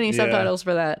don't get any subtitles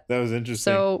for that. That was interesting.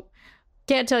 So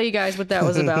can't tell you guys what that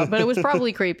was about, but it was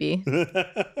probably creepy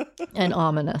and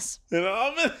ominous.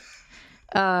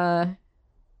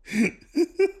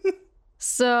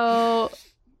 So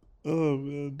oh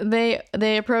man,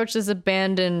 they approach this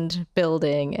abandoned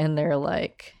building and they're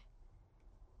like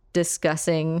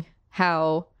discussing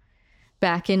how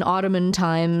back in Ottoman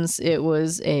times, it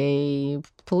was a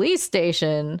police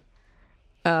station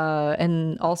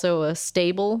and also a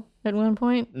stable at one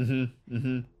point.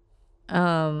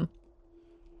 And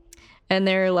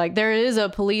they're like, there is a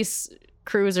police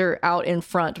cruiser out in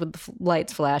front with the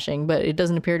lights flashing, but it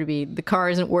doesn't appear to be. The car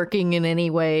isn't working in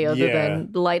any way other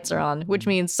than the lights are on, which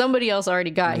means somebody else already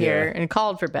got here and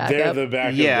called for backup. They're the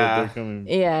backup that they're coming.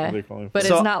 Yeah, but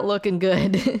it's not looking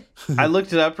good. I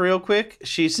looked it up real quick.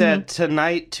 She said,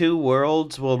 tonight 2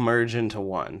 worlds will merge into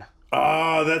one.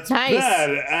 Oh, that's nice.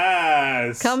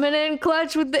 Badass. Coming in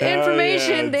clutch with the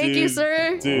information. Yeah, Thank you,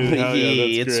 sir. Dude, hell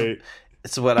yeah, that's great.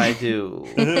 It's what I do.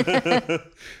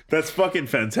 That's fucking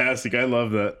fantastic. I love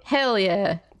that. Hell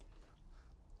yeah.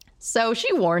 So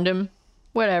she warned him.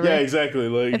 Whatever. Yeah, exactly.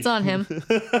 Like it's on him.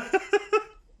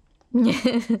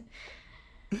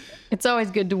 It's always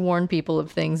good to warn people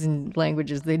of things in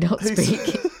languages they don't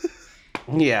speak.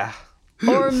 Yeah.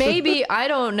 Or maybe, I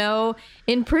don't know,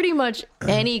 in pretty much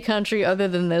any country other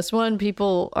than this one,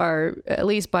 people are at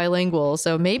least bilingual.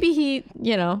 So maybe he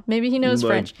knows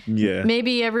French. Yeah.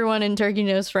 Maybe everyone in Turkey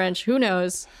knows French. Who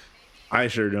knows? I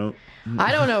sure don't.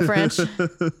 I don't know French.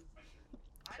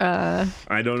 I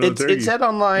don't know Turkey. It said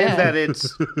online that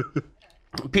it's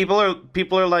people are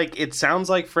like, it sounds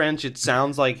like French, it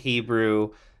sounds like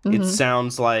Hebrew, it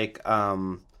sounds like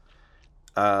a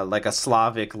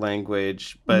Slavic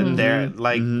language, but they're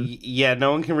like,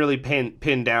 no one can really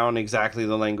pin down exactly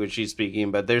the language she's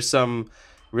speaking, but there's some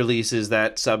releases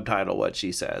that subtitle what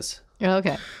she says.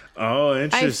 Okay. Oh,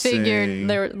 interesting. I figured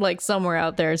there, like, somewhere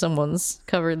out there, someone's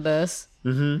covered this.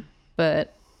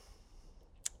 But.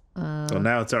 So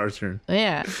now it's our turn.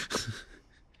 Yeah.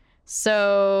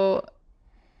 So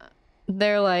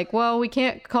they're like, well, we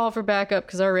can't call for backup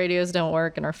because our radios don't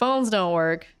work and our phones don't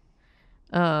work.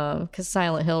 Because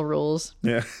Silent Hill rules.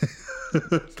 Yeah.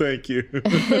 Thank you.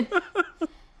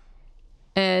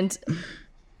 And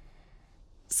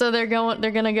so they're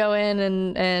gonna go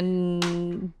in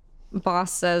and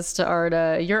boss says to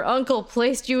Arda, your uncle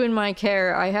placed you in my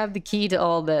care. I have the key to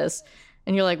all this.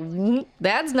 And you're like,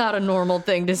 that's not a normal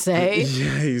thing to say.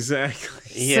 Yeah,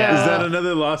 exactly. Yeah. Is that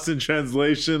another lost in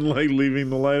translation, like leaving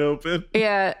the light open?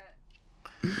 Yeah.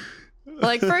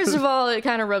 Like, first of all, it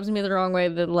kind of rubs me the wrong way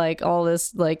that, like, all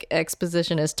this, like,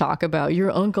 exposition is talk about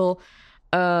your uncle.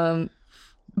 But,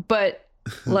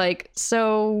 like,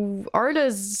 so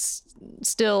Arda's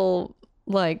still,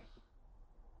 like,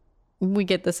 we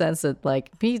get the sense that,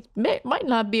 like, he might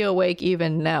not be awake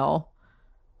even now.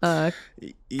 Because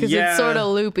it's sort of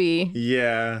loopy.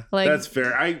 Yeah, like, that's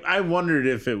fair. I wondered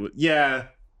if it would. Yeah.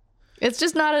 It's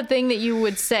just not a thing that you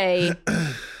would say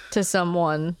to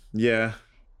someone Yeah.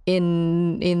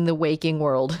 in the waking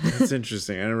world. It's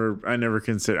interesting. I never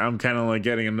consider. I'm kind of like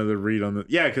getting another read on the.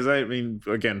 Yeah, because I mean,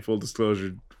 again, full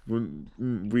disclosure,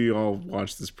 we all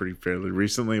watched this pretty fairly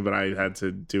recently, but I had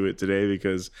to do it today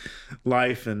because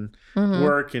life and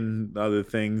work and other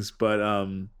things. But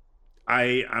I'm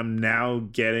now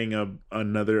getting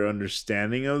another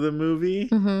understanding of the movie.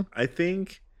 I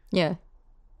think. Yeah.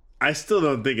 I still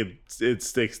don't think it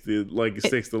sticks the landing.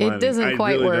 It doesn't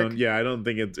quite really work. Don't. Yeah, I don't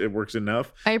think it works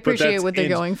enough. I appreciate what they're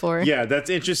going for. Yeah,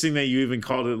 that's interesting that you even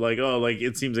called it like, oh, like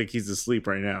it seems like he's asleep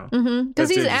right now.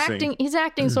 Because he's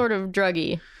acting sort of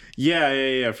druggy.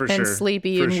 Yeah, for sure. And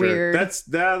sleepy for and sure. weird.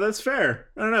 That's fair.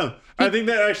 I don't know. I think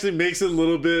that actually makes a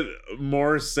little bit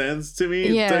more sense to me.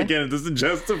 Yeah. Again, it doesn't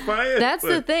justify it. That's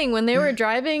the thing. When they were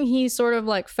driving, he sort of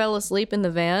like fell asleep in the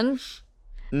van.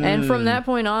 And from that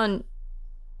point on,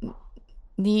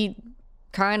 he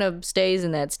kind of stays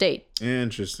in that state.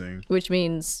 Interesting. Which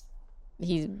means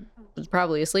he was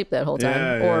probably asleep that whole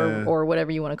time, or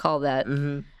whatever you want to call that.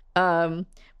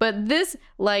 But this,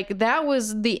 like, that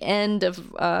was the end of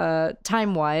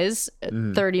time-wise,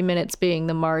 30 minutes being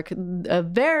the mark. A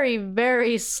very,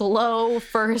 very slow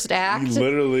first act.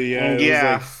 Literally,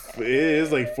 it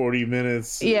is like 40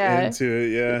 minutes into it,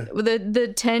 yeah.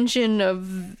 The tension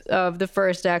of the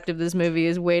first act of this movie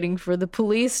is waiting for the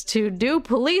police to do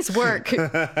police work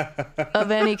of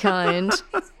any kind.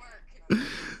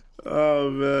 Oh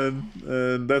man,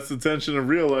 and that's the tension of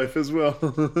real life as well.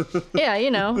 Yeah, you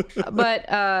know. But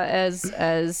as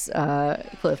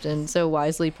Clifton so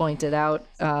wisely pointed out,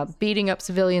 beating up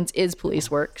civilians is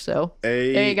police work. So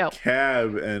there you go.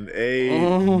 Cab and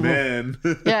amen.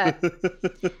 Yeah.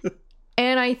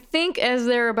 And I think as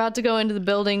they're about to go into the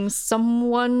building,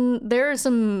 there are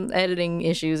some editing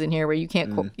issues in here where you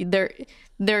can't.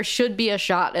 There should be a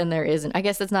shot and there isn't. I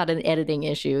guess that's not an editing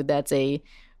issue. That's a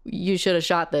you should have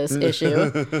shot this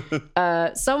issue.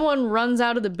 Someone runs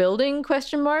out of the building, ?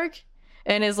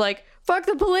 And is like, fuck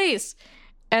the police.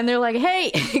 And they're like,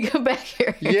 hey, come back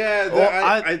here.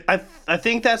 Yeah. I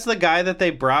think that's the guy that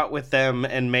they brought with them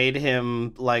and made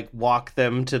him like walk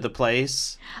them to the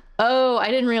place. Oh, I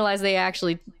didn't realize they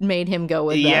actually made him go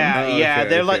with them. Yeah, Oh, yeah.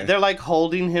 okay, They're like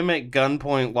holding him at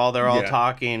gunpoint while they're all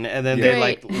talking, and then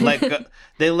they Great.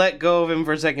 they let go of him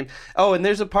for a second. Oh, and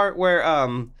there's a part where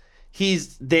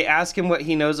they ask him what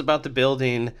he knows about the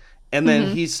building, and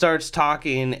then he starts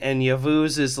talking, and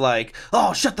Yavuz is like,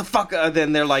 oh, shut the fuck up.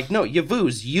 Then they're like, no,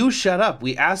 Yavuz, you shut up.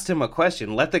 We asked him a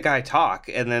question. Let the guy talk.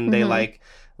 And then they like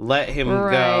let him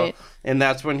go. And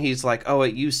that's when he's like, oh,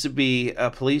 it used to be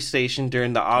a police station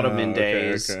during the Ottoman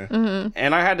days. Okay.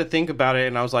 And I had to think about it,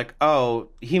 and I was like, oh,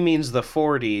 he means the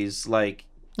 40s, like,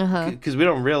 because we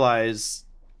don't realize...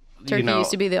 Turkey used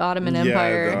to be the Ottoman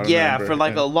Empire. For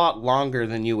like a lot longer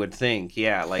than you would think.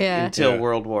 Until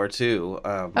World War II.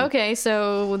 Okay,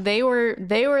 so they were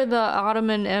the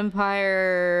Ottoman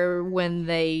Empire when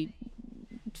they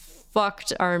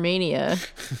fucked Armenia.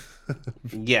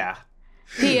 Yeah.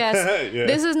 P.S.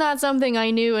 This is not something I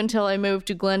knew until I moved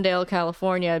to Glendale,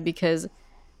 California, because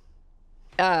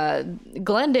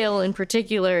Glendale in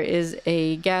particular is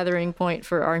a gathering point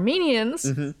for Armenians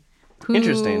who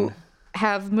Interesting.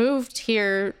 have moved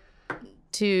here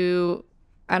to,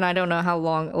 and I don't know how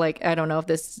long, like, I don't know if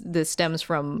this stems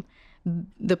from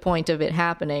the point of it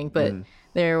happening, but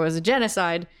there was a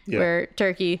genocide where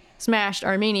Turkey smashed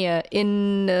Armenia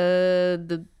in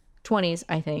the 20s,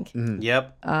 I think.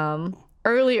 Yep.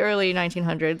 Early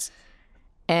 1900s,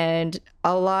 and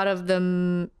a lot of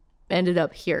them ended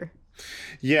up here.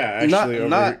 Yeah, actually,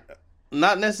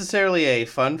 not necessarily a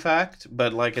fun fact,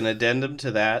 but like an addendum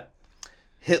to that.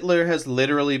 Hitler has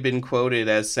literally been quoted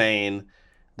as saying,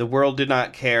 "The world did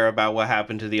not care about what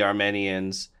happened to the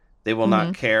Armenians. They will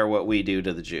not care what we do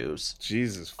to the Jews."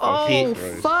 Jesus.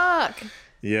 Fuck.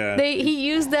 Yeah. He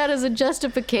used that as a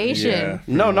justification. Yeah,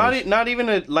 no, not even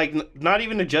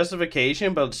a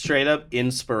justification, but straight up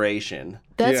inspiration.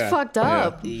 That's fucked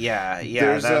up. Yeah.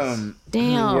 There's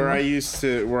Damn. where I used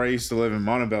to live in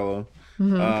Montebello.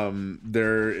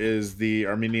 There is the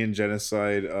Armenian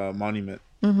Genocide Monument.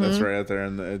 That's right out there,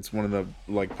 and it's one of the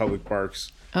like public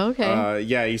parks. Okay.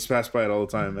 I used to pass by it all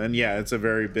the time, and it's a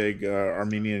very big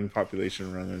Armenian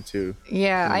population around there too.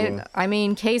 Yeah, I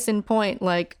mean, case in point,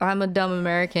 like, I'm a dumb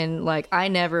American. Like, I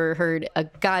never heard a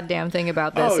goddamn thing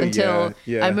about this until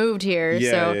I moved here.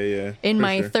 In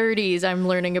my 30s, I'm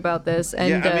learning about this.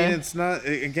 And I mean, it's not,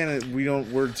 again,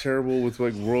 we're terrible with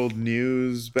like world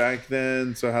news back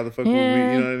then. So how the fuck would we,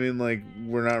 you know what I mean? Like,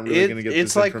 we're not really gonna get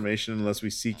this information unless we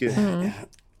seek it.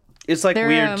 It's like They're,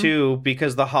 weird too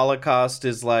because the Holocaust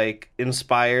is like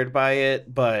inspired by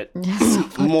it, but So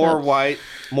fucked up.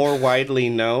 more widely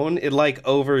known. It like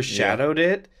overshadowed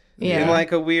it Yeah. in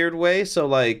like a weird way. So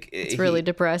like It's really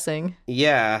depressing.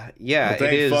 yeah, Well, it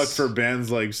thank is. fuck for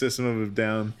bands like System of a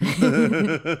Down.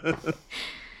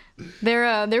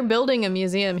 They're building a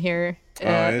museum here,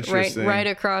 interesting. right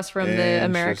across from the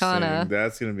Americana. Interesting.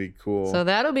 That's gonna be cool. So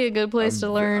that'll be a good place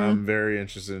to learn I'm very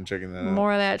interested in checking that out.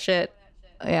 more of that shit.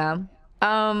 Yeah.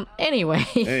 Anyway,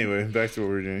 Anyway, back to what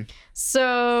we were doing.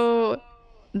 so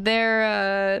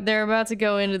they're about to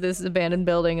go into this abandoned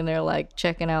building, and they're like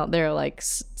checking out their like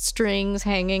strings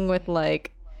hanging with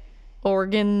like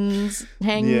organs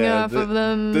hanging off of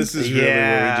them. This is really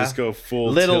where we just go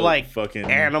full little tilt like fucking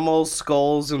animal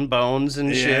skulls and bones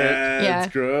and shit. Yeah.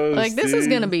 It's gross. Like, this is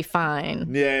dude. gonna be fine.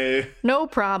 Yeah. No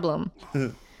problem.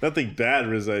 Nothing bad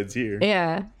resides here.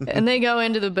 Yeah. And they go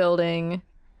into the building,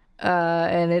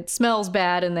 and it smells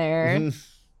bad in there.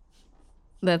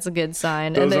 That's a good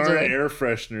sign. Those and aren't just, air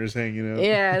fresheners hanging out.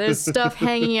 yeah, there's stuff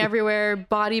hanging everywhere,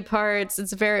 body parts.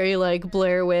 It's very like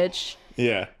Blair Witch.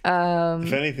 Yeah.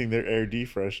 If anything, they're air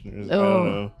defresheners.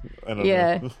 Oh. I don't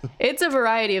Yeah. know. It's a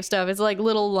variety of stuff. It's like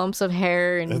little lumps of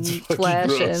hair and That's fucking flesh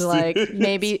gross, and like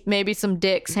dude. maybe some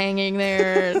dicks hanging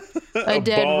there. A A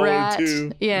dead ball or rat.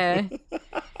 two. Yeah.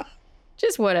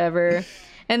 Just whatever.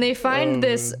 And they find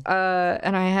this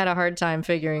and I had a hard time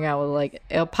figuring out like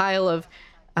a pile of,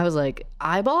 I was like,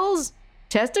 eyeballs?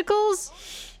 Testicles?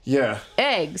 Yeah.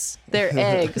 Eggs. They're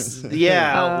eggs.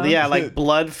 Yeah, like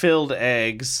blood-filled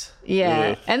eggs.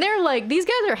 Yeah. Ugh. And they're like, these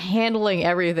guys are handling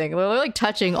everything. They're like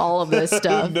touching all of this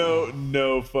stuff.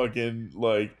 No fucking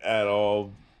like at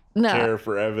all No. care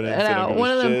for evidence. They No, don't give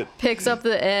one a of them shit. picks up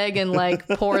the egg and like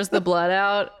pours the blood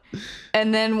out,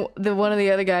 and then one of the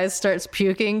other guys starts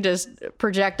puking, just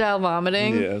projectile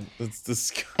vomiting. Yeah, that's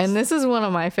disgusting. And this is one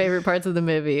of my favorite parts of the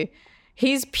movie.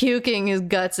 He's puking his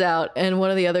guts out, and one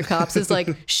of the other cops is like,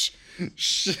 "Shh,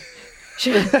 Shh.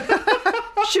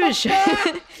 shush."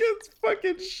 Gets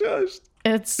fucking shushed.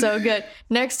 It's so good.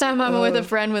 Next time I'm with a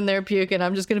friend when they're puking,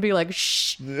 I'm just gonna be like,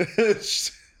 "Shh,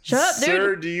 shut up, dude."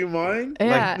 Sir, do you mind?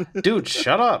 Yeah. Like, dude,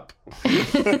 shut up.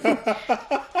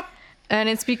 And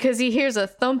it's because he hears a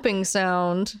thumping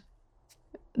sound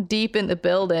deep in the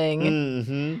building.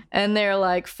 Mm-hmm. And they're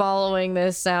like following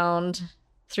this sound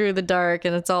through the dark,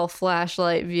 and it's all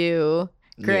flashlight view.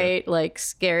 Great, like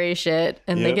scary shit.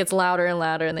 And it gets louder and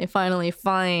louder, and they finally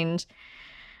find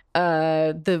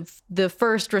the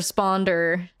first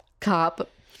responder cop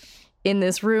in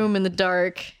this room in the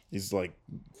dark. He's like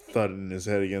thudding his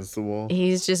head against the wall.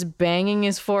 He's just banging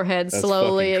his forehead That's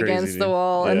slowly fucking crazy, against the dude.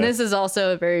 wall. And Yeah. this is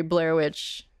also a very Blair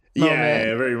Witch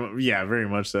moment. Very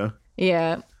much so.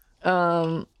 Yeah.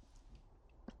 And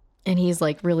he's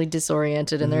like really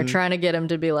disoriented, and they're trying to get him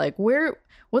to be like,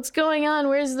 what's going on?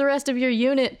 Where's the rest of your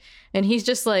unit? And he's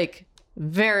just like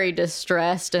very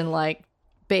distressed and like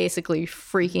basically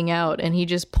freaking out. And he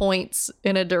just points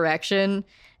in a direction,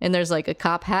 and there's like a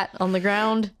cop hat on the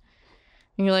ground.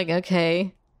 And you're like,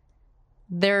 okay,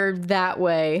 they're that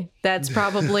way. That's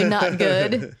probably not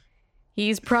good.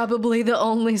 He's probably the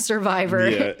only survivor.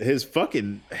 Yeah, his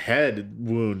fucking head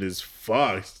wound is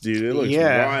fucked, dude. It looks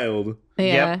Yeah. wild. Yeah.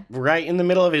 Yep, right in the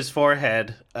middle of his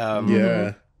forehead.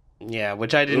 Yeah. Yeah,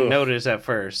 which I didn't Ugh. notice at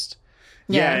first.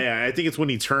 Yeah. I think it's when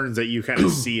he turns that you kind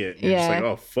of see it. You're just Yeah. like,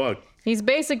 oh, fuck. He's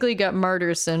basically got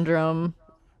martyr syndrome.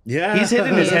 Yeah. He's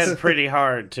hitting his head pretty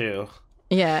hard, too.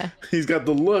 Yeah. He's got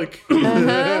the look.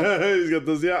 Uh-huh. He's got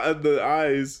those, the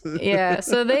eyes. Yeah.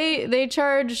 So they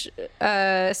charge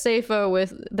Saifo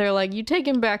with, they're like, you take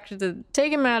him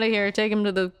out of here, take him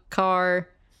to the car,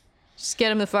 just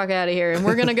get him the fuck out of here. And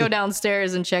we're going to go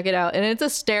downstairs and check it out. And it's a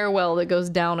stairwell that goes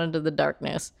down into the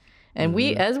darkness. And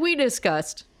as we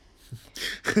discussed,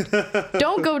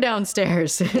 don't go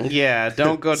downstairs. Yeah,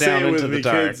 don't go Say down it into with the me,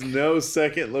 dark. kids. No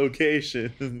second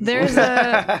location.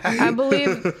 I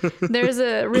believe there's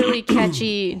a really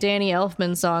catchy Danny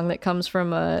Elfman song that comes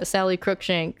from a Sally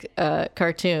Cruikshank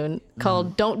cartoon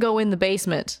called "Don't Go in the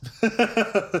Basement."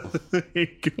 There you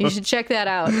go. You should check that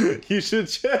out. You should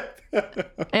check.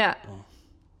 Yeah,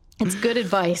 it's good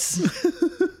advice.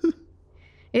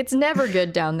 It's never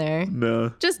good down there.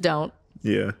 No. Just don't.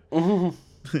 Yeah.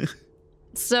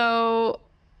 So,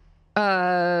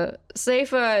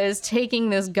 Seifa is taking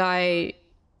this guy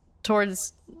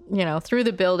towards, through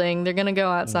the building. They're gonna go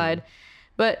outside,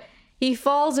 but he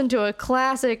falls into a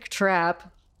classic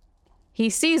trap. He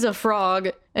sees a frog,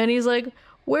 and he's like,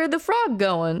 "Where'd the frog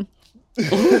going?" What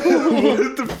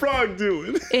is the frog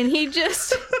doing? And he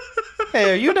just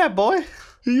Hey, are you that boy?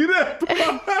 You know?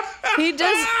 he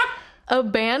just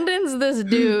abandons this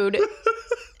dude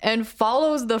and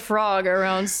follows the frog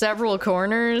around several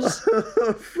corners.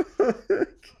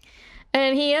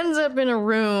 And he ends up in a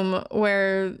room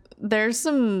where there's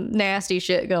some nasty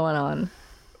shit going on.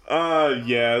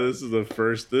 Yeah, this is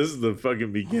the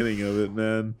fucking beginning of it,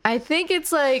 man. I think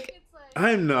it's like...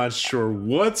 I'm not sure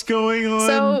what's going on.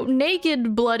 So,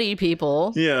 naked, bloody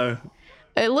people. Yeah.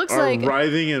 It looks Are like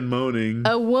writhing and moaning.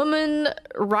 a woman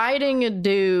riding a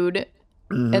dude,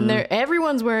 and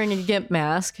everyone's wearing a gimp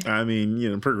mask. I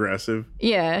mean, progressive.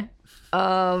 Yeah.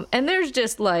 And there's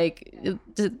just like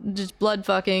just blood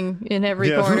fucking in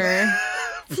every corner.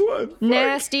 Blood fuck.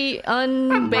 Nasty,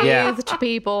 unbathed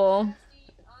people.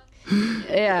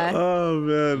 Yeah. Oh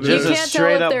man. You Just a can't tell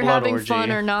straight if up they're blood having orgy.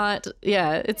 fun or not.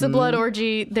 Yeah, it's a blood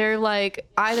orgy. They're like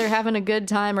either having a good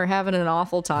time or having an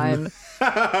awful time.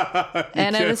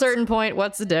 And at a certain point,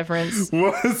 what's the difference?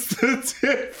 What's the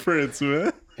difference,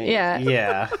 man? Yeah.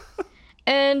 Yeah.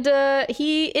 And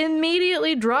he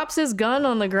immediately drops his gun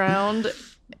on the ground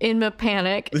in a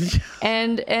panic,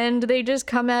 and they just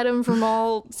come at him from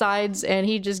all sides, and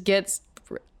he just gets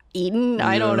eaten.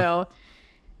 I don't know.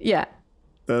 Yeah.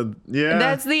 Yeah.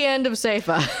 That's the end of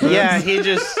Seifa. Yeah,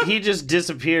 he just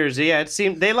disappears. Yeah, it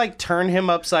seemed they like turn him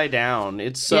upside down.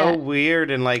 It's so weird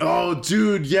and like Oh,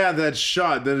 dude, yeah, that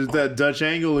shot, that Dutch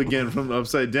angle again from the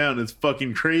upside down. It's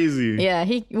fucking crazy. Yeah,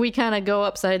 we kind of go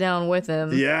upside down with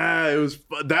him. Yeah,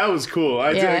 that was cool.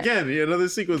 Again, another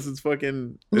sequence.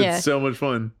 It's so much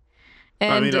fun.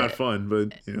 And, I mean, not fun,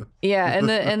 but Yeah,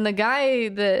 and the guy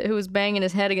who was banging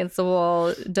his head against the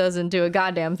wall doesn't do a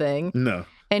goddamn thing. No.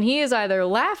 And he is either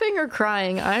laughing or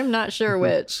crying. I'm not sure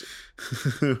which.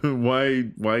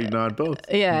 Why not both?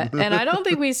 Yeah, and I don't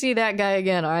think we see that guy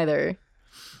again either.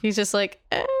 He's just like,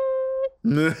 eh.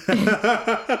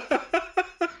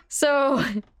 So,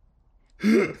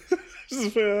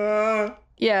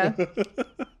 yeah.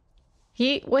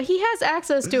 He has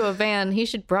access to a van. He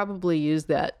should probably use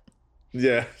that.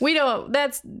 Yeah. We don't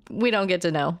get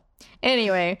to know.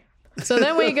 Anyway, so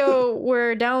then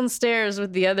we're downstairs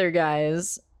with the other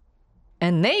guys,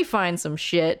 and they find some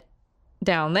shit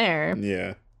down there.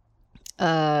 Yeah.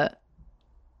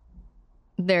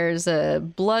 There's a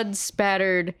blood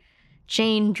spattered,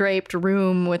 chain draped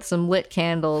room with some lit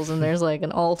candles, and there's like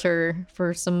an altar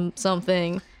for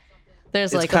something.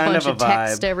 There's like a bunch of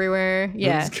text everywhere.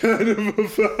 Yeah. It's kind of a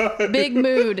vibe. Big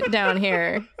mood down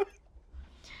here.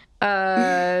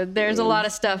 There's a lot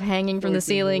of stuff hanging from the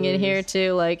ceiling in here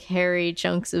too, like hairy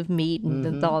chunks of meat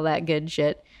and all that good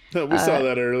shit. We saw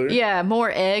that earlier. Yeah,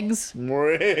 more eggs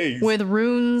More eggs. with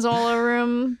runes all over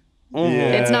them.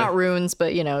 Yeah. It's not runes,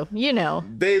 but you know.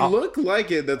 They look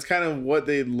like it. That's kind of what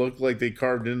they look like they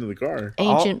carved into the car.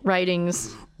 Ancient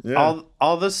writings. Yeah.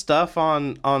 all the stuff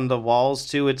on the walls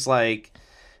too. It's like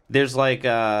there's like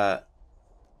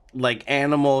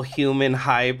animal human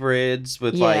hybrids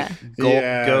with like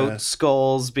goat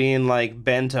skulls being like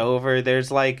bent over.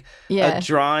 There's like a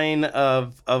drawing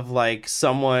of like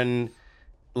someone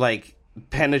like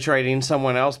penetrating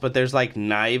someone else, but there's like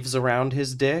knives around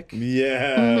his dick.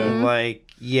 Yeah. Mm-hmm. Like,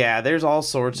 yeah, there's all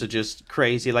sorts of just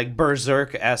crazy, like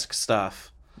Berserk-esque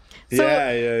stuff. So,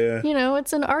 yeah. You know,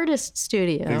 it's an artist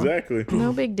studio. Exactly.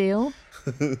 No big deal.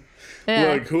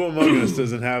 Yeah. Look, who among us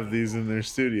doesn't have these in their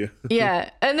studio? Yeah,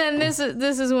 and then this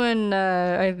is when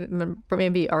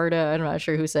maybe Arda, I'm not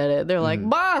sure who said it. They're like,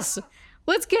 "Boss,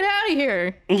 let's get out of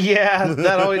here." Yeah,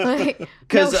 that always Like,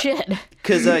 no shit.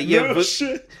 because No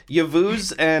shit.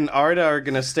 Yavuz and Arda are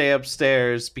gonna stay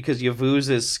upstairs because Yavuz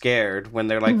is scared when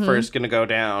they're like first gonna go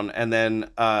down, and then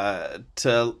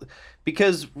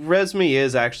because Resmi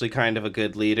is actually kind of a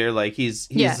good leader. Like he's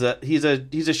a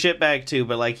shitbag too,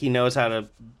 but like he knows how to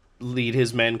lead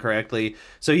his men correctly.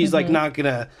 So he's like not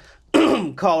gonna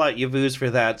call out Yavuz for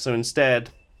that. So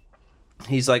instead,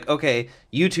 he's like, okay,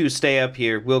 you two stay up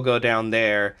here. We'll go down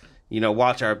there.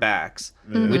 Watch our backs,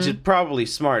 which is probably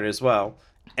smart as well.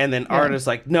 And then Arda's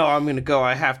like, no, I'm gonna go.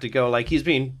 I have to go. Like he's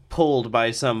being pulled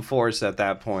by some force at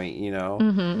that point,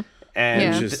 And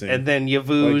and then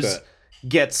Yavuz Like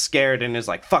gets scared and is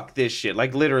like, fuck this shit.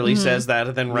 Like literally says that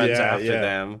and then runs after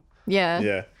them.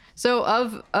 Yeah. So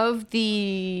of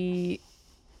the,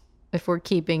 if we're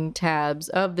keeping tabs,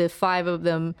 of the 5 of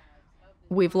them,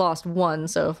 we've lost 1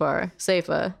 so far,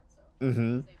 Seifa.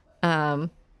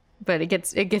 But it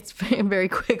gets very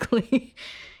quickly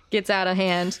gets out of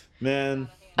hand. Man.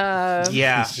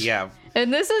 Yeah.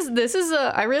 And this is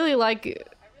I really like.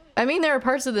 I mean, there are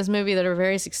parts of this movie that are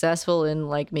very successful in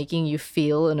like making you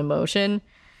feel an emotion.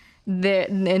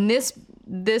 And this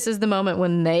is the moment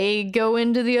when they go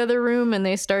into the other room and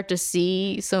they start to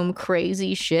see some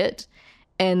crazy shit,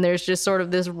 and there's just sort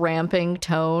of this ramping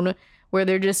tone where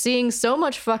they're just seeing so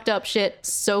much fucked up shit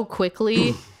so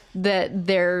quickly that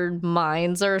their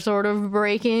minds are sort of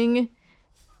breaking.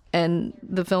 And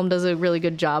the film does a really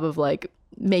good job of like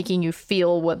making you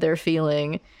feel what they're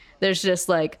feeling. There's just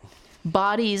like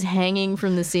bodies hanging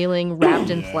from the ceiling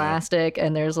wrapped in plastic,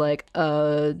 and there's like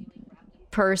a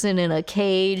person in a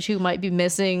cage who might be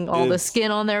missing all the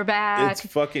skin on their back. It's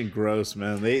fucking gross,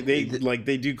 man. They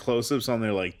do close-ups on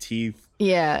their like teeth.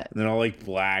 Yeah. And they're all like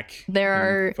black. There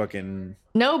are fucking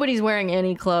nobody's wearing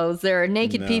any clothes. There are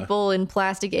naked people in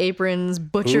plastic aprons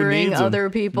butchering other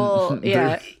people.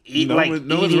 Yeah.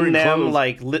 Eating them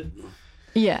like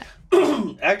yeah.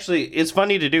 Actually, it's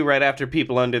funny to do right after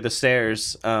people under the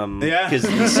stairs.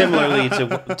 Because similarly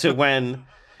to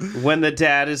when the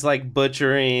dad is like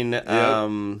butchering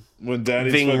when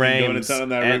Daddy's Ving fucking Rhames, going to town on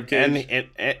that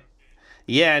ribcage.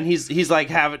 And he's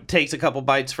like takes a couple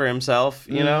bites for himself,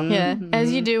 you know? Yeah,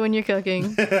 as you do when you're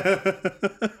cooking.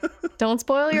 Don't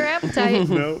spoil your appetite.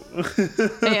 No.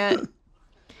 Yeah.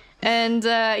 And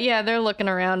they're looking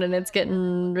around and it's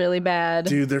getting really bad.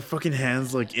 Dude, their fucking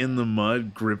hands like in the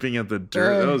mud, gripping at the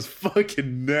dirt. That was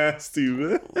fucking nasty,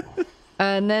 man.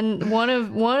 And then one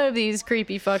of these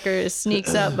creepy fuckers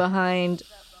sneaks up behind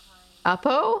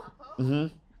Apo.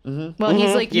 Well,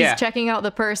 he's checking out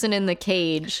the person in the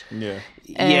cage. Yeah.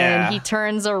 And he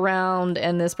turns around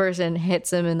and this person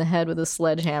hits him in the head with a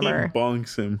sledgehammer. He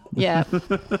bonks him. Yeah.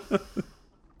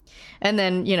 And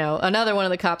then, another one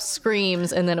of the cops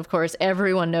screams, and then of course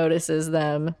everyone notices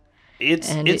them.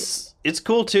 It's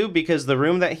cool too, because the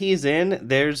room that he's in,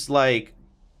 there's like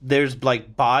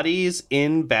bodies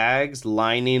in bags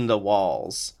lining the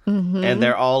walls, and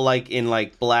they're all like in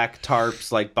like black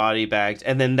tarps, like body bags,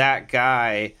 and then that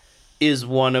guy is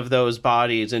one of those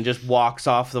bodies and just walks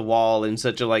off the wall in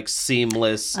such a like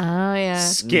seamless,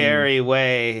 scary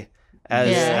way.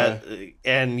 I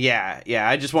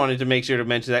just wanted to make sure to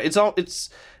mention that it's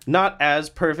not as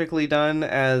perfectly done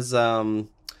as in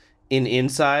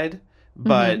Inside,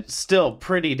 but still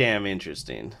pretty damn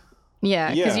interesting.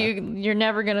 Yeah, because you're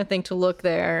never gonna think to look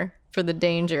there for the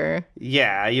danger.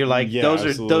 Yeah, you're like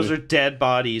those are dead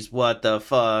bodies. What the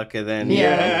fuck? And then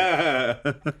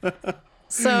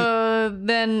So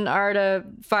then Arda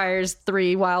fires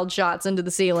 3 wild shots into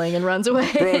the ceiling and runs away.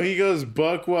 Bro, he goes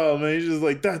buck wild, man. He's just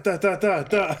like da da da da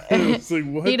da. It's like,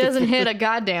 what? He doesn't hit a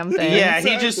goddamn thing. Yeah,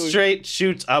 exactly. He just straight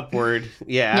shoots upward.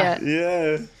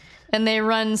 Yeah. And they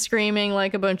run screaming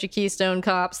like a bunch of Keystone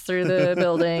cops through the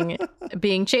building,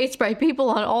 being chased by people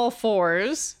on all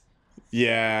fours.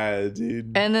 Yeah,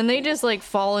 dude. And then they just like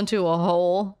fall into a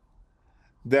hole.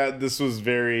 This was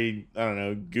very, I don't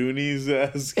know,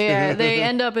 Goonies-esque. Yeah, they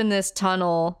end up in this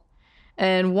tunnel,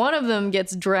 and one of them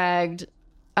gets dragged.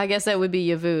 I guess that would be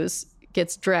Yavuz.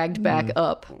 Gets dragged back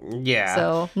up. Yeah.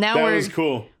 So now that was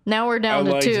cool. Now we're down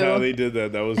to 2. I liked how they did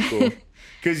that. That was cool.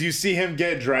 Because you see him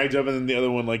get dragged up, and then the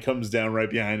other one like comes down right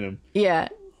behind him. Yeah.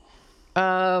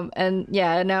 And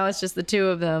now it's just the 2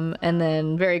 of them, and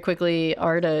then very quickly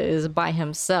Arda is by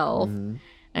himself,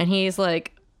 and he's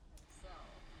like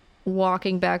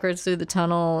walking backwards through the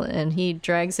tunnel, and he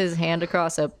drags his hand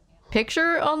across a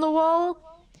picture on the wall,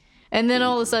 and then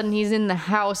all of a sudden he's in the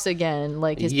house again,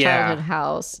 like his childhood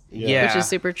house, which is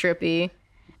super trippy.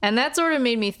 And that sort of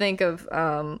made me think of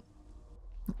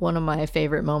one of my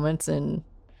favorite moments in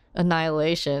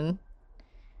Annihilation,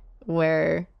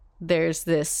 where there's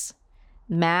this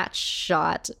match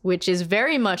shot, which is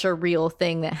very much a real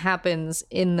thing that happens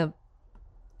in the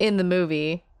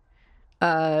movie.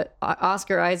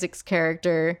 Oscar Isaac's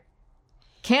character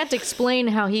can't explain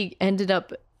how he ended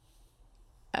up.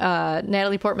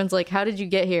 Natalie Portman's like, "How did you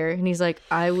get here?" And he's like,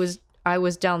 I was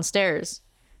downstairs,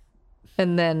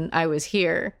 and then I was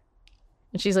here."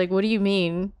 And she's like, "What do you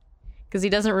mean?" Because he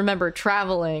doesn't remember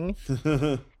traveling.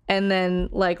 And then,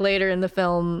 like later in the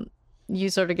film, you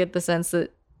sort of get the sense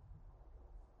that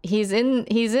he's in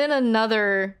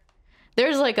another.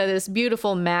 There's like this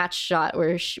beautiful match shot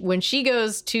where when she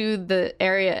goes to the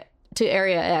area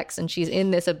X and she's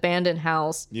in this abandoned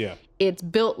house. Yeah. It's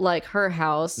built like her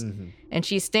house, and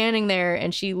she's standing there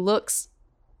and she looks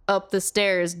up the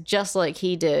stairs just like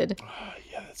he did.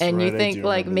 And right. You think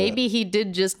like maybe he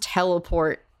did just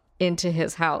teleport into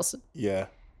his house. Yeah.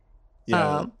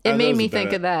 It made me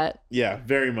think of that. Yeah,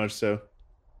 very much so.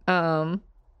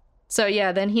 So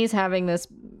yeah, then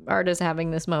Arda's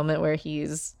having this moment where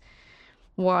he's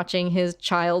watching his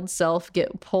child self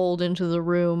get pulled into the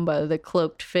room by the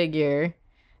cloaked figure,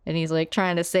 and he's like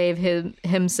trying to save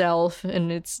himself,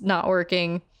 and it's not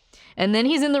working. And then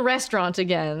he's in the restaurant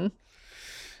again,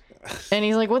 and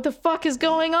he's like, "What the fuck is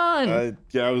going on?"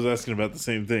 I was asking about the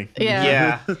same thing.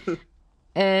 Yeah.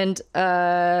 And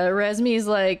Resmi's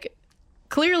like,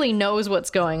 clearly knows what's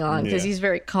going on because he's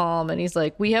very calm, and he's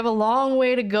like, we have a long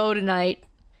way to go tonight.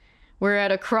 We're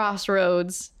at a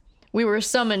crossroads. We were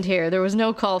summoned here. There was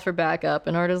no call for backup.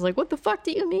 And Arda's like, what the fuck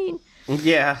do you mean?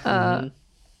 Yeah.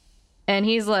 And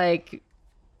he's like,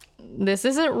 this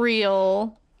isn't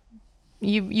real.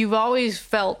 You've always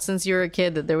felt since you were a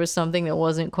kid that there was something that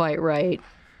wasn't quite right.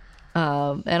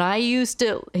 And I used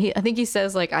to, I think he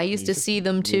says, like, I used to see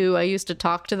them too. I used to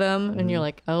talk to them. And you're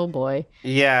like, oh boy.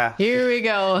 Yeah. Here we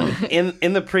go.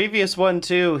 In the previous one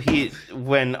too,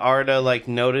 when Arda like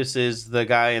notices the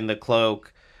guy in the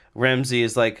cloak, Ramsey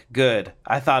is like, good.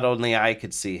 I thought only I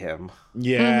could see him.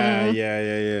 Yeah.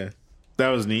 That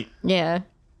was neat. Yeah.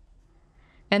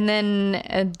 And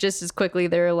then just as quickly,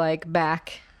 they're like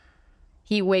back.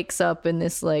 He wakes up in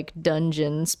this like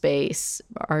dungeon space.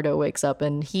 Ardo wakes up,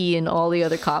 and he and all the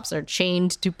other cops are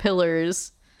chained to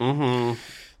pillars.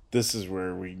 This is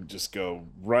where we just go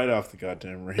right off the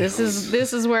goddamn rails.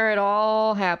 This is where it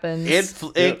all happens.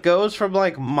 It goes from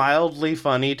like mildly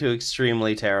funny to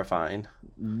extremely terrifying.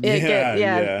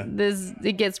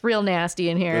 It gets real nasty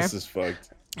in here. This is fucked.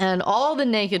 And all the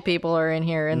naked people are in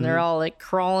here, and they're all like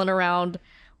crawling around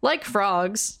like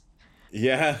frogs.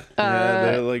 Yeah,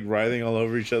 they're like writhing all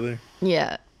over each other.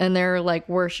 Yeah, and they're like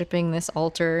worshiping this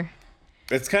altar.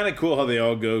 It's kind of cool how they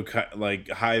all go like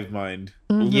hive mind.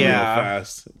 Yeah, real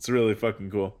fast. It's really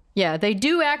fucking cool. Yeah, they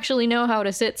do actually know how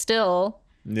to sit still.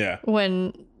 Yeah,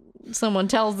 when someone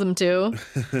tells them to.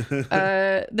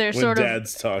 They're when sort of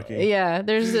Dad's talking. Yeah,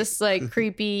 there's this like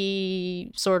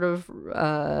creepy sort of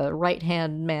right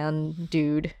hand man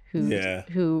dude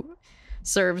who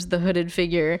serves the hooded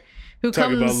figure. Who Talk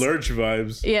comes, about Lurch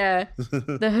vibes. Yeah.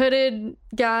 The hooded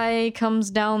guy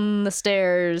comes down the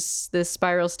stairs, this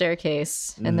spiral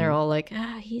staircase, and they're all like,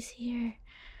 he's here.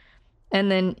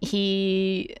 And then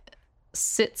he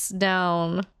sits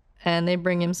down, and they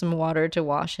bring him some water to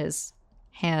wash his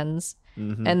hands.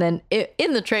 And then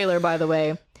in the trailer, by the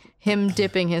way, him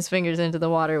dipping his fingers into the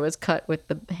water was cut with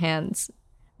the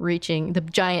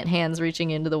giant hands reaching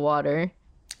into the water,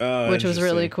 which was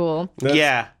really cool.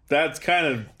 That's kind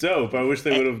of dope. I wish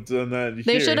they would have done that.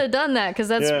 They should have done that because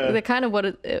that's the kind of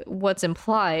what's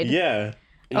implied. Yeah.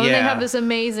 Oh, and they have this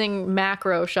amazing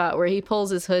macro shot where he pulls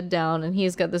his hood down and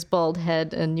he's got this bald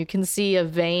head, and you can see a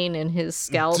vein in his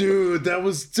scalp. Dude, that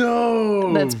was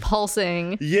dope. That's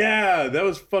pulsing. Yeah, that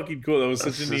was fucking cool. That was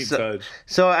such a neat touch.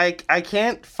 So I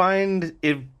can't find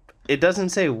it. It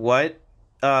doesn't say what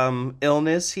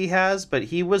illness he has, but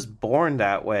he was born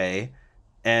that way.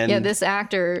 And yeah, this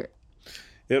actor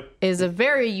is a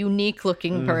very unique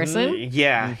looking person.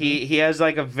 Yeah, he has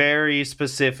like a very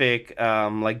specific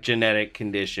like genetic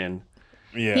condition.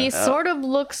 Yeah. He sort of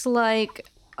looks like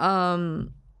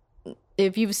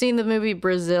if you've seen the movie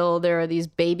Brazil, there are these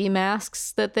baby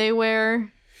masks that they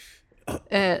wear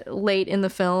late in the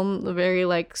film, the very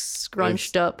like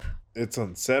scrunched up it's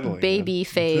unsettling baby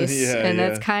face.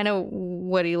 That's kind of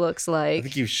what he looks like. I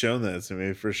think you've shown that to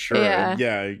me for sure. Yeah.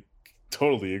 I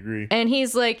totally agree. And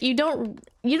he's like, you don't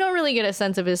really get a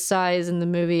sense of his size in the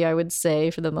movie, I would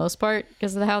say, for the most part,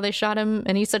 because of how they shot him.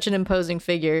 And he's such an imposing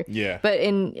figure. Yeah. But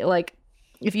in like,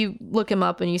 if you look him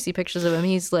up and you see pictures of him,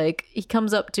 he's like, he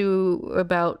comes up to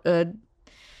about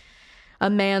a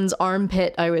man's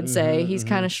armpit, I would say. He's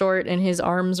kind of short, and his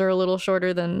arms are a little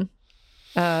shorter than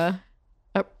a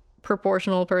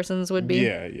proportional person's would be.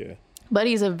 Yeah. But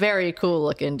he's a very cool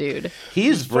looking dude.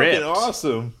 He's ripped. Fucking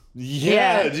awesome.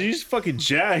 Yeah, dude, he's fucking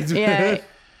jacked. Yeah.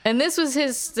 And this was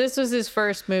his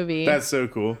first movie. That's so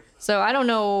cool. So I don't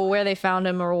know where they found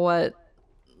him or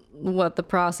what the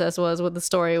process was, what the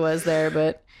story was there,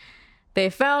 but they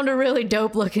found a really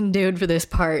dope looking dude for this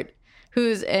part,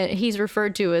 he's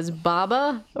referred to as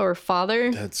Baba or Father.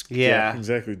 That's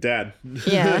exactly, Dad.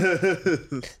 Yeah.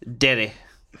 Daddy.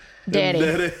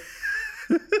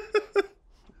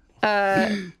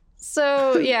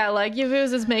 So yeah, like if it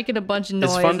was just making a bunch of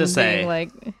noise, it's fun to and say. being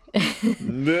like,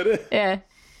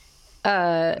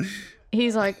 yeah.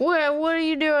 He's like, what are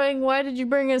you doing? Why did you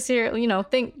bring us here? You know,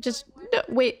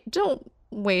 don't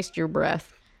waste your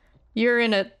breath. You're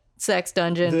in a sex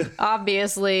dungeon,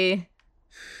 obviously.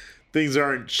 Things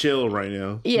aren't chill right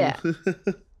now. Yeah.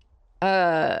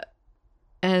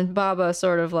 And Baba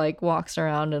sort of like walks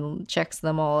around and checks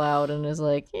them all out and is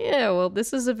like, yeah, well,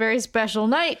 this is a very special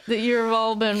night that you've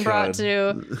all been brought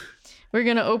to. We're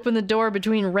going to open the door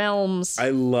between realms. I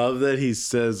love that he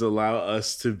says, allow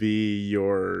us to be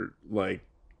your, like,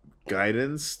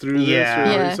 guidance through this.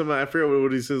 Or something. I forget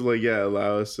what he says. Like,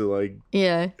 allow us to, like...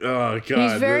 Yeah. Oh,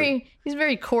 God. He's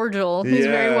very cordial. He's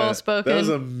very well spoken. That was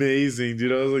amazing,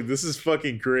 dude. I was like, this is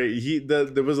fucking great.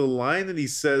 There was a line that he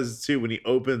says, too, when he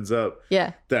opens up.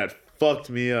 Yeah. That fucked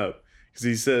me up because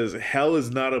he says, "Hell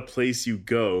is not a place you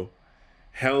go.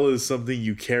 Hell is something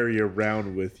you carry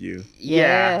around with you."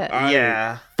 Yeah. I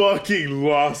Yeah. fucking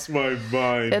lost my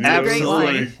mind. It's dude. a great I was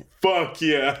line. like, fuck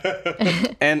yeah.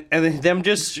 And them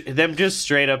just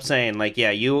straight up saying like,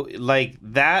 yeah, you like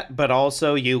that, but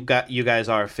also you guys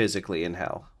are physically in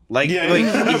hell. Like, Yeah. like,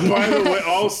 By the way,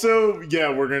 also, yeah,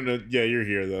 you're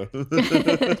here though.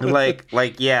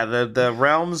 like, yeah, the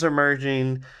realms are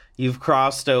merging. You've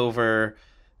crossed over,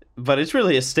 but it's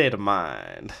really a state of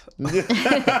mind.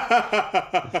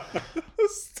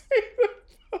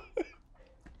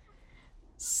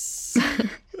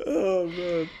 Oh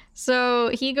man. So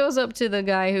he goes up to the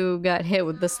guy who got hit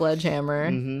with the sledgehammer,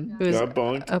 who's Got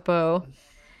bonked. Uppo,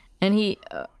 and he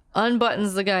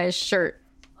unbuttons the guy's shirt,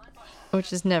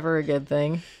 which is never a good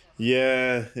thing.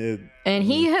 Yeah. And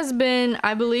he has been,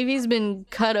 I believe he's been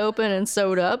cut open and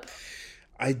sewed up.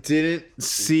 I didn't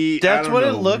see. That's I don't what know.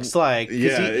 it looks like. 'Cause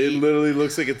Yeah, it literally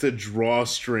looks like it's a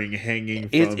drawstring hanging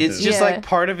from It's him. just Yeah. like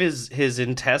part of his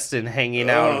intestine hanging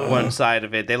out one side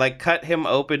of it. They like cut him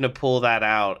open to pull that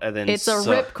out, and then It's a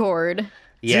ripcord.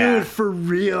 Yeah, Dude, for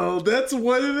real. That's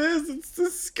what it is. It's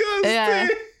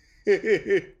disgusting.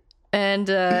 And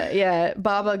yeah,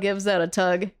 Baba gives that a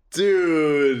tug.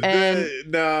 Dude. And-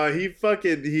 He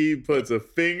puts a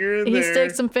finger in He there.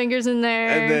 sticks some fingers in there.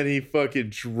 and then he fucking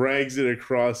drags it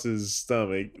across his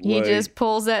stomach. he like, just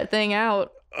pulls that thing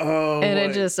out, oh and my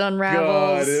it just God,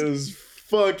 unravels. it was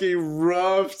fucking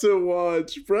rough to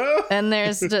watch, bro. And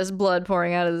there's just blood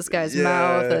pouring out of this guy's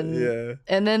mouth,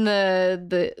 and then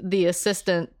the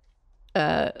assistant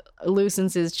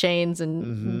loosens his chains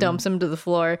and dumps him to the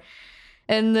floor.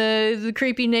 And the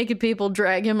creepy naked people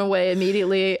drag him away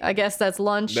immediately. I guess that's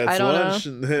lunch. That's I don't lunch.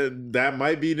 know. That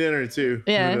might be dinner too.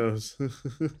 Yeah. Who knows?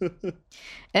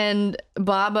 And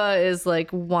Baba is like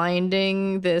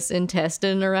winding this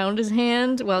intestine around his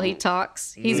hand while he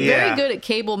talks. He's very Yeah. good at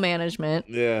cable management.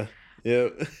 Yeah.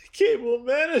 Yep. Cable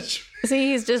management.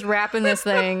 See, he's just wrapping this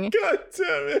thing, God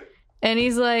damn it. and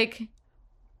he's like,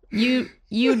 "You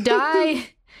die."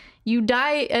 You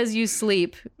die as you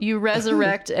sleep. You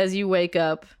resurrect as you wake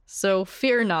up. So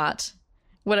fear not.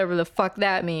 Whatever the fuck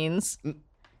that means.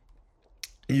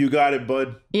 You got it,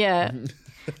 bud. Yeah.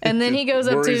 And then he goes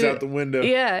up Worries to out the window.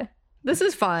 Yeah. This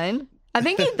is fine. I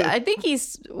think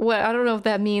he's what I don't know if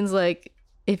that means like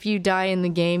if you die in the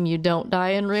game, you don't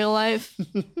die in real life.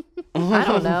 I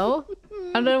don't know.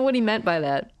 I don't know what he meant by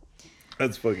that.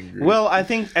 That's fucking great. Well, I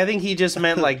think he just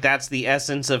meant like that's the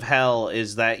essence of hell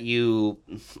is that you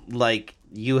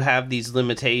have these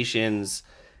limitations,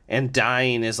 and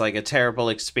dying is like a terrible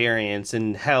experience,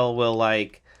 and hell will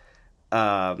like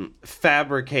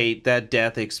fabricate that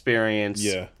death experience,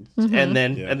 yeah. and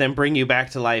then bring you back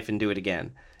to life and do it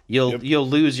again. You'll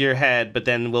lose your head, but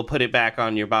then we'll put it back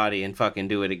on your body and fucking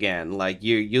do it again. Like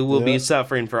you will be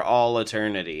suffering for all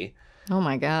eternity. Oh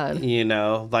my god. You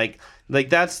know, like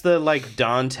that's the like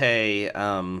Dante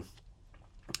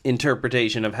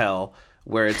interpretation of hell,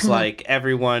 where it's like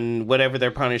everyone, whatever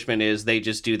their punishment is, they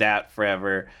just do that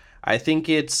forever. I think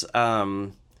it's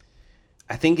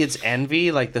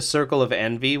envy, like the circle of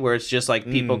envy, where it's just like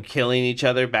people killing each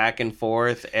other back and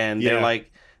forth, and they're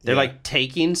like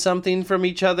taking something from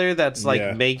each other that's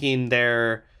like making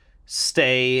their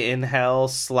stay in hell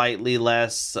slightly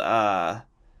less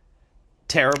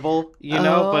terrible, you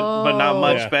know, but not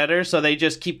much better. So they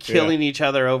just keep killing each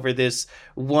other over this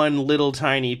one little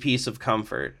tiny piece of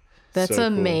comfort. That's So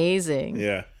cool. amazing.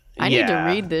 Yeah. I need to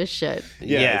read this shit.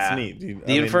 Yeah, it's neat, dude.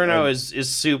 The Inferno is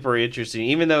super interesting,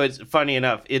 even though it's funny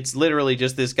enough. It's literally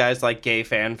just this guy's like gay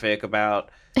fanfic about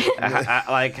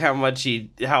like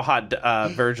how hot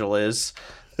Virgil is.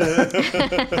 Gay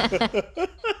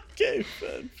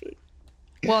fanfic.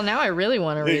 Well, now I really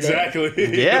want to read Exactly.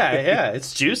 Yeah,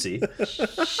 it's juicy. it.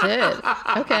 Shit.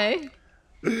 Okay.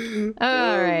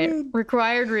 All right.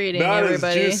 Required reading, Not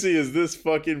everybody. as juicy as this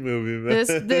fucking movie,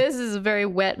 man. This is a very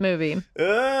wet movie.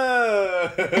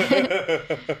 Ah.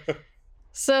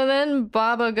 So then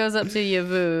Baba goes up to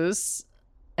Yavuz,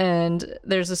 and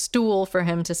there's a stool for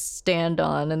him to stand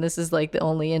on, and this is like the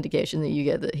only indication that you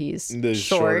get that he's The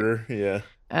short. shorter, yeah.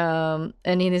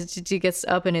 And he gets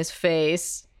up in his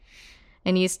face,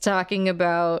 and he's talking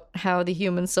about how the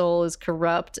human soul is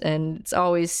corrupt and it's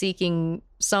always seeking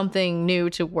something new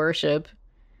to worship.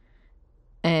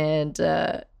 And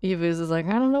Yavuz is like,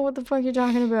 I don't know what the fuck you're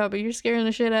talking about, but you're scaring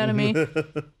the shit out of me.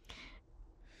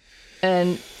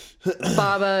 And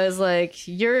Baba is like,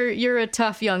 you're a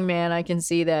tough young man. I can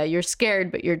see that. You're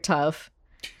scared, but you're tough.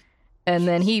 And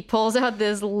then he pulls out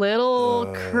this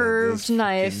little curved this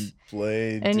knife. fucking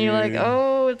blade, And you're like, dude.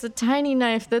 oh, it's a tiny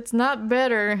knife. That's not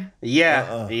better.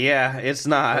 Yeah, yeah, it's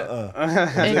not.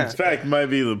 In fact, might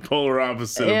be the polar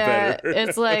opposite Yeah, of better.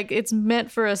 it's like it's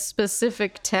meant for a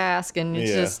specific task, and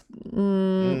it's just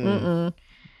mm-mm.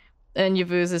 And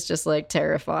Yavuz is just like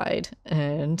terrified,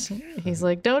 and he's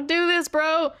like, "Don't do this,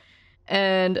 bro!"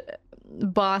 And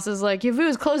boss is like,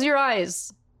 "Yavuz, close your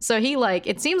eyes." So he like,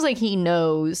 it seems like he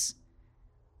knows.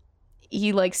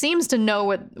 He like seems to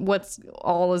know what's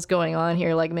all is going on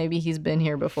here. Like maybe he's been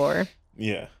here before.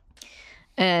 Yeah.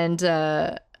 And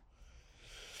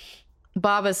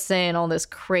Baba's saying all this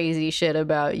crazy shit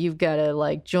about you've got to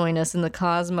like join us in the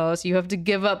cosmos. You have to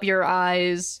give up your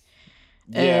eyes.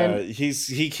 Yeah, And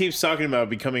he keeps talking about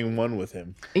becoming one with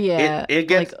him. yeah, It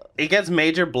gets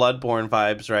major Bloodborne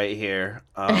vibes right here.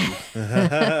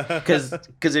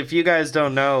 Because if you guys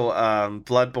don't know,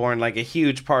 Bloodborne, like a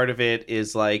huge part of it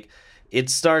is like, it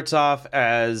starts off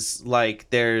as like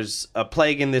there's a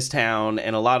plague in this town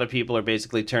and a lot of people are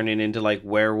basically turning into like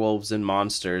werewolves and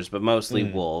monsters, but mostly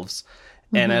wolves.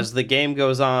 And as the game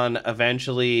goes on,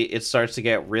 eventually it starts to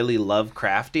get really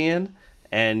Lovecraftian.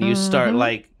 And you start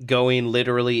like going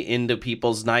literally into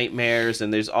people's nightmares,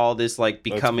 and there's all this like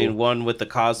becoming one with the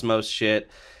cosmos shit.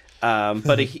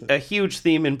 But a huge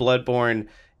theme in Bloodborne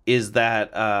is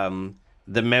that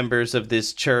the members of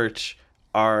this church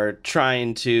are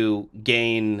trying to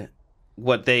gain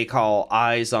what they call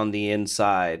eyes on the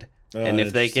inside. And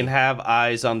if they can have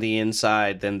eyes on the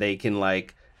inside, then they can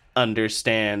like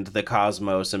understand the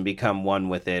cosmos and become one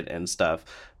with it and stuff.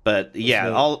 But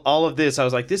yeah, all of this, I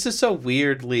was like, this is so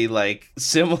weirdly like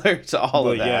similar to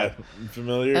all of that. Yeah,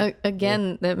 familiar.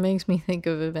 again, that makes me think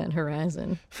of Event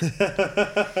Horizon.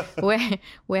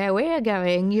 where we're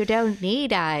going, you don't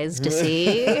need eyes to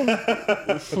see.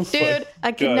 Dude,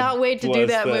 I cannot wait to do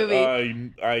that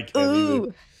movie. I can't Ooh,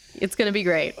 even. it's gonna be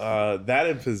great. That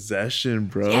in Possession,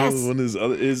 bro. Yes. One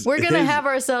is We're gonna have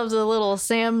ourselves a little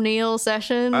Sam Neill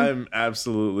session. I'm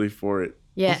absolutely for it.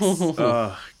 Yes.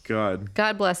 Oh God.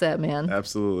 God bless that man.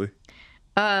 Absolutely.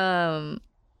 All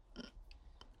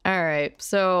right.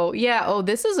 So yeah. Oh,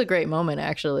 this is a great moment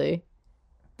actually.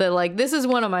 This is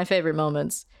one of my favorite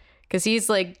moments because he's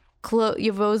like,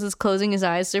 Yavuz is closing his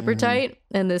eyes super tight,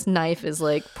 and this knife is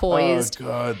like poised. Oh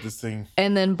God, this thing.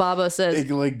 And then Baba says, It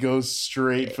like goes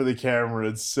straight for the camera.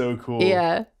 It's so cool.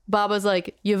 "Yeah." Baba's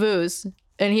like, "Yavuz,"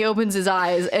 and he opens his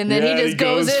eyes, and then he just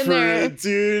goes in for there. it,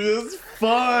 dude, it's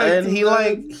fun. And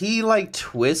he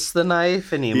twists the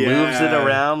knife and he moves it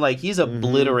around like he's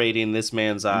obliterating this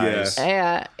man's eyes.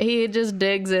 Yeah, he just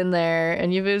digs in there,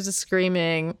 and Yavuz is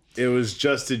screaming. It was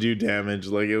just to do damage.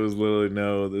 Like it was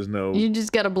literally there's no. You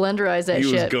just gotta blenderize that He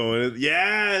shit. was going,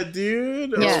 yeah,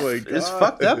 dude. Yeah. Oh my God. It's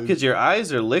fucked up because your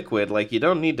eyes are liquid. Like, you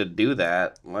don't need to do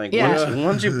that. Like,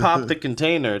 once you pop the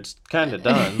container, it's kind of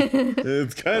done.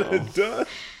 It's kind of done.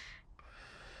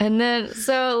 And then,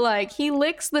 so, like, he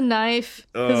licks the knife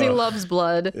because he loves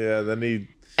blood. Yeah, then he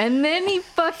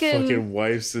fucking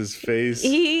wipes his face.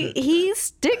 he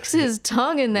sticks his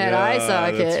tongue in that eye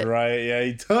socket. That's right. Yeah,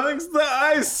 he tongues the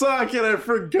eye socket. I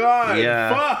forgot.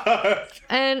 Yeah. Fuck.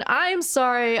 And I'm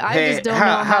sorry, I Hey, just don't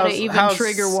know how to even how's-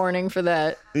 trigger warning for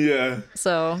that. Yeah.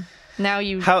 So now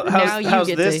you how's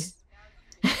get this?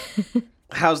 to.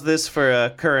 How's this for a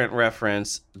current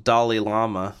reference? Dalai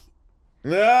Lama.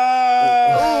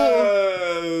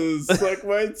 Suck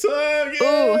my tongue.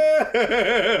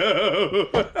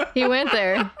 He went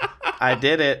there. I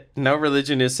did it. No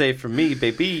religion is safe for me,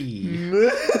 baby.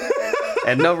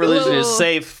 And no religion is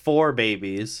safe for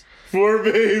babies. For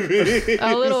baby.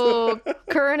 A little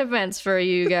current events for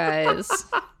you guys.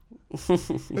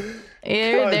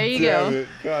 There you go.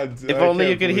 If only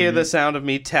you could hear the sound of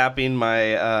me tapping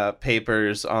my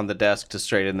papers on the desk to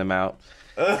straighten them out.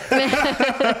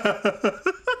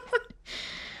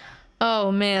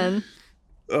 Oh man.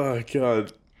 Oh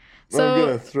God. So, I'm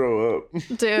gonna throw up.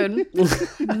 dude.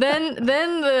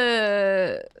 then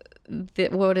the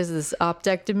what is this?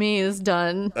 Optectomy is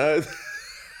done.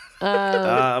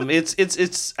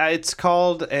 It's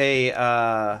called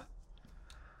it's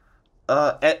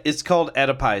called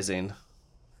Oedipizing.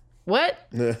 What?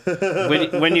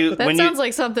 When you Sounds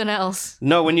like something else.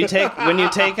 No, when you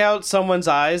take out someone's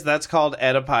eyes, that's called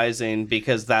Oedipizing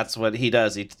because that's what he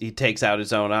does. He takes out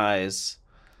his own eyes.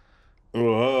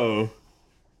 Whoa.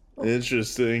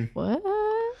 Interesting. What?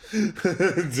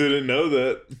 Didn't know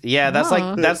that. Yeah,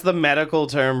 that's the medical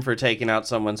term for taking out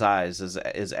someone's eyes is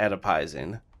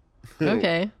Oedipizing.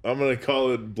 Okay. I'm gonna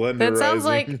call it blender. That sounds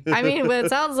like, I mean, but it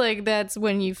sounds like that's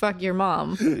when you fuck your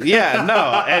mom. Yeah,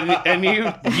 no, and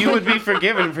you would be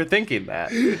forgiven for thinking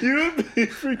that. You would be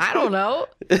I don't know.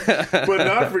 but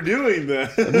not for doing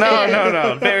that.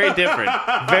 No. Very different.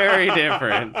 Very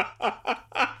different.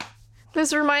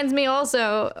 This reminds me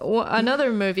also,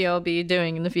 another movie I'll be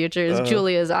doing in the future is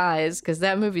Julia's Eyes, because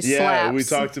that movie slaps. Yeah, we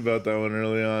talked about that one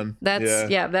early on.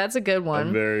 That's a good one.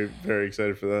 I'm very, very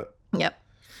excited for that. Yep.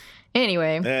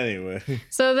 Anyway.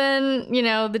 So then,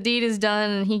 the deed is done,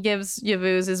 and he gives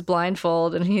Yavuz his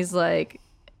blindfold, and he's like,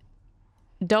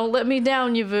 "Don't let me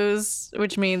down, Yavuz,"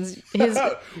 which means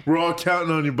we're all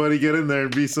counting on you, buddy. Get in there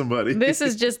and be somebody. This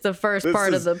is just the first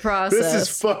part of the process. This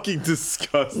is fucking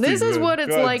disgusting. This is man. what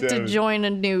it's God like to it. join a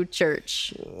new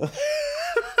church.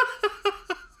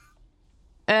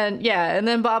 And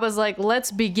then Baba's like,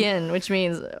 "Let's begin," which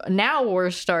means now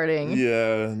we're starting.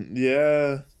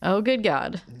 Yeah. Oh, good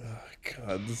God. Oh,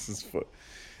 God, this is fun.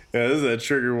 Yeah, this is a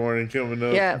trigger warning coming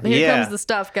up. Yeah, here comes the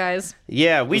stuff, guys.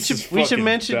 Yeah, we should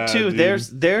mention bad, too.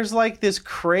 dude. There's like this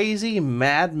crazy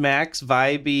Mad Max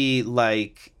vibey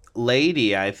like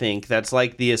lady. I think that's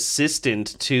like the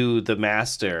assistant to the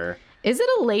master. Is it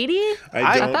a lady?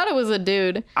 I thought it was a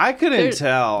dude. I couldn't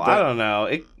tell. I don't know.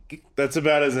 That's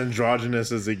about as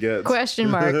androgynous as it gets. Question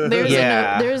mark.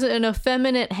 There's an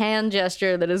effeminate hand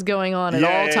gesture that is going on at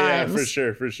all times.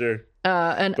 Yeah, for sure.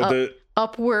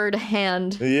 Upward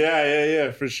hand.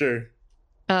 Yeah, for sure.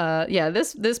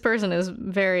 This person is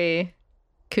very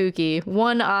kooky.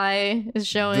 One eye is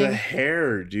showing. The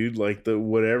hair, dude, like the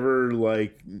whatever,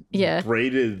 like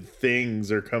braided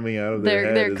things are coming out of their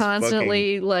head. They're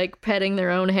constantly like petting their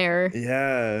own hair.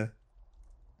 Yeah.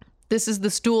 This is the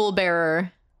stool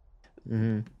bearer.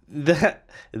 Mm-hmm.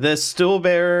 The stool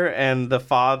bearer and the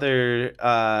father,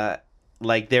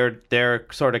 like their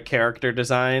sort of character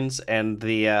designs and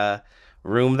the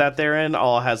room that they're in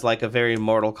all has like a very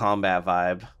Mortal Kombat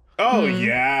vibe. Oh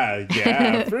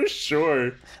yeah, for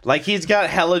sure. Like he's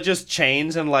got hella just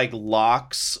chains and like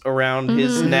locks around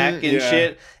his neck and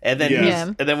shit, and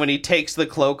then when he takes the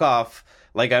cloak off,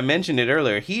 like I mentioned it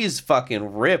earlier, he's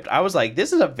fucking ripped. I was like,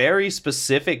 this is a very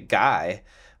specific guy.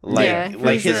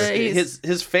 Like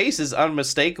his face is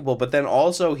unmistakable, but then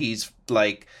also he's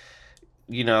like,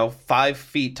 5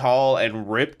 feet tall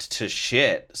and ripped to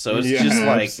shit. So it's just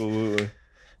like absolutely.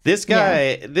 This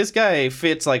guy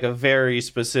fits like a very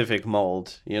specific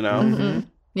mold, Mm-hmm.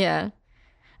 Yeah.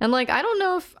 And like I don't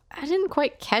know if I didn't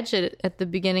quite catch it at the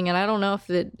beginning, and I don't know if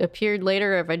it appeared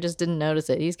later or if I just didn't notice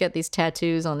it. He's got these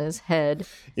tattoos on his head.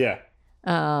 Yeah.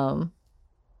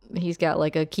 He's got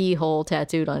like a keyhole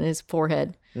tattooed on his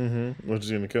forehead. Mm-hmm. Which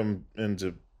is gonna come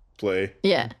into play.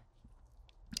 Yeah.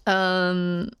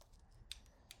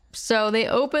 So they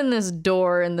open this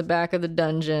door in the back of the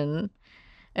dungeon,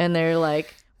 and they're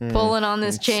like pulling on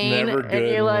this chain, and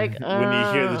you're like, when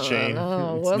you hear the chain,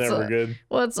 it's never good.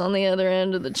 What's on the other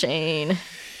end of the chain?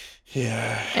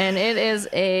 Yeah. And it is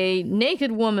a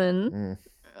naked woman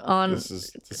on this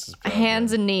is bad,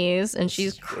 hands man. and knees, and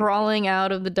she's crawling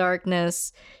out of the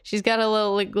darkness. She's got a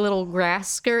little grass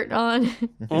skirt on,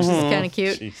 which is kind of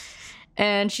cute. Jeez.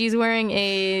 And she's wearing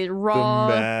a raw,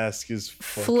 the mask is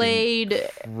flayed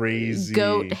crazy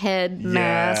goat head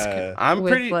mask.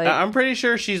 I'm pretty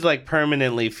sure she's like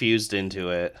permanently fused into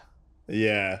it.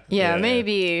 Yeah,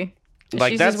 maybe.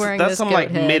 Like she's that's just wearing some this like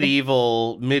goat head.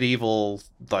 medieval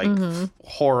like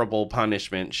horrible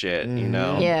punishment shit,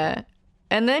 Yeah.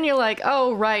 And then you're like,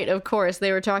 oh right, of course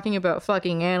they were talking about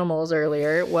fucking animals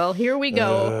earlier. Well, here we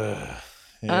go.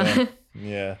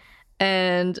 Yeah.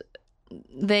 And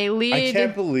they lead. I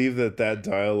can't believe that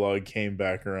dialogue came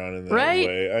back around in that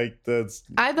way.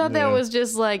 I thought that was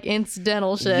just like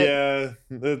incidental shit. Yeah,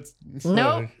 that's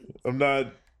nope. I'm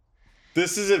not.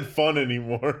 This isn't fun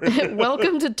anymore.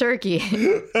 Welcome to Turkey.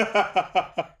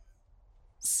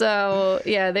 So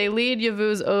yeah, they lead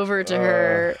Yavuz over to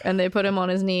her, and they put him on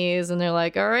his knees, and they're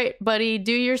like, "All right, buddy,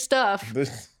 do your stuff."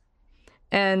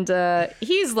 And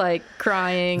he's like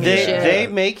crying. They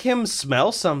make him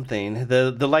smell something. They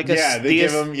give him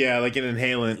like an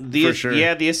inhalant for sure.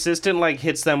 Yeah, the assistant like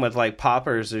hits them with like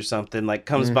poppers or something. Like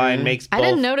comes by and makes. I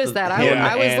didn't notice that.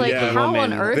 I was like, how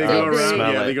on earth they go around?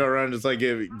 Yeah, they go around just like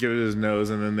give it his nose,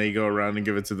 and then they go around and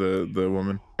give it to the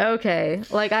woman. Okay,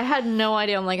 like I had no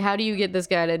idea. I'm like, how do you get this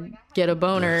guy to get a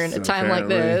boner in a time like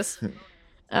this?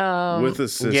 With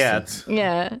assistance.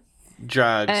 Yeah.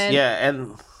 Drugs.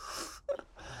 And.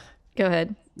 Go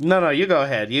ahead. No, you go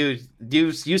ahead. You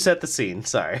set the scene.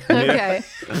 Sorry. Okay.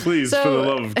 Please, for the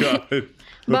love of God.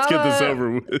 Let's get this Baba-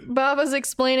 over with. Baba's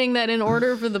explaining that in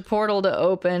order for the portal to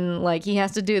open, like he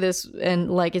has to do this,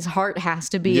 and like his heart has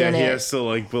to be Yeah, in he it. has to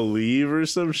like believe or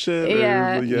some shit.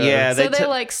 Yeah. Yeah, So they they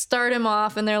like start him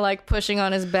off, and they're like pushing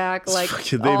on his back, like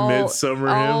Fucking- they all midsummer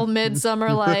him. all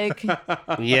midsummer like.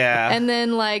 Yeah. And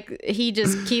then like he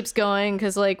just keeps going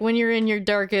because like when you're in your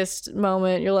darkest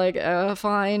moment, you're like,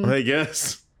 fine, I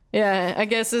guess. yeah, I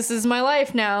guess this is my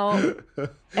life now.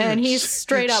 And he's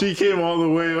straight up, She came all the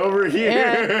way over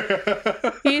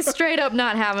here. he's straight up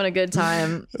not having a good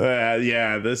time.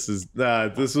 Yeah, this was Yeah,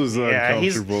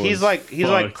 uncomfortable. he's as like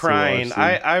fuck to crying. watch,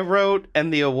 I wrote,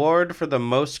 and the award for the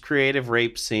most creative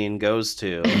rape scene goes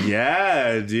to.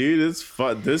 yeah, dude, it's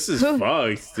fun. This is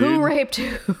fucked, dude. Who raped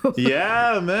who?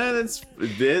 Yeah, man, it's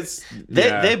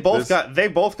They both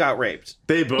got raped.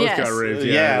 They both Yes. got raped.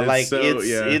 Yeah, it's like so,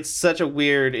 it's such a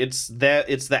weird. It's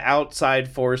the outside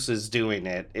forces doing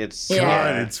it. It's Yeah.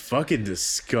 God, it's fucking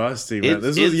disgusting, man.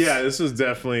 This was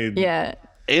definitely Yeah.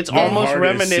 It's The almost hardest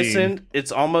reminiscent. scene.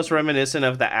 It's almost reminiscent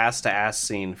of the ass to ass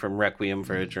scene from Requiem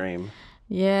for a Dream.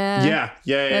 Yeah.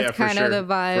 Yeah, That's for kinda sure. the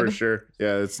vibe. For sure.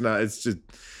 Yeah, it's just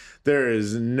there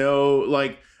is no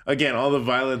like again, all the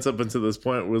violence up until this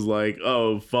point was like,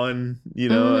 oh, fun,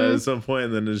 Mm-hmm. at some point,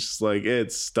 and then it's just like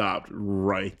it stopped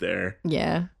right there.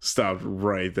 Yeah. Stopped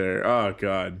right there. Oh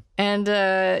god. And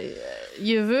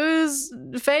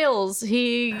Yavuz fails.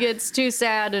 He gets too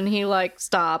sad and he like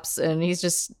stops and he's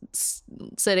just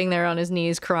sitting there on his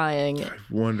knees crying. I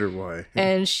wonder why.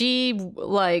 And she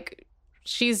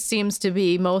seems to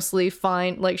be mostly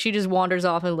fine. Like she just wanders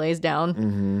off and lays down,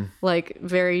 Mm-hmm. like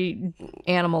very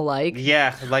animal like.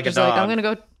 Yeah, like She's a dog. like, I'm gonna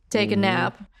go take a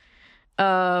nap.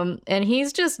 And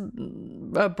he's just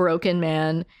a broken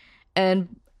man.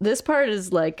 And this part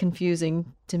is like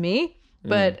confusing to me.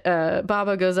 But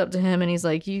Baba goes up to him and he's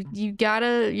like, you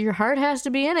gotta, your heart has to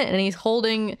be in it. And he's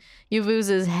holding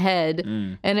Yavuz's head.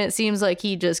 And it seems like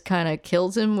he just kind of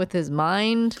kills him with his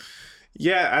mind.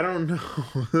 Yeah, I don't know.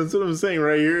 That's what I'm saying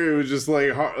right here. It was just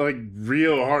like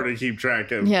real hard to keep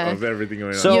track of everything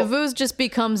going on. So- Yavuz just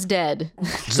becomes dead.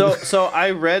 So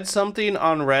I read something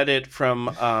on Reddit from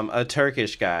a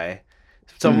Turkish guy.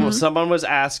 Someone was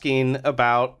asking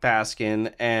about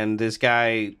Baskin, and this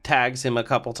guy tags him a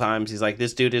couple times. He's like,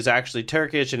 this dude is actually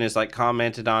Turkish, and has like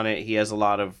commented on it. He has a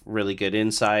lot of really good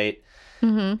insight.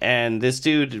 And this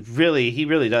dude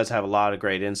really does have a lot of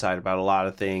great insight about a lot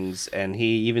of things. And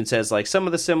he even says like some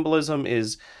of the symbolism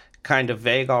is kind of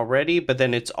vague already, but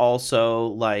then it's also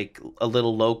like a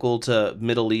little local to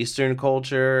Middle Eastern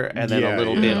culture, and then a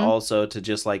little bit also to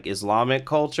just like Islamic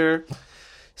culture.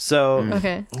 So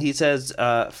Okay. he says,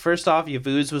 first off,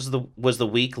 Yavuz was the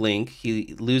weak link.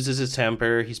 He loses his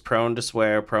temper. He's prone to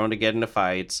swear, prone to get into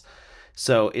fights.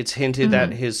 So it's hinted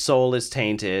that his soul is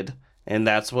tainted, and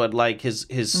that's what like his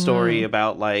story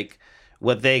about like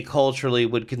what they culturally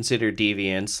would consider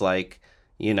deviance. Like,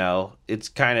 it's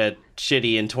kind of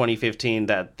shitty in 2015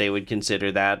 that they would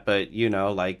consider that, but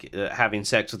like having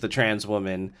sex with a trans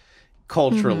woman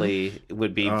culturally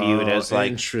would be viewed as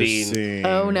like being. interesting.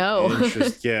 Oh, no.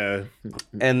 Yeah.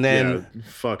 And then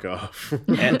fuck off.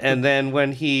 and then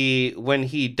when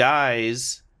he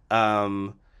dies,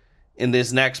 in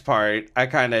this next part, I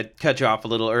kind of cut you off a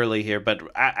little early here, but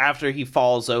after he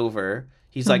falls over,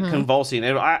 he's like convulsing.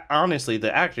 And honestly,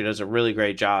 the actor does a really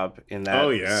great job in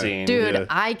that scene. Dude, Yeah.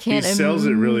 I can't. He sells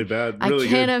it really bad. Really I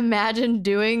can't good. imagine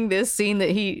doing this scene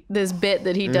this bit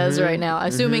that he does right now,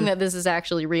 assuming that this is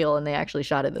actually real and they actually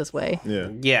shot it this way. Yeah.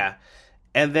 Yeah.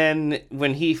 And then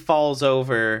when he falls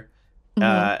over,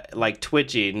 like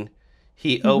twitching,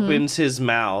 he opens his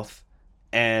mouth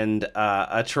and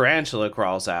a tarantula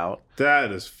crawls out.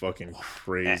 That is fucking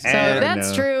crazy. So And- if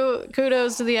that's true,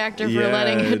 kudos to the actor for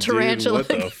letting a dude, tarantula. what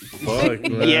the fuck,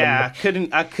 man? Yeah,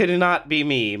 could not be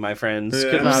me, my friends.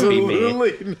 Could not be me.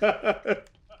 Absolutely not.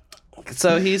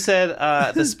 So he said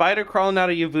the spider crawling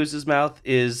out of Yavuz's mouth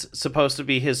is supposed to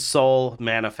be his soul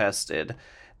manifested.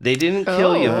 They didn't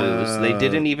kill Yavuz. They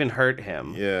didn't even hurt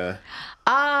him. Yeah.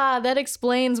 That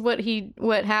explains what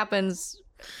happens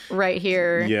right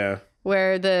here. Yeah.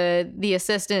 Where the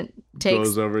assistant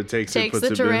Goes over, takes it, puts the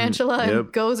it in. tarantula and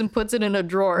Yep. goes and puts it in a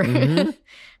drawer. I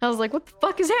was like, what the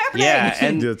fuck is happening? Yeah,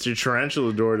 and That's your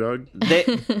tarantula door, dog.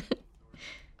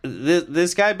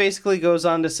 this guy basically goes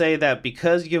on to say that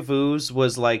because Yavuz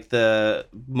was like the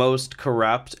most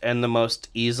corrupt and the most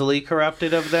easily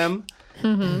corrupted of them,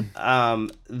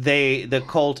 the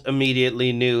cult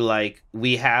immediately knew like,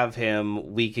 we have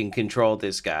him, we can control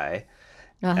this guy.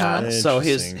 So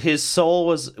Interesting. his soul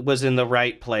was in the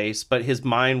right place, but his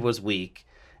mind was weak,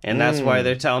 and that's why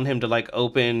they're telling him to like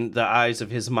open the eyes of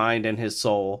his mind and his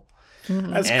soul.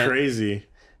 That's And- crazy.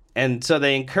 And so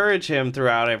they encourage him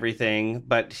throughout everything,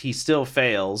 but he still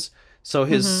fails. So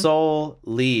his soul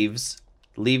leaves,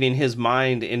 leaving his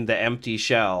mind in the empty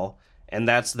shell. And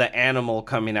that's the animal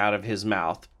coming out of his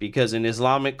mouth. Because in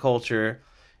Islamic culture,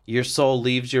 your soul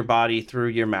leaves your body through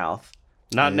your mouth.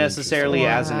 Not necessarily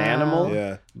as an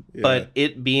animal, but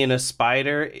it being a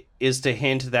spider is to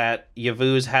hint that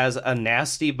Yavuz has a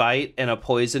nasty bite and a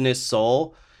poisonous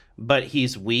soul, but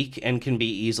he's weak and can be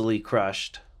easily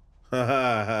crushed.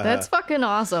 That's fucking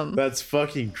awesome. That's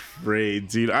fucking great,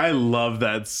 dude. I love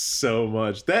that so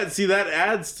much. That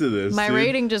adds to this. My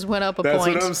rating just went up a That's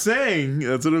point. what I'm saying.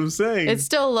 That's what I'm saying. It's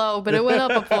still low, but it went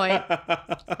up a point.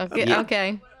 Okay,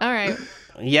 okay. All right.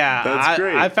 Yeah, That's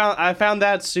great. I found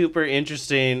that super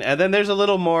interesting. And then there's a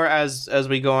little more as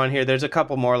we go on here. There's a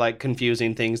couple more like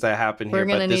confusing things that happen here. We're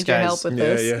gonna need your help with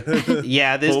this. Yeah.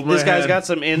 Yeah, this guy's got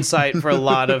some insight for a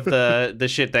lot of the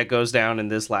shit that goes down in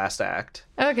this last act.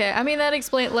 Okay, I mean that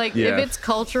explains if it's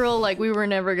cultural, like we were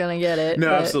never gonna get it. No,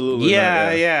 but- absolutely.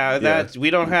 Yeah, that we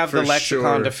don't have the For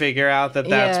lexicon sure. to figure out that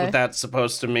that's Yeah. what that's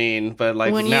supposed to mean. But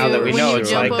like When now you, that we when know, you it's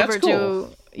jump like over that's cool.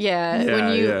 to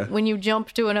Yeah. when you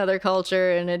jump to another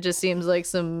culture and it just seems like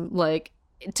some like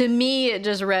to me it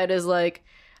just read as like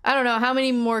I don't know how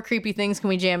many more creepy things can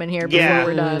we jam in here before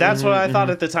we're done. That's what I thought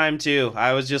at the time too.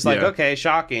 I was just like, Yeah. okay,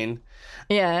 shocking.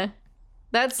 Yeah,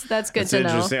 that's good That's to know.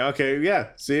 interesting. Okay, yeah.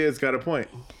 See, it's got a point.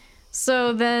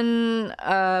 So then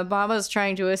Baba's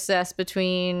trying to assess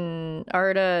between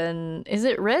Arda and is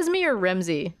it Resmi or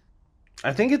Remzi?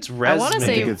 I think it's Resmi. I wanna I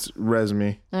say- think it's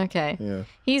Resmi. Okay. Yeah.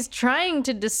 He's trying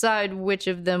to decide which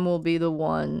of them will be the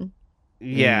one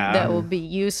Yeah. that will be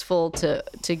useful to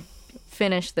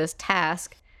finish this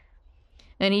task.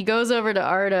 And he goes over to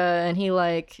Arda and he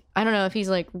like I don't know if he's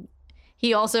like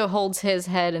he also holds his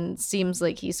head and seems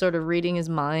like he's sort of reading his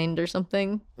mind or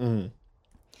something.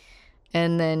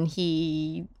 And then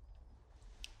he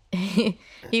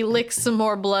licks some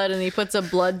more blood and he puts a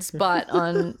blood spot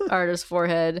on Arda's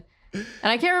forehead. And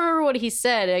I can't remember what he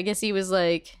said. I guess he was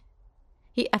like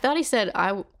I thought he said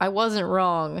I wasn't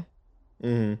wrong.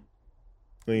 I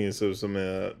think it's something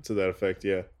to that effect,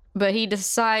 yeah. But he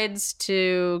decides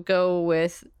to go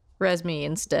with Resmi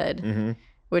instead,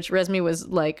 which Resmi was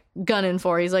like gunning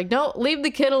for. He's like, "Don't leave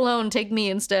the kid alone. Take me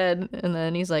instead." And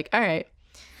then he's like, "All right,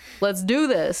 let's do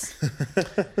this."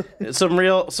 Some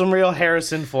real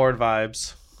Harrison Ford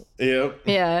vibes. Yep.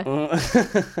 Yeah.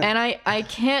 And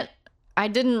I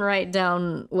didn't write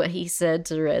down what he said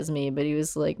to Resmi, but he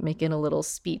was like making a little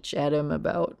speech at him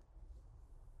about,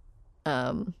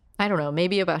 I don't know,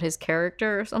 maybe about his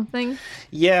character or something.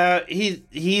 Yeah,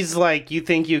 he's like, you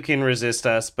think you can resist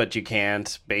us, but you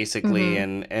can't, basically,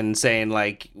 and saying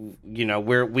like, you know,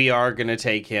 we are gonna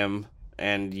take him,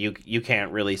 and you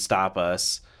can't really stop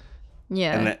us.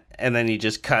 Yeah. And then he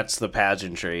just cuts the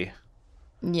pageantry.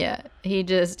 Yeah, he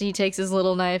takes his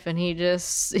little knife and he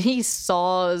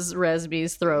saws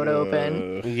Resby's throat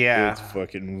open, Yeah. It's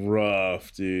fucking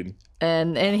rough, dude.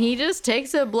 and he just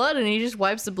takes the blood and he just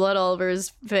wipes the blood all over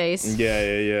his face.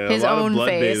 Yeah. His a lot own of blood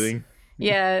face. bathing.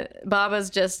 Yeah,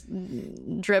 Baba's just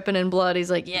dripping in blood.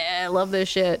 He's like, "Yeah, I love this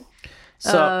shit."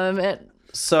 So And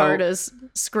Arda's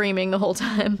screaming the whole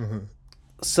time.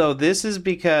 So this is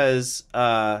because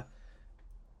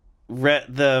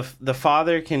the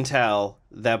father can tell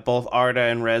that both Arda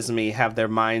and Resmi have their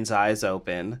mind's eyes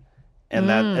open, and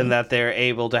that they're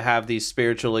able to have these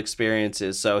spiritual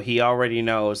experiences. So he already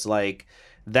knows like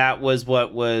that was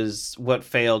what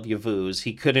failed Yavuz.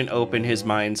 He couldn't open his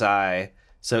mind's eye.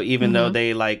 So even though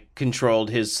they like controlled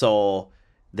his soul,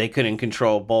 they couldn't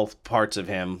control both parts of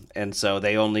him, and so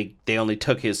they only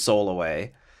took his soul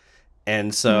away.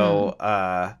 And so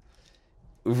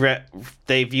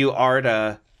they view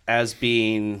Arda as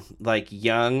being like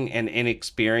young and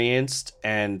inexperienced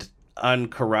and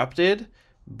uncorrupted,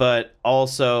 but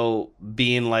also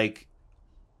being like,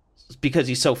 because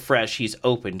he's so fresh, he's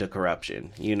open to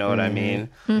corruption. You know what I mean?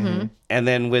 And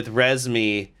then with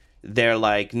Resmi, they're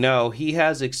like, no, he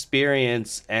has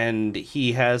experience and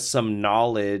he has some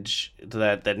knowledge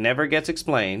that never gets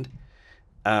explained.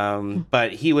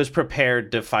 But he was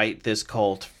prepared to fight this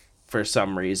cult for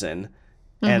some reason.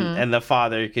 And the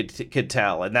father could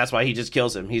tell, and that's why he just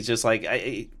kills him. He's just like,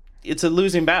 it's a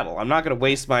losing battle. I'm not going to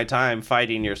waste my time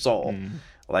fighting your soul.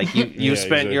 Like you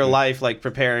spent your life like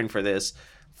preparing for this,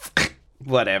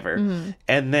 whatever.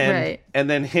 And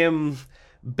then him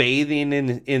bathing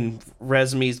in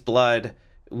Resmi's blood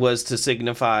was to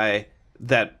signify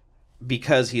that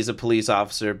because he's a police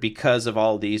officer, because of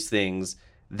all these things,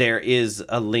 there is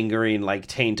a lingering like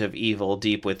taint of evil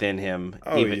deep within him.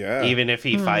 Even if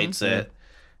he fights it.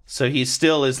 So he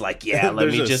still is like, yeah, let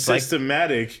me just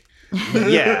systematic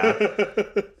Yeah.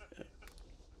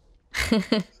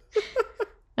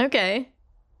 Okay.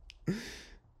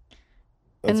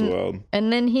 That's wild.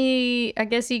 And then I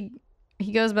guess he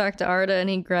goes back to Arda and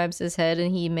he grabs his head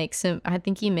and I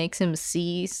think he makes him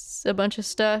see a bunch of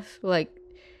stuff. Like,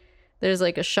 there's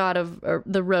like a shot of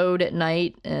the road at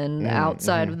night and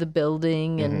outside of the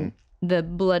building and the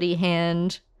bloody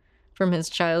hand from his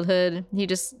childhood. He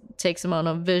just takes him on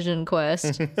a vision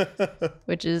quest,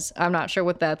 which is, I'm not sure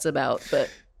what that's about, but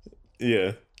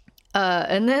yeah.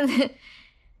 And then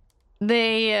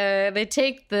they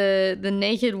take the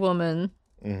naked woman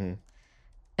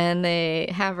and they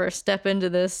have her step into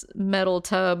this metal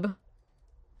tub.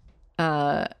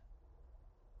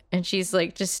 And she's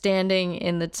like just standing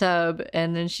in the tub,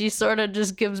 and then she sort of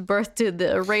just gives birth to the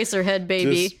Eraserhead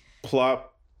baby. Just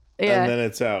plop, and then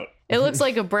it's out. It looks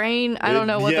like a brain. I don't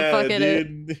know what the fuck it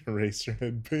is.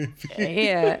 Eraserhead baby.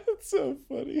 Yeah. It's so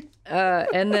funny.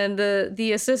 And then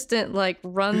the assistant like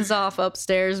runs off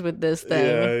upstairs with this thing.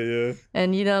 Yeah.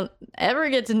 And you don't ever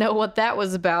get to know what that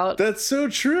was about. That's so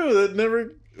true. That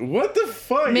never... What the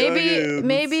fuck? Maybe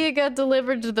it got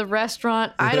delivered to the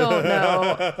restaurant. I don't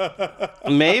know.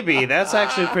 Maybe. That's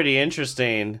actually pretty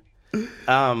interesting.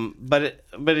 But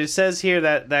it says here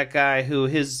that guy who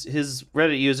his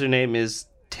Reddit username is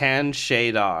Tan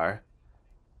Shadar,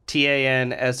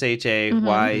 TANSHAYDAR,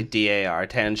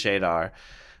 Tan Shadar.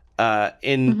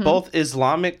 In both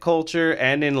Islamic culture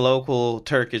and in local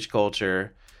Turkish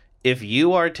culture, if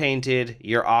you are tainted,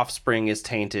 your offspring is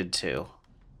tainted too.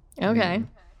 Okay.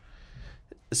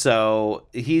 So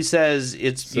he says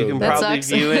you can probably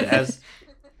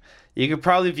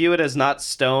view it as not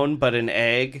stone but an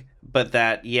egg, but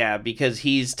that because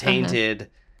he's tainted,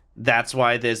 that's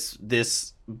why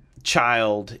this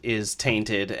child is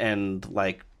tainted and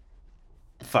like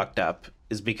fucked up,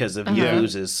 is because of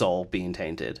Yavuz's soul being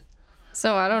tainted.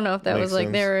 So I don't know if that was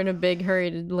like they were in a big hurry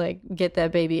to like get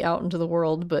that baby out into the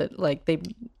world, but like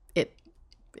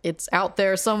it's out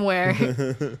there somewhere.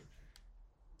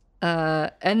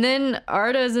 And then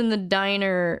Arda's in the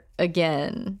diner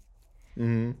again,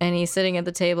 and he's sitting at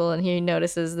the table, and he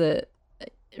notices that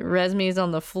Resmi's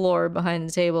on the floor behind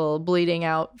the table, bleeding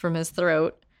out from his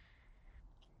throat.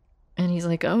 And he's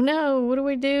like, "Oh no, what do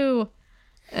we do?"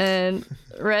 And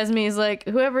Resmi's like,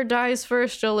 "Whoever dies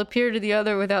first shall appear to the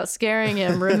other without scaring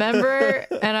him. Remember?"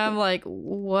 And I'm like,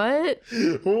 "What?"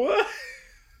 What?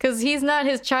 Because he's not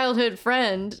his childhood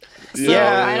friend, so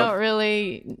Yeah. I don't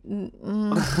really.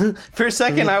 For a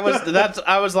second, I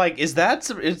was like, is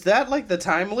that like the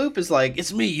time loop? Is like,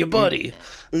 it's me, your buddy.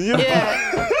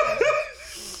 Yeah,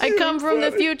 I come from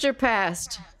the future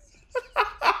past,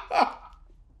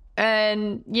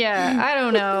 and I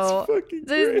don't know.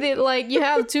 Like, you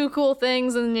have two cool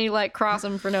things, and you like cross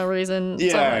them for no reason.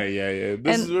 Yeah.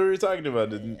 This is what we were talking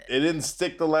about. It didn't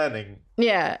stick the landing.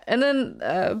 Yeah, and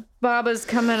then Baba's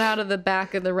coming out of the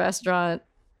back of the restaurant,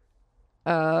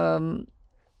 and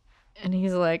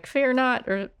he's like, "Fear not,"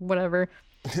 or whatever.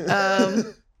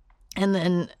 And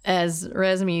then as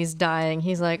Resmi's dying,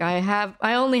 he's like,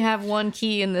 I only have one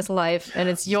key in this life, and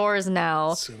it's yours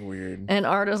now." So weird. And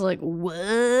Arda's like, "What?"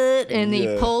 And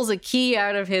he pulls a key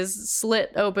out of his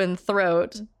slit open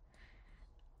throat,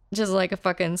 just like a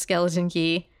fucking skeleton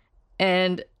key.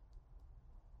 And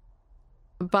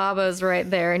Baba's right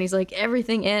there, and he's like,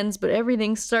 "Everything ends, but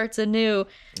everything starts anew."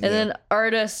 And then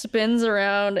Arda spins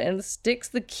around and sticks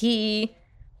the key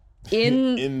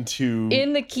in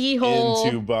the keyhole,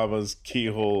 into Baba's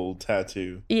keyhole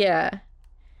tattoo. Yeah.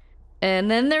 And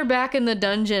then they're back in the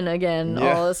dungeon again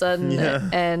all of a sudden,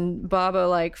 and Baba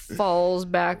like falls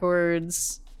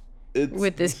backwards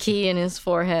with this key in his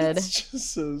forehead. It's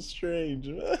just so strange.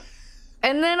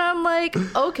 And then I'm like,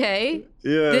 okay,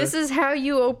 this is how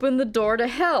you open the door to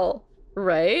hell,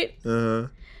 right?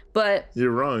 But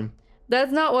you're wrong.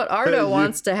 That's not what Arda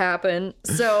wants to happen.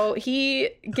 So he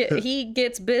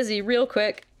gets busy real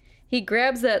quick. He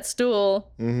grabs that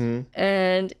stool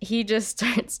and he just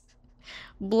starts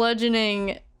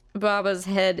bludgeoning Baba's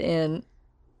head in.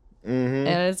 And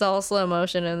it's all slow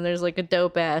motion, and there's like a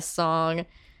dope ass song.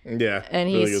 Yeah. And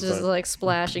he's really just song. like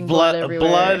splashing blood everywhere.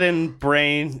 Blood and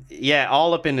brain. Yeah,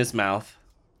 all up in his mouth.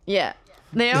 Yeah.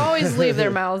 They always leave their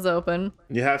mouths open.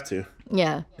 You have to.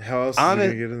 Yeah. How else is he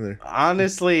gonna get in there?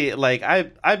 Honestly, like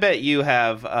I bet you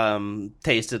have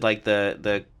tasted like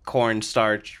the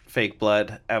cornstarch fake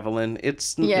blood, Evelyn.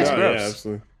 It's gross. Yeah,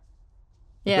 absolutely.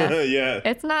 Yeah. Yeah.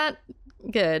 It's not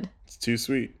good. It's too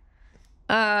sweet.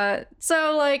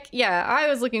 So like, I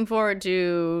was looking forward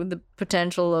to the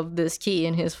potential of this key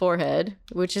in his forehead,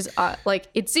 which is like,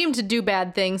 it seemed to do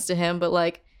bad things to him, but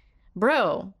like,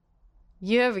 bro,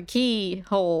 you have a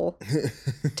keyhole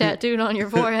tattooed on your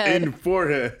forehead. In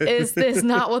forehead. Is this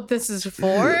not what this is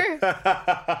for?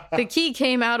 The key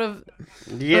came out of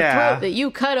the throat that you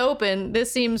cut open.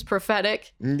 This seems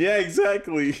prophetic. Yeah,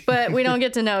 exactly. But we don't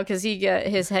get to know because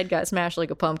his head got smashed like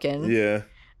a pumpkin. Yeah.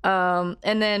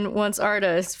 And then once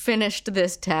Arda finished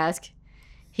this task,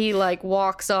 he like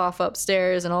walks off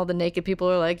upstairs and all the naked people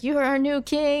are like, "You are our new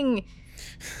king."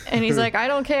 And he's like, "I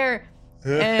don't care."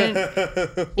 And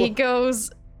he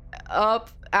goes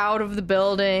up out of the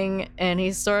building and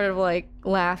he's sort of like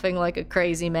laughing like a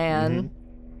crazy man.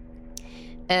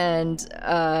 And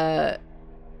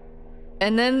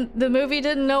then the movie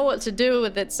didn't know what to do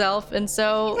with itself, and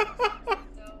so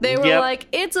they were like,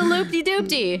 "It's a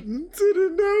loop-de-doop-de."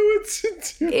 Didn't know what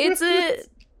to do.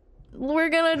 We're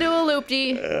gonna do a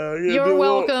loop-de. You're do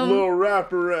welcome. Little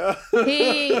wraparound.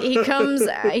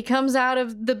 he comes out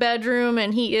of the bedroom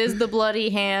and he is the bloody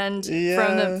hand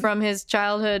from his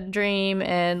childhood dream,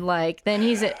 and like then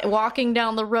he's walking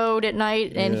down the road at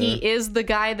night and he is the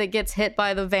guy that gets hit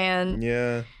by the van.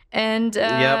 Yeah. And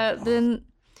then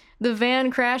the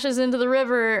van crashes into the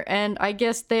river, and I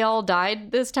guess they all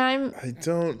died this time. I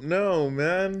don't know,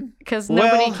 man. Because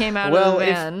nobody came out of the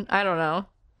van. I don't know.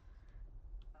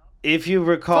 If you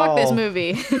recall... Fuck this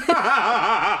movie.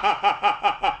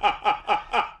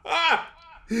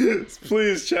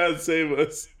 Please, Chad, save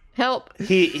us. Help.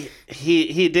 He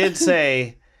did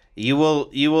say, you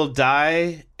will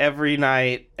die every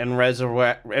night and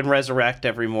resurrect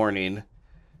every morning.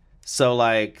 So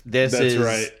like this That's is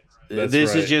right.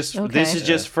 This is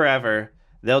just forever.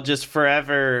 They'll just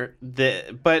forever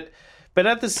but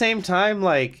at the same time,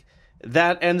 like,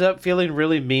 that ends up feeling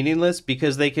really meaningless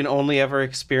because they can only ever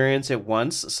experience it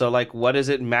once. So like, what does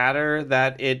it matter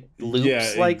that it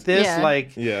loops like this? Yeah.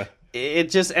 Like, it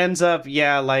just ends up,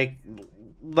 like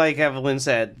Evelyn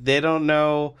said, they don't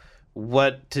know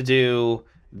what to do.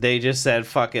 They just said,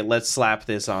 fuck it, let's slap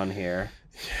this on here.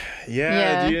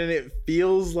 Yeah, dude, and it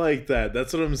feels like that.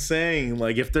 That's what I'm saying.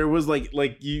 Like, if there was like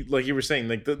you were saying,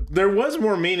 like there was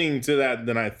more meaning to that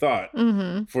than I thought,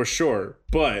 for sure.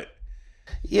 But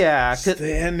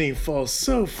the ending falls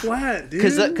so flat, dude.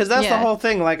 Because that's the whole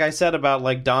thing. Like I said about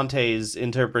like Dante's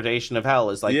interpretation of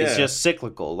hell is like it's just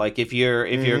cyclical. Like if you're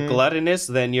gluttonous,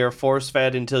 then you're force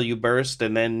fed until you burst,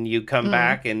 and then you come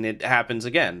back, and it happens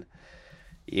again.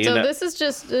 This is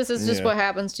just what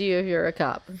happens to you if you're a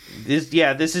cop. This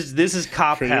is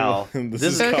cop hell. This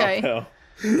is okay. cop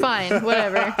hell. Fine,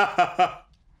 whatever.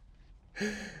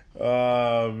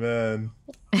 Oh man.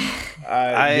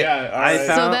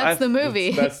 That's the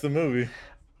movie. That's the movie.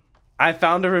 I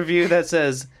found a review that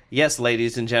says, "Yes,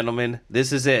 ladies and gentlemen,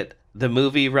 this is it. The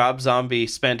movie Rob Zombie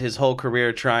spent his whole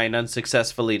career trying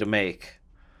unsuccessfully to make."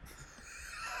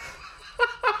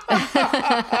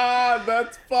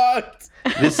 That's fucked.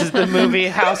 This is the movie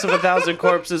House of a Thousand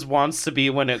Corpses wants to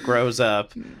be when it grows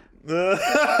up. That's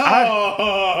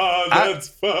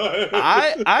fucked.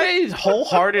 I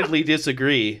wholeheartly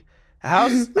disagree.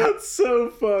 That's so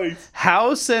fucked.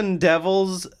 House and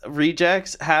Devil's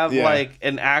Rejects have like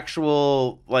an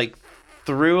actual like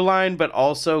through line, but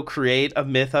also create a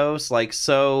mythos like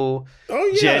so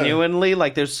genuinely.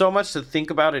 Like there's so much to think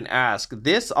about and ask.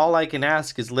 This, all I can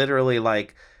ask is literally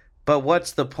like, but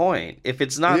what's the point? If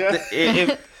it's not,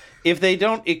 if they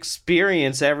don't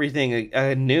experience everything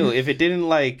anew, if it didn't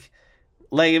like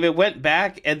if it went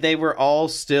back and they were all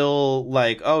still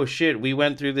like, oh shit, we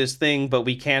went through this thing, but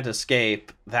we can't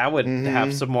escape, that would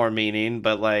have some more meaning.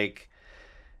 But like,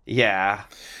 give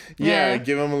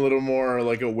them a little more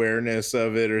like awareness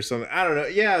of it or something. I don't know.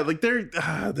 Yeah, like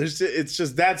it's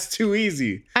just that's too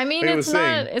easy. I mean, it's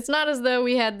not as though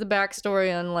we had the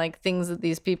backstory on like things that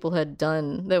these people had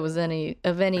done that was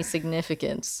of any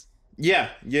significance. Yeah,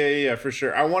 for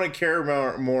sure. I want to care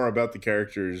more about the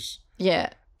characters.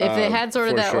 Yeah. If it had sort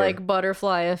of that like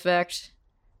butterfly effect,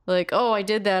 like, oh, I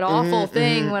did that awful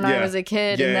thing when I was a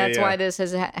kid, and that's why this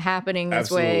is happening this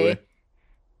way.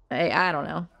 I don't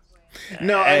know.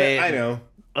 No, I know.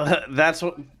 That's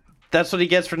what he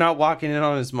gets for not walking in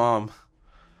on his mom.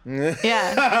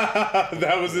 Yeah.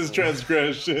 That was his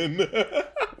transgression.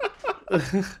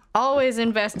 Always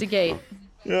investigate.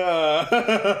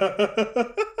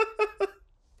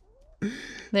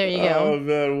 There you go. Oh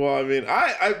man, well, I mean,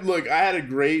 I look, I had a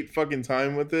great fucking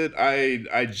time with it.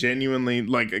 I genuinely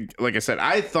like I said,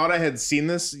 I thought I had seen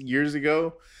this years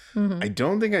ago. I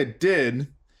don't think I did.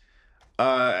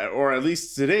 Or at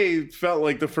least today felt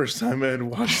like the first time I had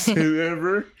watched it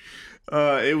ever.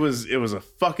 It was a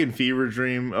fucking fever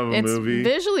dream of a movie. It's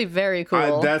visually very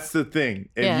cool. That's the thing.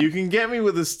 If you can get me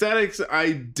with aesthetics,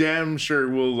 I damn sure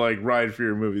will like ride for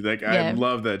your movie. Like I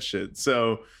love that shit.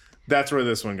 So That's where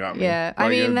this one got me. Yeah, Like, I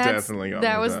mean it that's definitely got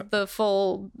that me was with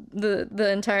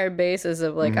the entire basis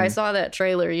of like I saw that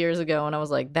trailer years ago and I was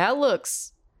like, that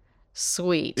looks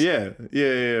sweet. Yeah,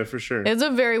 for sure. It's a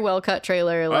very well cut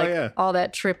trailer. Like yeah. all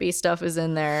that trippy stuff is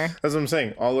in there. That's what I'm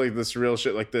saying. All like this real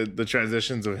shit, like the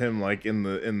transitions of him like in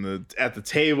the at the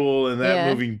table and that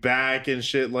moving back and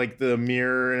shit, like the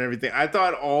mirror and everything. I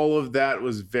thought all of that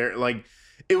was very like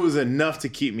it was enough to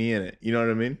keep me in it. You know what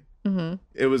I mean? Mm-hmm.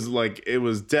 It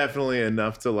was definitely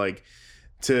enough to like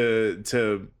to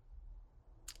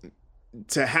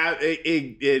have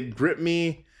it grip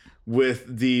me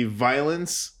with the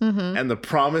violence and the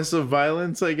promise of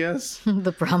violence, I guess.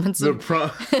 The promise of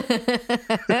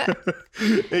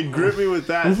it gripped me with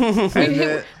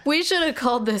that. We should have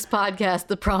called this podcast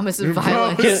The Promise of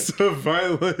Violence. Promise of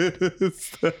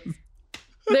violence.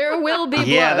 There will be blood.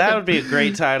 Yeah, that would be a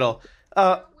great title.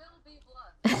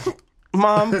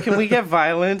 Mom, can we get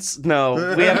violence?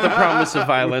 No, we have the promise of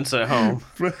violence at home.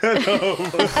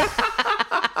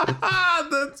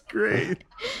 That's great.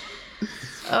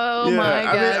 Oh my god!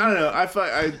 I mean, I don't know.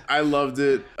 I loved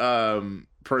it.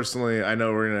 Personally, I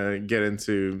know we're gonna get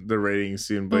into the ratings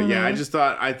soon, but yeah,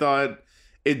 I thought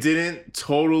it didn't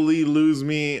totally lose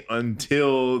me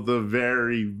until the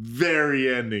very,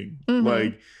 very ending.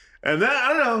 Like, and that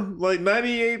I don't know, like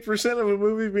 98% of a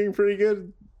movie being pretty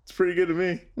good. It's pretty good to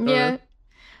me. Yeah.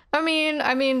 I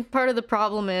mean, part of the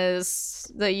problem is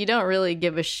that you don't really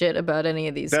give a shit about any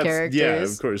of these characters. Yeah,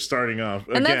 of course, starting off.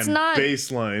 And again, that's not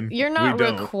baseline. You're not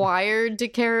required to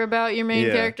care about your main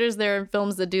characters. There are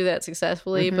films that do that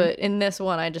successfully, but in this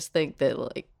one, I just think that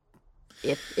like,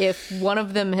 if one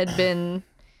of them had been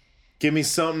give me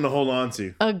something to hold on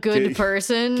to. A good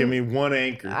person. Give me one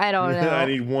anchor. I don't know. I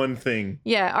need one thing.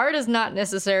 Yeah, Art is not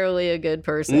necessarily a good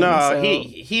person. No, so.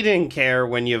 he didn't care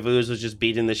when Yavuz was just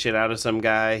beating the shit out of some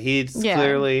guy. He's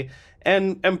clearly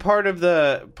and part of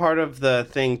the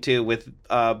thing too with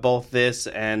both this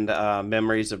and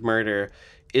Memories of Murder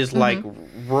is like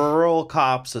rural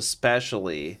cops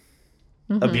especially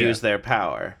abuse their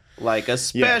power. Like,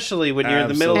 especially when you're in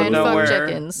the middle of nowhere. Fuck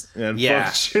chickens. And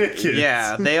fuck chickens.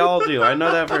 Yeah, they all do. I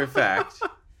know that for a fact.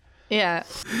 Yeah.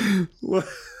 Look,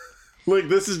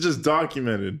 this is just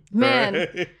documented. Man,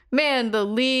 right? Man, the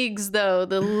leagues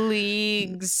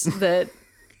that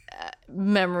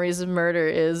Memories of Murder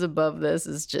is above this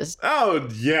is just... Oh,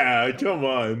 yeah, come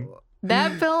on.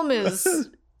 That film is...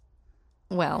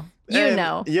 Well... You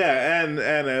know. Yeah, and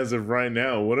as of right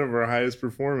now, one of our highest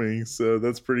performing, so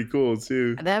that's pretty cool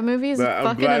too. That movie is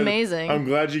fucking amazing. I'm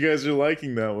glad you guys are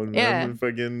liking that one. Yeah.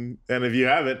 And if you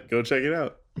haven't, go check it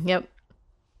out. Yep.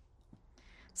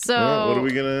 So what are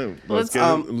we gonna? Let's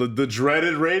get the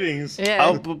dreaded ratings.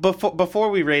 Yeah. Oh, before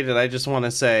we rate it, I just want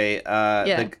to say,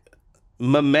 the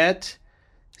Mehmet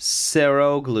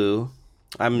Seroglu.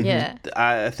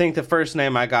 I think the first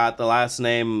name I got, the last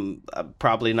name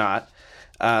probably not.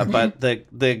 But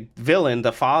the villain,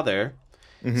 the father,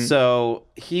 so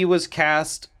he was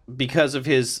cast because of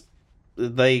his,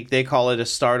 they call it a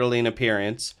startling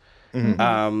appearance.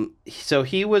 So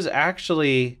he was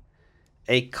actually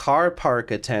a car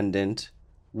park attendant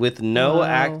with no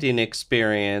acting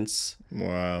experience.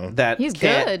 Wow. That he's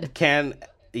good. That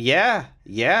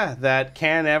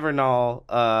Can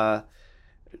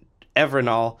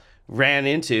Evernal ran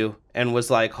into and was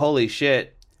like, holy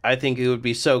shit. I think it would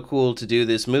be so cool to do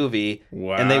this movie.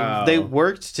 Wow. And they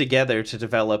worked together to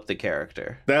develop the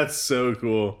character. That's so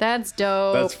cool. That's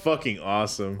dope. That's fucking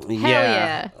awesome. Hell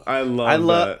yeah. I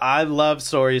love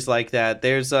stories like that.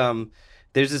 There's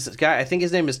this guy, I think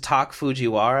his name is Tak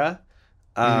Fujiwara.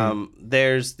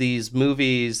 There's these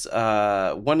movies,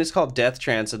 one is called Death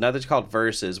Trance, another's called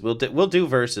Versus. We'll do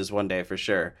Versus one day for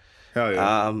sure. Hell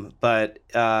yeah. But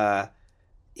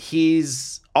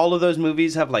all of those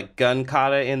movies have like gun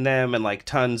kata in them and like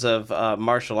tons of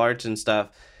martial arts and stuff.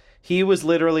 He was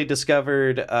literally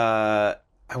discovered, I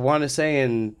want to say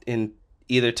in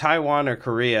either Taiwan or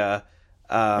Korea.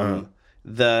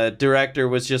 The director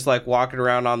was just like walking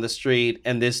around on the street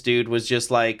and this dude was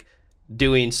just like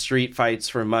doing street fights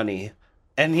for money.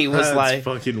 And he was That's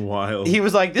fucking wild. He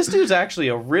was like, this dude's actually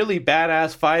a really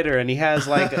badass fighter and he has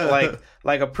like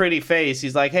like a pretty face.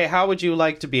 He's like, hey, how would you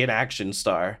like to be an action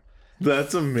star?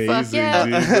 That's amazing,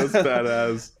 dude. That's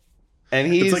badass.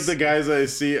 And it's like the guys I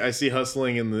see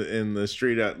hustling in the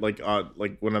street at like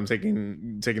when I'm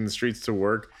taking the streets to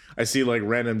work. I see like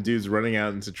random dudes running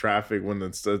out into traffic when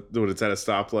it's at a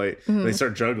stoplight. And they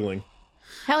start juggling.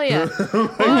 Hell yeah.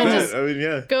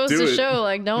 Goes to it. show,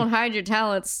 like, don't hide your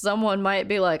talents. Someone might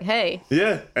be like, hey.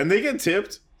 Yeah, and they get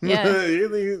tipped. Yeah.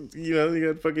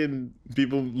 You got fucking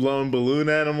people blowing balloon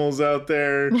animals out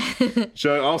there,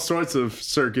 showing all sorts of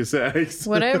circus acts.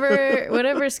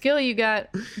 Whatever skill you got,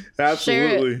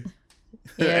 Absolutely.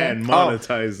 yeah. And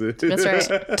monetize it. That's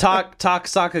right. Tak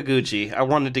Sakaguchi. I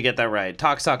wanted to get that right.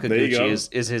 Tak Sakaguchi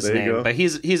is his name, but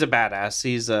he's a badass.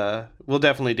 He's we'll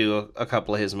definitely do a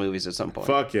couple of his movies at some point.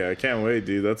 Fuck yeah, I can't wait,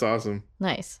 dude. That's awesome.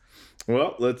 Nice.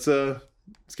 Well, let's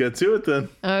get to it then.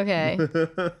 Okay.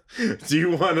 Do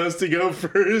you want us to go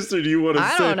first, or do you want to?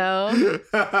 I don't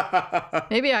know.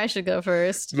 Maybe I should go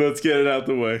first. Let's get it out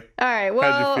the way. All right.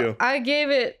 Well, How'd you feel? I gave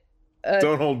it.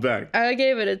 Don't hold back. I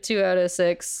gave it a 2 out of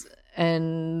 6,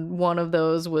 and one of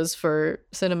those was for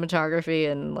cinematography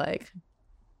and like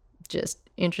just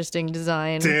interesting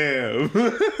design. Damn.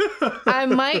 I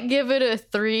might give it a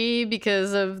 3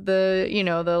 because of the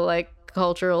the like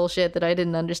cultural shit that I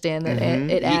didn't understand that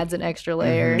it adds an extra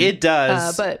layer. It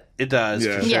does, but it does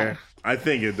for sure. Yeah. I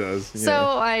think it does. So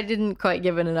I didn't quite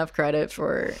give it enough credit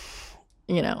for,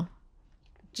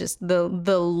 just the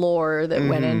lore that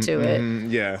went into it.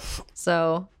 Yeah.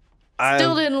 So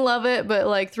still didn't love it, but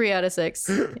like 3 out of 6.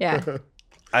 Yeah.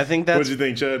 I think that's. What'd you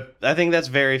think, Chad? I think that's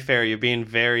very fair. You're being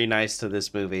very nice to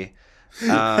this movie.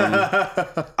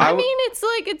 I mean,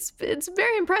 it's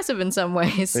very impressive in some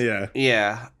ways. Yeah.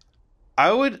 Yeah.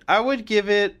 I would give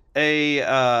it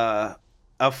a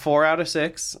 4 out of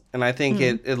 6, and I think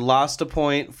it lost a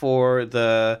point for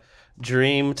the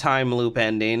dream time loop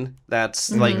ending. That's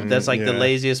like the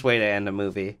laziest way to end a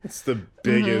movie. It's the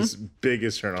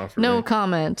biggest turn off for No me.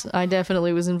 comment. I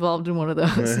definitely was involved in one of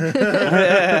those.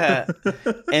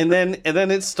 and then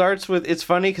it starts with, it's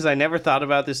funny because I never thought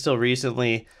about this till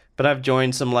recently, but I've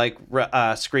joined some like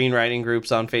screenwriting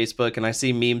groups on Facebook, and I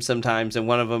see memes sometimes, and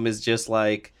one of them is just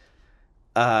like,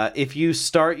 if you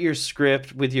start your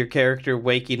script with your character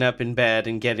waking up in bed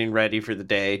and getting ready for the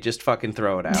day, just fucking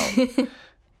throw it out.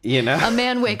 A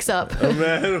man wakes up. A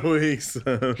man wakes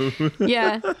up.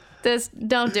 Yeah,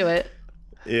 don't do it.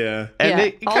 Yeah. And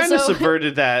it kind of Also-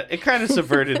 subverted that. It kind of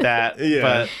subverted that. Yeah.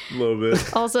 But A little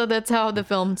bit. Also, that's how the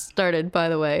film started, by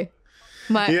the way.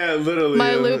 Yeah, literally.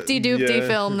 My loop-de-doop-de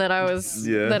film that I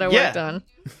worked on.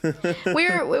 We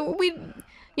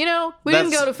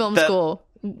didn't go to film school.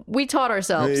 We taught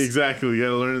ourselves. Exactly. We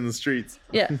gotta learn in the streets.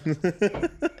 Yeah.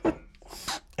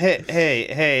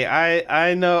 Hey,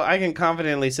 I know I can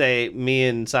confidently say me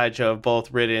and Sideshow have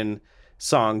both written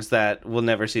songs that will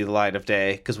never see the light of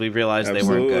day because we realized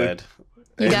Absolutely. they weren't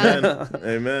good. You got it.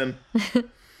 Amen.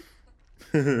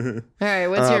 All right,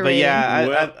 what's your But rating?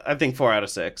 yeah, I think 4 out of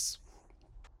 6.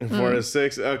 4 out of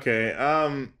 6. Okay.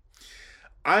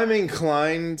 I'm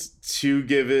inclined to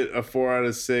give it a 4 out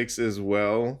of 6 as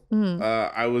well.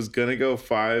 I was gonna go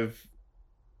 5.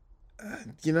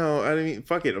 I mean,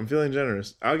 fuck it. I'm feeling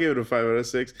generous. I'll give it a 5 out of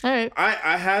 6. All right.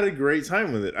 I had a great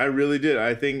time with it. I really did.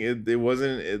 I think it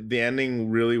wasn't the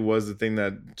ending really was the thing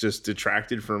that just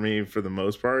detracted for me for the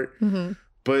most part.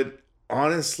 But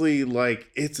honestly,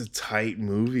 like, it's a tight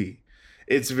movie.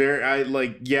 It's very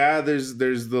there's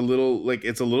the little, like,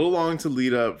 it's a little long to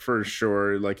lead up for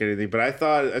sure, like anything, but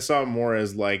I saw it more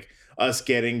as like us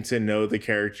getting to know the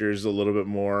characters a little bit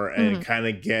more and kind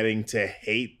of getting to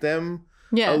hate them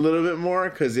a little bit more,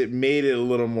 because it made it a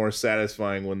little more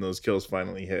satisfying when those kills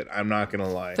finally hit. I'm not gonna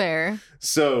lie. Fair.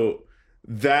 So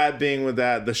that being with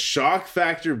that, the shock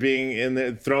factor being in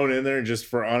there, thrown in there just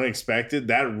for unexpected,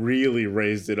 that really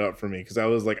raised it up for me, because I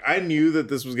was like, I knew that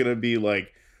this was gonna be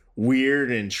like weird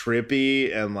and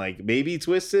trippy and like maybe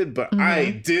twisted, but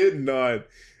I did not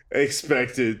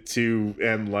expect it to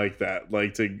end like that,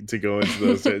 like to go into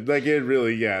those like it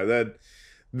really,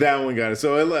 that one got it.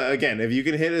 So again, if you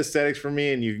can hit aesthetics for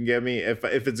me and you can get me, if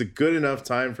it's a good enough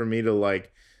time for me to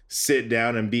like sit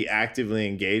down and be actively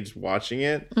engaged watching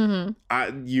it,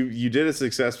 you did a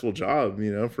successful job,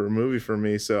 for a movie for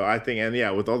me. So I think, and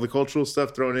yeah, with all the cultural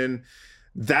stuff thrown in,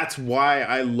 that's why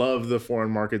I love the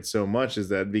foreign market so much, is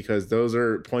that because those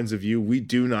are points of view we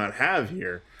do not have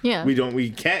here. Yeah.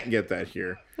 We can't get that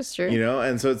here. That's true.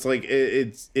 And so it's like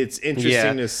it's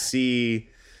interesting to see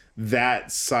that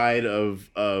side of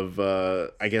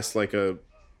I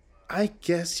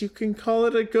guess you can call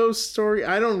it a ghost story.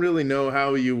 I don't really know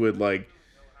how you would like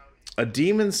a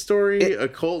demon story, a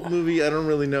cult movie. I don't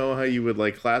really know how you would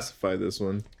like classify this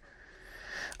one.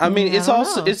 I mean, it's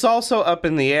know. also up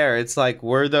in the air. It's like,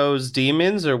 were those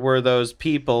demons or were those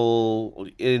people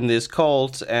in this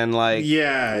cult? And like,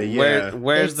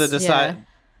 where's the line?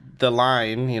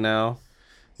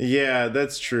 Yeah,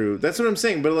 that's true. That's what I'm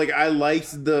saying. But like, I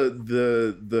liked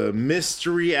the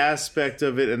mystery aspect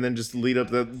of it, and then just lead up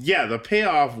the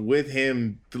payoff with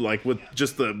him, like with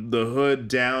just the hood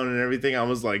down and everything. I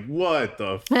was like, what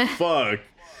the fuck,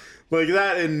 like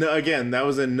that. And again, that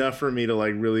was enough for me to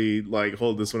like really like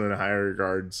hold this one in a higher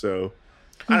regard. So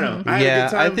I don't know. I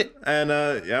had a good time, and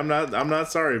I'm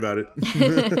not sorry about it.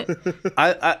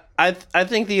 I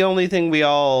think the only thing we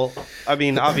all, I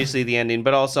mean, obviously the ending,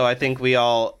 but also I think we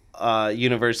all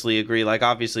universally agree. Like,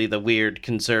 obviously, the weird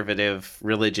conservative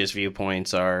religious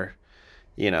viewpoints are,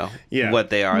 what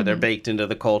they are. They're baked into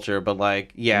the culture. But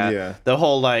like, the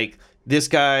whole like this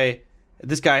guy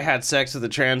had sex with a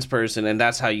trans person, and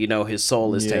that's how you know his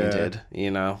soul is tainted.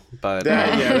 But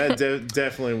that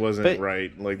definitely wasn't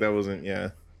right. Like that wasn't.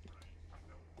 Yeah.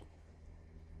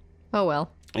 Oh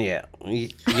well. Yeah.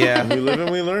 We live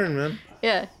and we learn, man.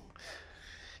 Yeah.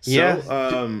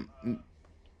 So,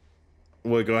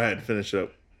 well, go ahead, finish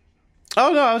up.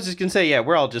 Oh no, I was just gonna say,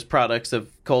 we're all just products of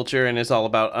culture, and it's all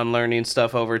about unlearning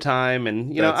stuff over time.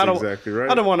 And exactly right.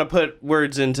 I don't want to put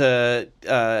words into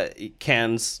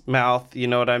Ken's mouth, you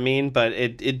know what I mean? But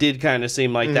it did kind of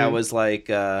seem like that was like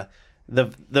the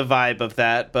vibe of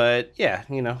that. But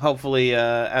hopefully,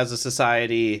 as a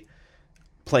society,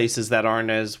 places that aren't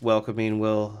as welcoming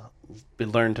will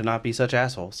learn to not be such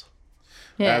assholes.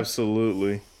 Yeah.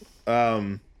 Absolutely.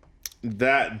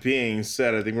 That being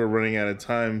said, I think we're running out of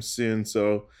time soon,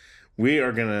 so we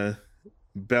are gonna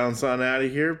bounce on out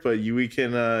of here. But you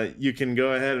can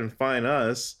go ahead and find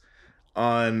us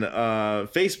on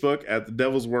Facebook at the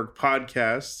Devil's Work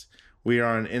Podcast. We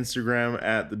are on Instagram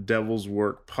at the Devil's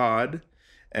Work Pod,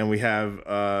 and we have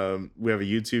a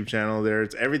YouTube channel there.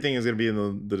 Everything is gonna be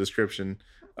in the description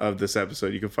of this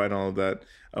episode. You can find all of that.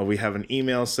 We have an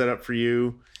email set up for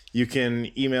you. You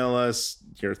can email us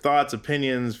your thoughts,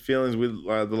 opinions, feelings.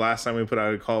 The last time we put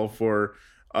out a call for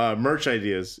merch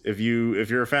ideas. If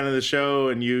you're a fan of the show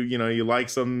and you like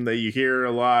something that you hear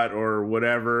a lot or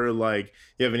whatever, like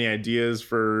you have any ideas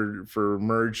for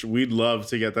merch, we'd love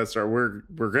to get that started.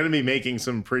 We're going to be making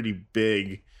some pretty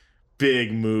big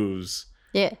moves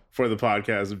for the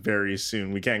podcast very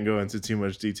soon. We can't go into too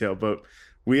much detail, but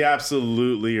we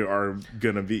absolutely are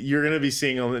you're gonna be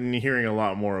seeing and hearing a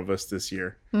lot more of us this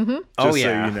year. Mm-hmm. So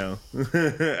you know.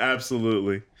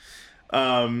 Absolutely.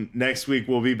 Next week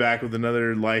we'll be back with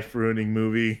another life ruining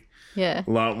movie. Yeah. A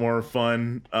lot more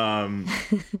fun.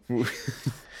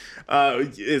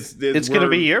 It's gonna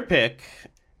be your pick.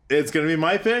 It's gonna be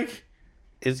my pick.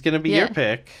 It's gonna be your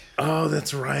pick. Oh,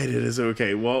 that's right. It is.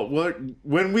 Okay. Well,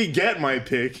 when we get my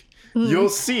pick, you'll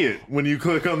see it when you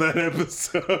click on that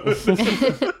episode.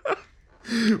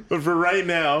 But for right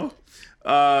now,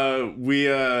 we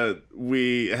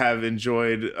have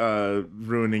enjoyed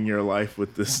ruining your life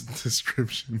with this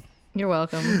description. You're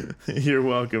welcome. You're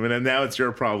welcome. And now it's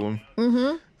your problem.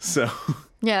 Mm-hmm. So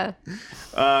yeah,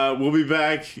 we'll be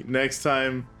back next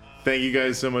time. Thank you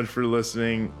guys so much for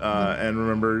listening. And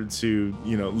remember to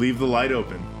leave the light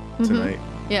open tonight.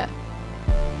 Yeah.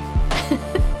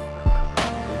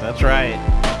 That's right.